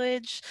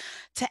College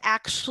to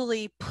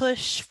actually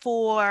push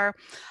for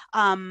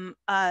some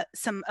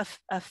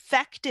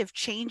effective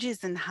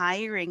changes in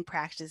hiring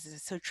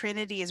practices. So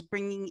Trinity is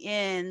bringing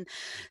in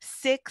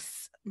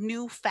 6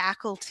 new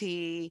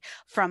faculty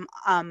from,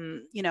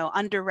 you know,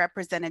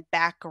 underrepresented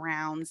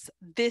backgrounds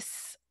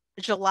this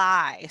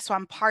July. So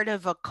I'm part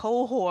of a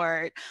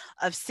cohort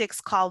of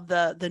 6 called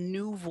the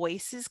New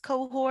Voices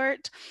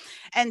cohort.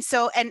 And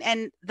so,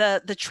 and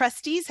the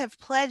trustees have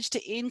pledged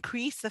to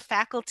increase the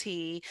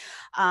faculty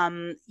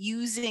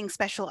using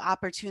special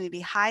opportunity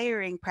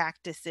hiring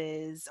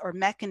practices or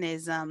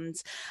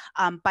mechanisms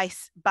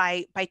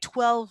by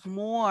 12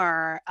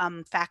 more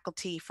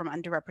faculty from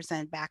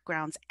underrepresented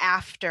backgrounds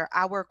after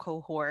our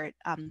cohort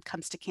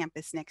comes to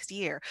campus next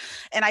year.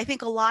 And I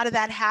think a lot of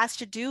that has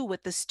to do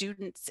with the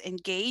students'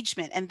 engagement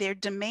and their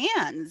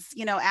demands,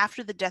 you know,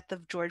 after the death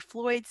of George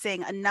Floyd,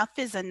 saying enough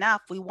is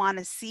enough. We want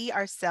to see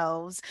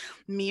ourselves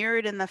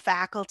mirrored in the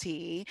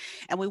faculty,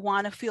 and we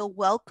want to feel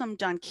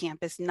welcomed on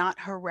campus, not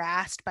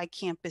harassed by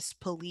campus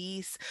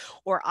police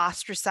or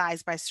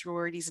ostracized by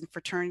sororities and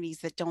fraternities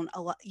that don't,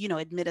 you know,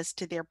 admit us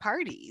to their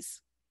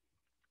parties.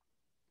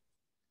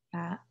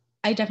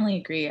 I definitely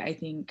agree. I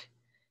think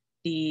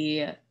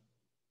I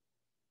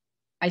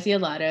see a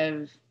lot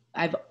of,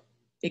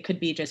 it could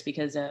be just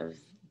because of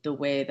the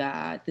way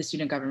that the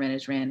student government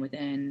is ran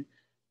within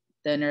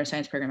the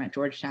neuroscience program at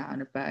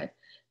Georgetown, but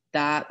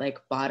that like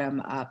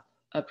bottom up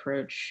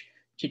approach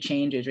to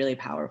change is really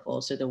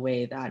powerful. So the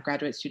way that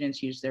graduate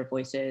students use their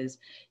voices,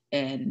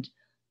 and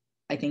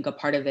I think a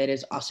part of it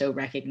is also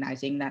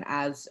recognizing that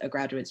as a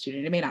graduate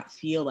student, it may not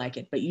feel like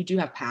it, but you do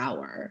have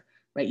power,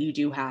 right? You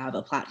do have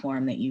a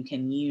platform that you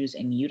can use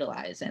and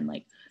utilize, and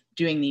like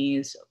doing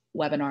these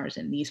webinars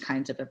and these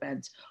kinds of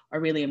events are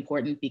really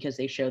important because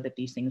they show that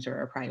these things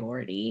are a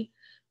priority,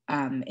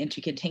 and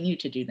to continue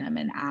to do them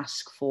and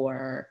ask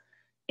for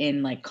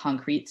in like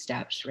concrete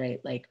steps, right?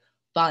 Like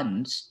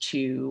funds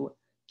to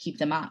keep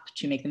them up,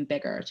 to make them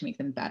bigger, to make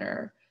them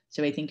better.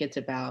 So I think it's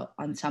about,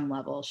 on some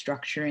level,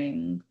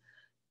 structuring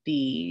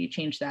the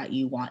change that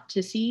you want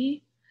to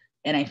see.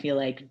 And I feel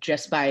like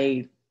just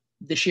by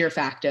the sheer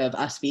fact of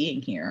us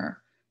being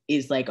here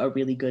is like a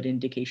really good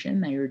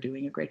indication that you're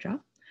doing a great job.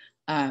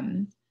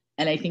 And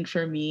I think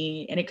for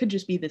me, and it could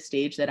just be the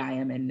stage that I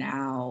am in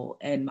now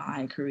in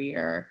my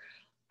career,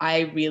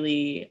 I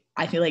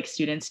feel like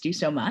students do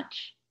so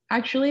much.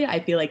 Actually, I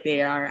feel like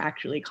they are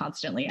actually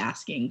constantly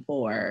asking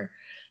for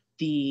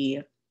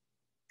the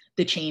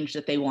change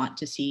that they want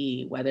to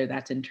see, whether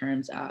that's in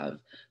terms of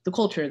the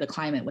culture, the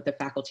climate, what the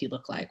faculty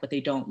look like, what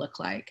they don't look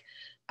like.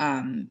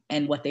 And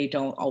what they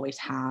don't always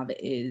have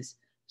is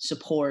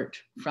support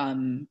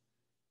from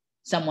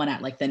someone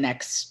at like the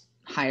next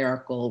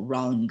hierarchical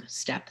rung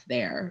step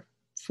there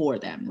for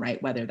them,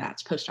 right? Whether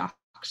that's postdocs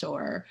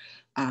or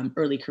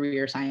early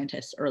career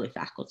scientists, early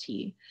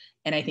faculty.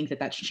 And I think that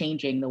that's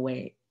changing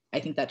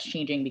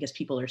because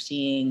people are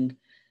seeing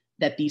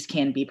that these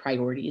can be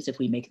priorities if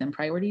we make them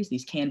priorities.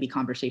 These can be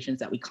conversations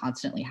that we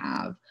constantly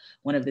have.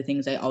 One of the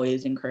things I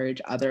always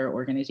encourage other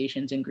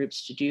organizations and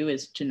groups to do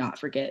is to not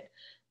forget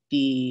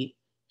the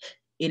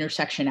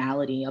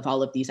intersectionality of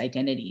all of these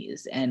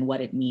identities and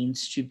what it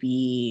means to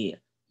be,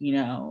 you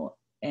know,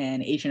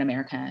 an Asian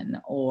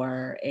American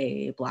or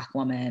a Black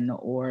woman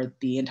or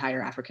the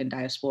entire African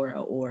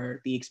diaspora or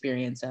the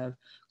experience of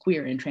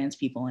queer and trans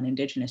people and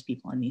Indigenous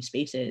people in these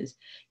spaces.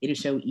 It is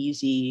so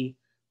easy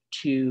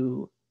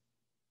to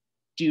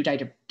do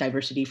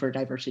diversity for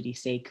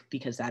diversity's sake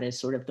because that is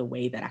sort of the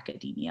way that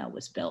academia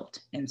was built.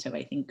 And so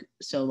I think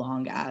so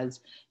long as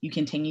you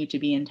continue to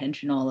be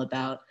intentional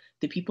about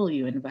the people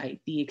you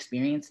invite, the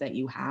experience that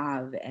you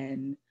have,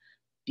 and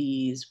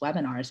these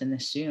webinars and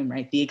this Zoom,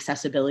 right? The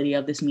accessibility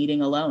of this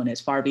meeting alone is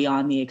far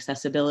beyond the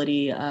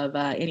accessibility of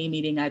any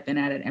meeting I've been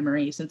at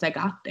Emory since I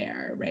got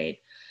there, right?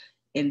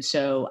 And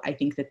so I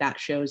think that that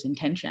shows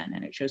intention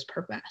and it shows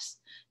purpose.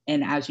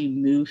 And as you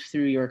move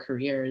through your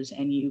careers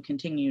and you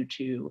continue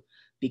to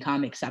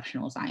become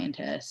exceptional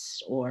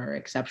scientists or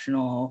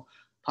exceptional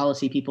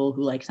policy people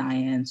who like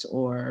science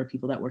or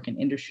people that work in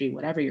industry,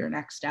 whatever your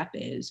next step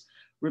is,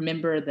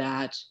 remember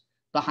that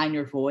behind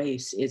your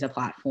voice is a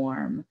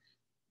platform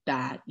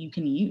that you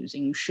can use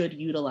and you should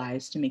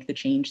utilize to make the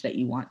change that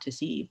you want to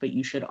see, but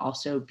you should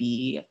also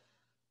be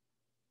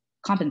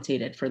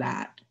compensated for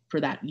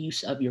that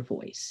use of your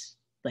voice.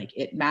 Like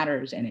it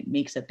matters and it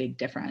makes a big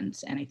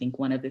difference. And I think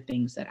one of the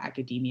things that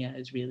academia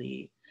is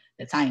really,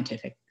 that science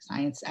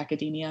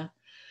academia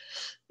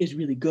is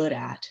really good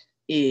at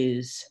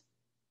is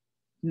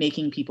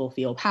making people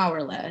feel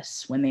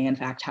powerless when they in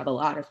fact have a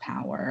lot of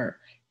power.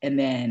 And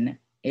then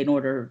in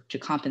order to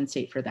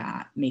compensate for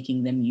that,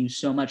 making them use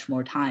so much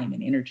more time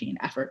and energy and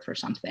effort for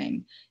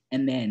something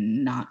and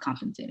then not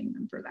compensating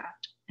them for that.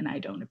 And I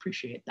don't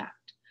appreciate that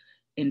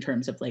in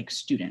terms of like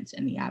students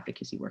and the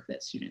advocacy work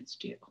that students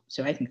do.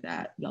 So I think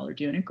that y'all are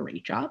doing a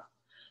great job.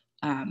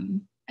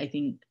 I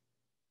think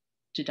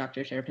to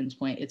Dr. Seraphin's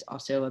point, it's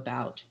also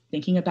about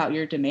thinking about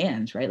your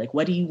demands, right? Like,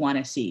 what do you want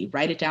to see?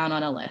 Write it down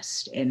on a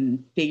list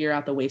and figure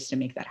out the ways to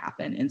make that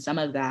happen. And some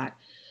of that,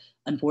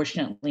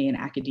 unfortunately, in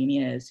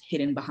academia is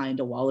hidden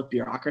behind a wall of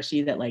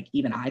bureaucracy that like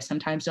even I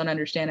sometimes don't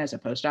understand as a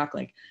postdoc.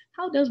 Like,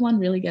 how does one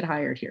really get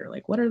hired here?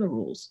 Like, what are the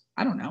rules?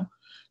 I don't know.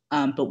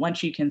 But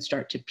once you can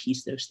start to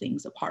piece those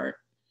things apart,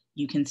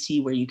 you can see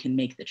where you can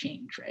make the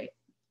change, right?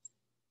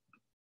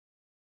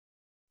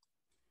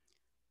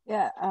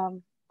 Yeah,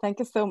 thank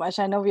you so much.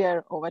 I know we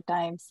are over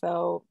time,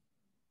 so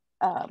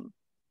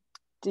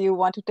do you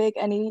want to take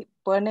any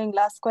burning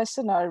last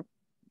question, or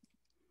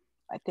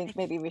I think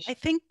maybe we should. I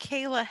think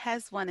Kaela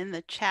has one in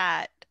the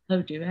chat.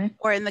 Oh, do I?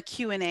 Or in the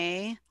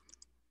Q&A.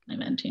 I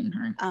meant in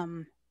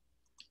her.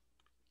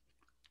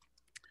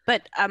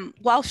 But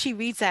while she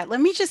reads that,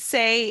 let me just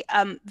say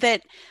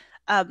that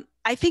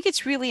I think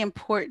it's really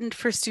important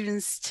for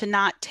students to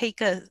not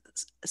take a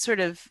sort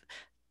of,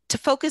 to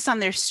focus on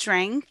their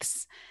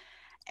strengths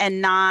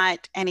and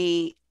not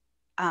any,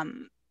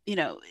 you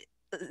know,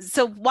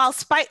 so while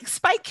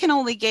spike can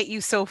only get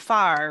you so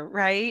far,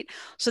 right?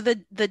 So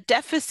the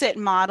deficit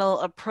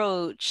model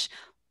approach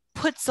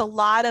puts a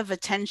lot of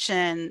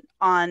attention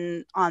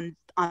on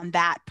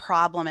that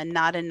problem and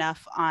not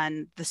enough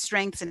on the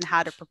strengths and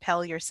how to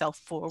propel yourself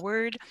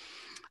forward.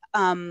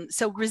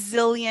 So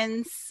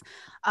resilience,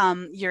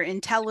 your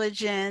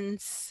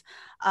intelligence,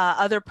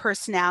 Other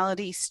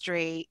personality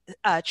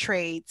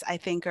traits, I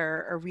think,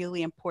 are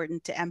really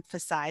important to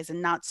emphasize,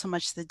 and not so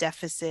much the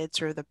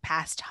deficits or the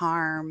past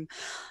harm.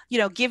 You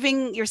know,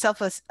 giving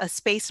yourself a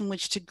space in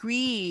which to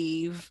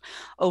grieve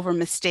over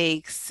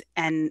mistakes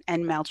and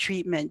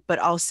maltreatment, but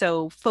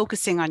also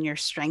focusing on your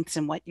strengths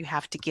and what you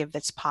have to give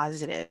that's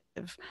positive.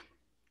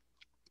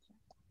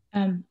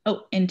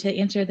 Oh, and to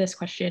answer this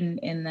question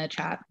in the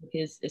chat, which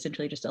is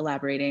essentially just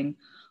elaborating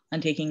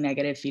on taking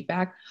negative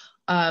feedback.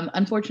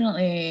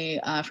 Unfortunately,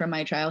 from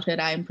my childhood,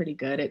 I'm pretty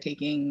good at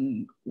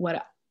taking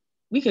what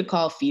we could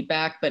call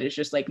feedback, but it's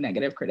just like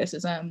negative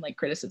criticism, like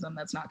criticism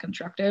that's not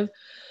constructive.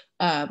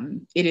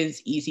 It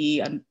is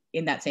easy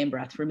in that same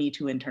breath for me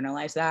to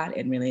internalize that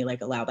and really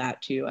like allow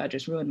that to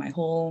just ruin my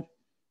whole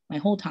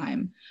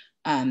time.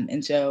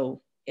 And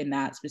so in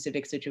that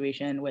specific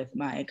situation with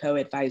my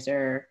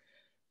co-advisor,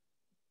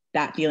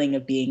 that feeling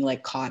of being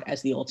like caught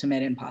as the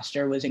ultimate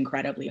imposter was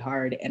incredibly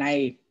hard. And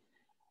I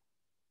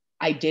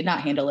did not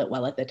handle it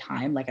well at the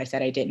time. Like I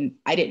said, I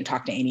didn't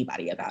talk to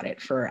anybody about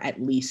it for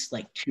at least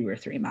like 2 or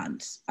 3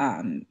 months.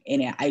 And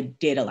I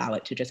did allow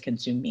it to just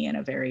consume me in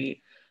a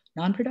very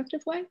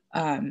non-productive way.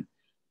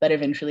 But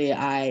eventually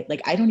I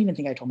don't even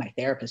think I told my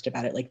therapist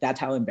about it. Like that's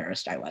how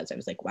embarrassed I was. I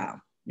was like, wow,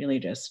 really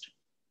just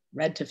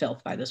read to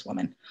filth by this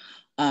woman.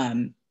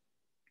 And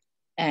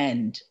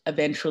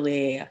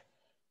eventually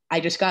I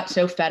just got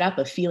so fed up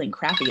of feeling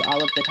crappy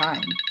all of the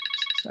time.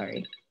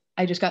 Sorry.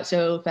 I just got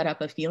so fed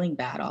up of feeling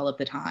bad all of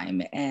the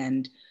time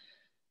and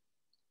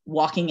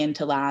walking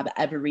into lab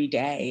every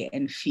day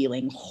and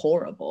feeling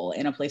horrible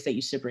in a place that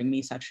used to bring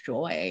me such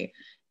joy.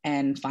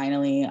 And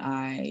finally,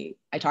 I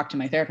talked to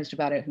my therapist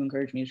about it, who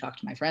encouraged me to talk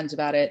to my friends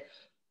about it.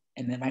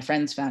 And then my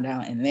friends found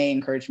out and they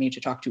encouraged me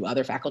to talk to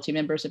other faculty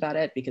members about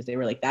it because they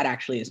were like, that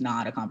actually is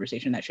not a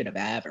conversation that should have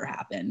ever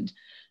happened.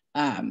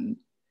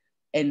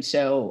 And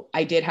so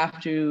I did have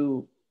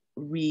to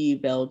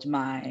rebuild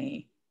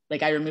I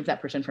removed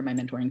that person from my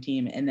mentoring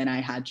team, and then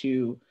I had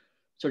to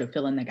sort of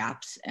fill in the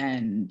gaps.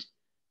 And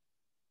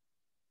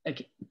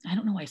like, I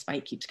don't know why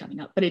spite keeps coming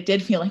up, but it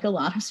did feel like a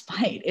lot of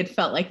spite. It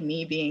felt like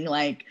me being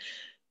like,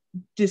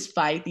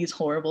 despite these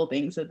horrible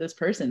things that this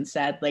person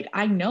said, like,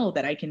 I know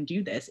that I can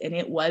do this. And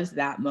it was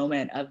that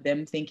moment of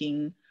them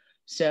thinking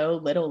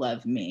so little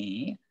of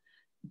me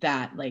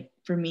that, like,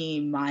 for me,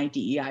 my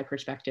DEI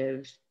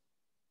perspective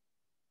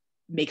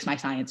makes my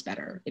science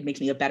better. It makes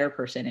me a better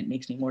person. It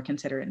makes me more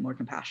considerate and more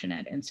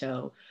compassionate. And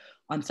so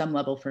on some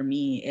level for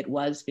me, it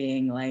was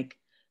being like,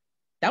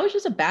 that was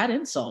just a bad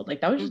insult.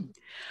 Like that was just,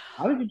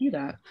 why would you do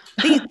that?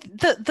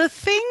 The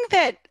thing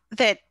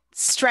that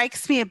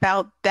strikes me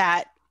about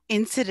that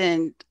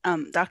incident,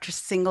 Dr.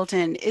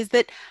 Singleton, is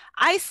that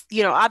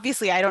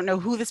obviously I don't know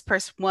who this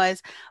person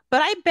was,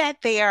 but I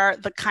bet they are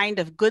the kind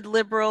of good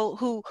liberal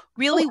who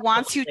really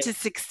wants you to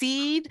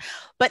succeed,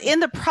 but in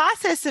the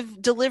process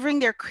of delivering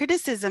their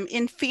criticism,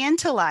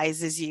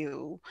 infantilizes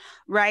you,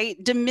 right?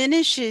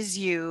 Diminishes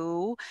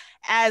you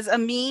as a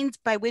means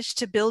by which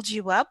to build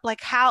you up.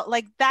 Like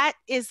that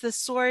is the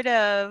sort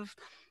of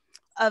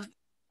that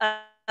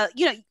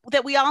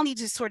we all need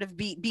to sort of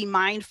be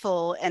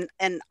mindful and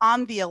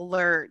on the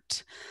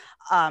alert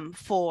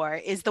for,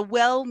 is the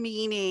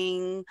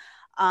well-meaning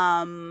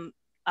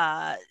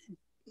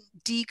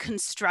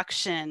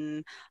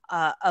deconstruction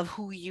of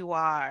who you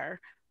are.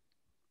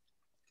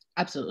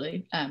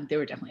 Absolutely. They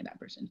were definitely that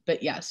person.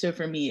 But yeah, so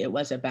for me, it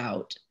was a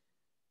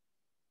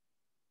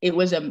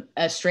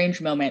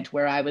strange moment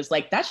where I was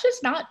like, that's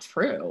just not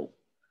true.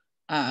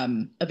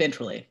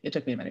 Eventually, it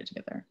took me a minute to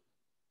get there.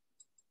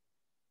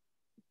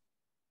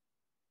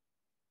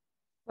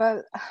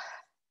 Well,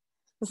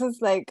 this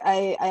is like,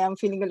 I am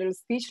feeling a little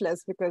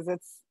speechless because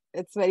it's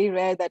very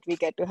rare that we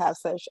get to have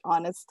such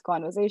honest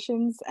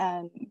conversations,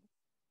 and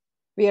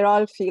we are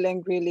all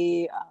feeling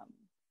really,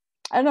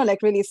 I don't know,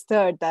 like really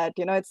stirred that,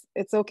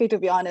 it's okay to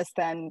be honest.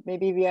 And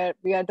maybe we are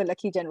the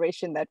lucky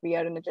generation that we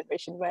are in a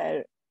generation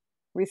where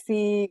we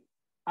see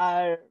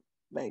our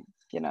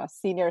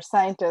senior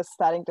scientists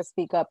starting to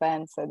speak up,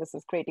 and so this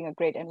is creating a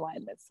great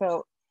environment.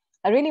 So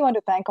I really want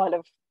to thank all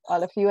of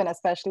you, and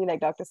especially like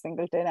Dr.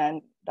 Singleton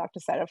and Dr.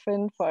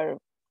 Seraphin, for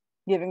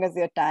giving us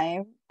your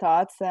time,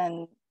 thoughts,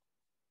 and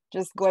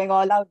just going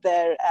all out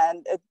there.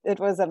 And it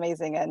was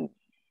amazing. And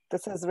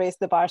this has raised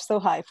the bar so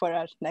high for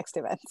our next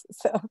events.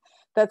 So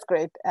that's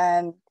great.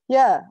 And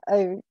yeah,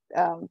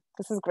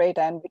 this is great.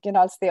 And we can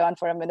all stay on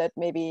for a minute,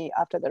 maybe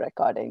after the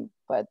recording.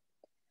 But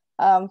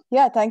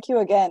yeah, thank you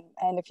again.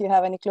 And if you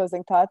have any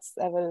closing thoughts,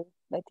 I will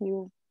let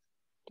you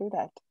do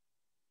that.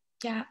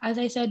 Yeah, as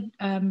I said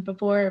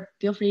before,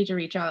 feel free to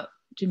reach out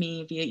to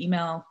me via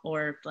email,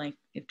 or like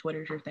if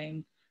Twitter's your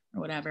thing or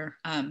whatever.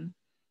 I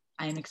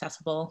am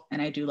accessible, and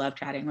I do love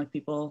chatting with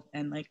people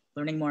and like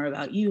learning more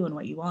about you and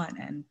what you want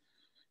and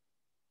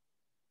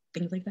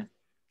things like that.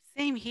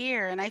 Same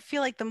here. And I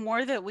feel like the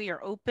more that we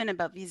are open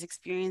about these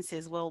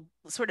experiences, we'll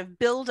sort of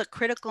build a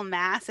critical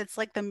mass. It's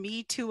like the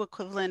Me Too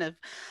equivalent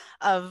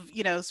of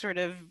sort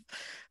of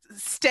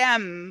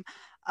STEM,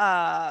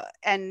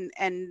 and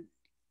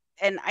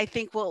I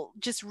think we'll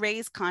just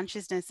raise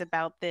consciousness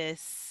about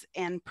this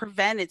and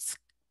prevent its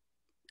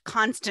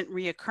constant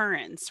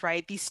reoccurrence,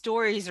 right? These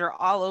stories are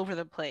all over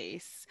the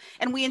place.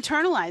 And we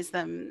internalize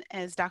them,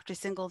 as Dr.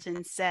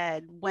 Singleton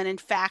said, when in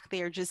fact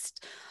they are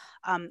just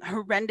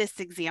horrendous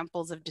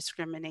examples of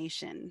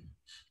discrimination.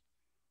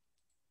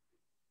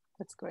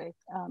 That's great.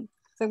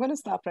 So I'm going to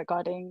stop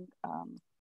recording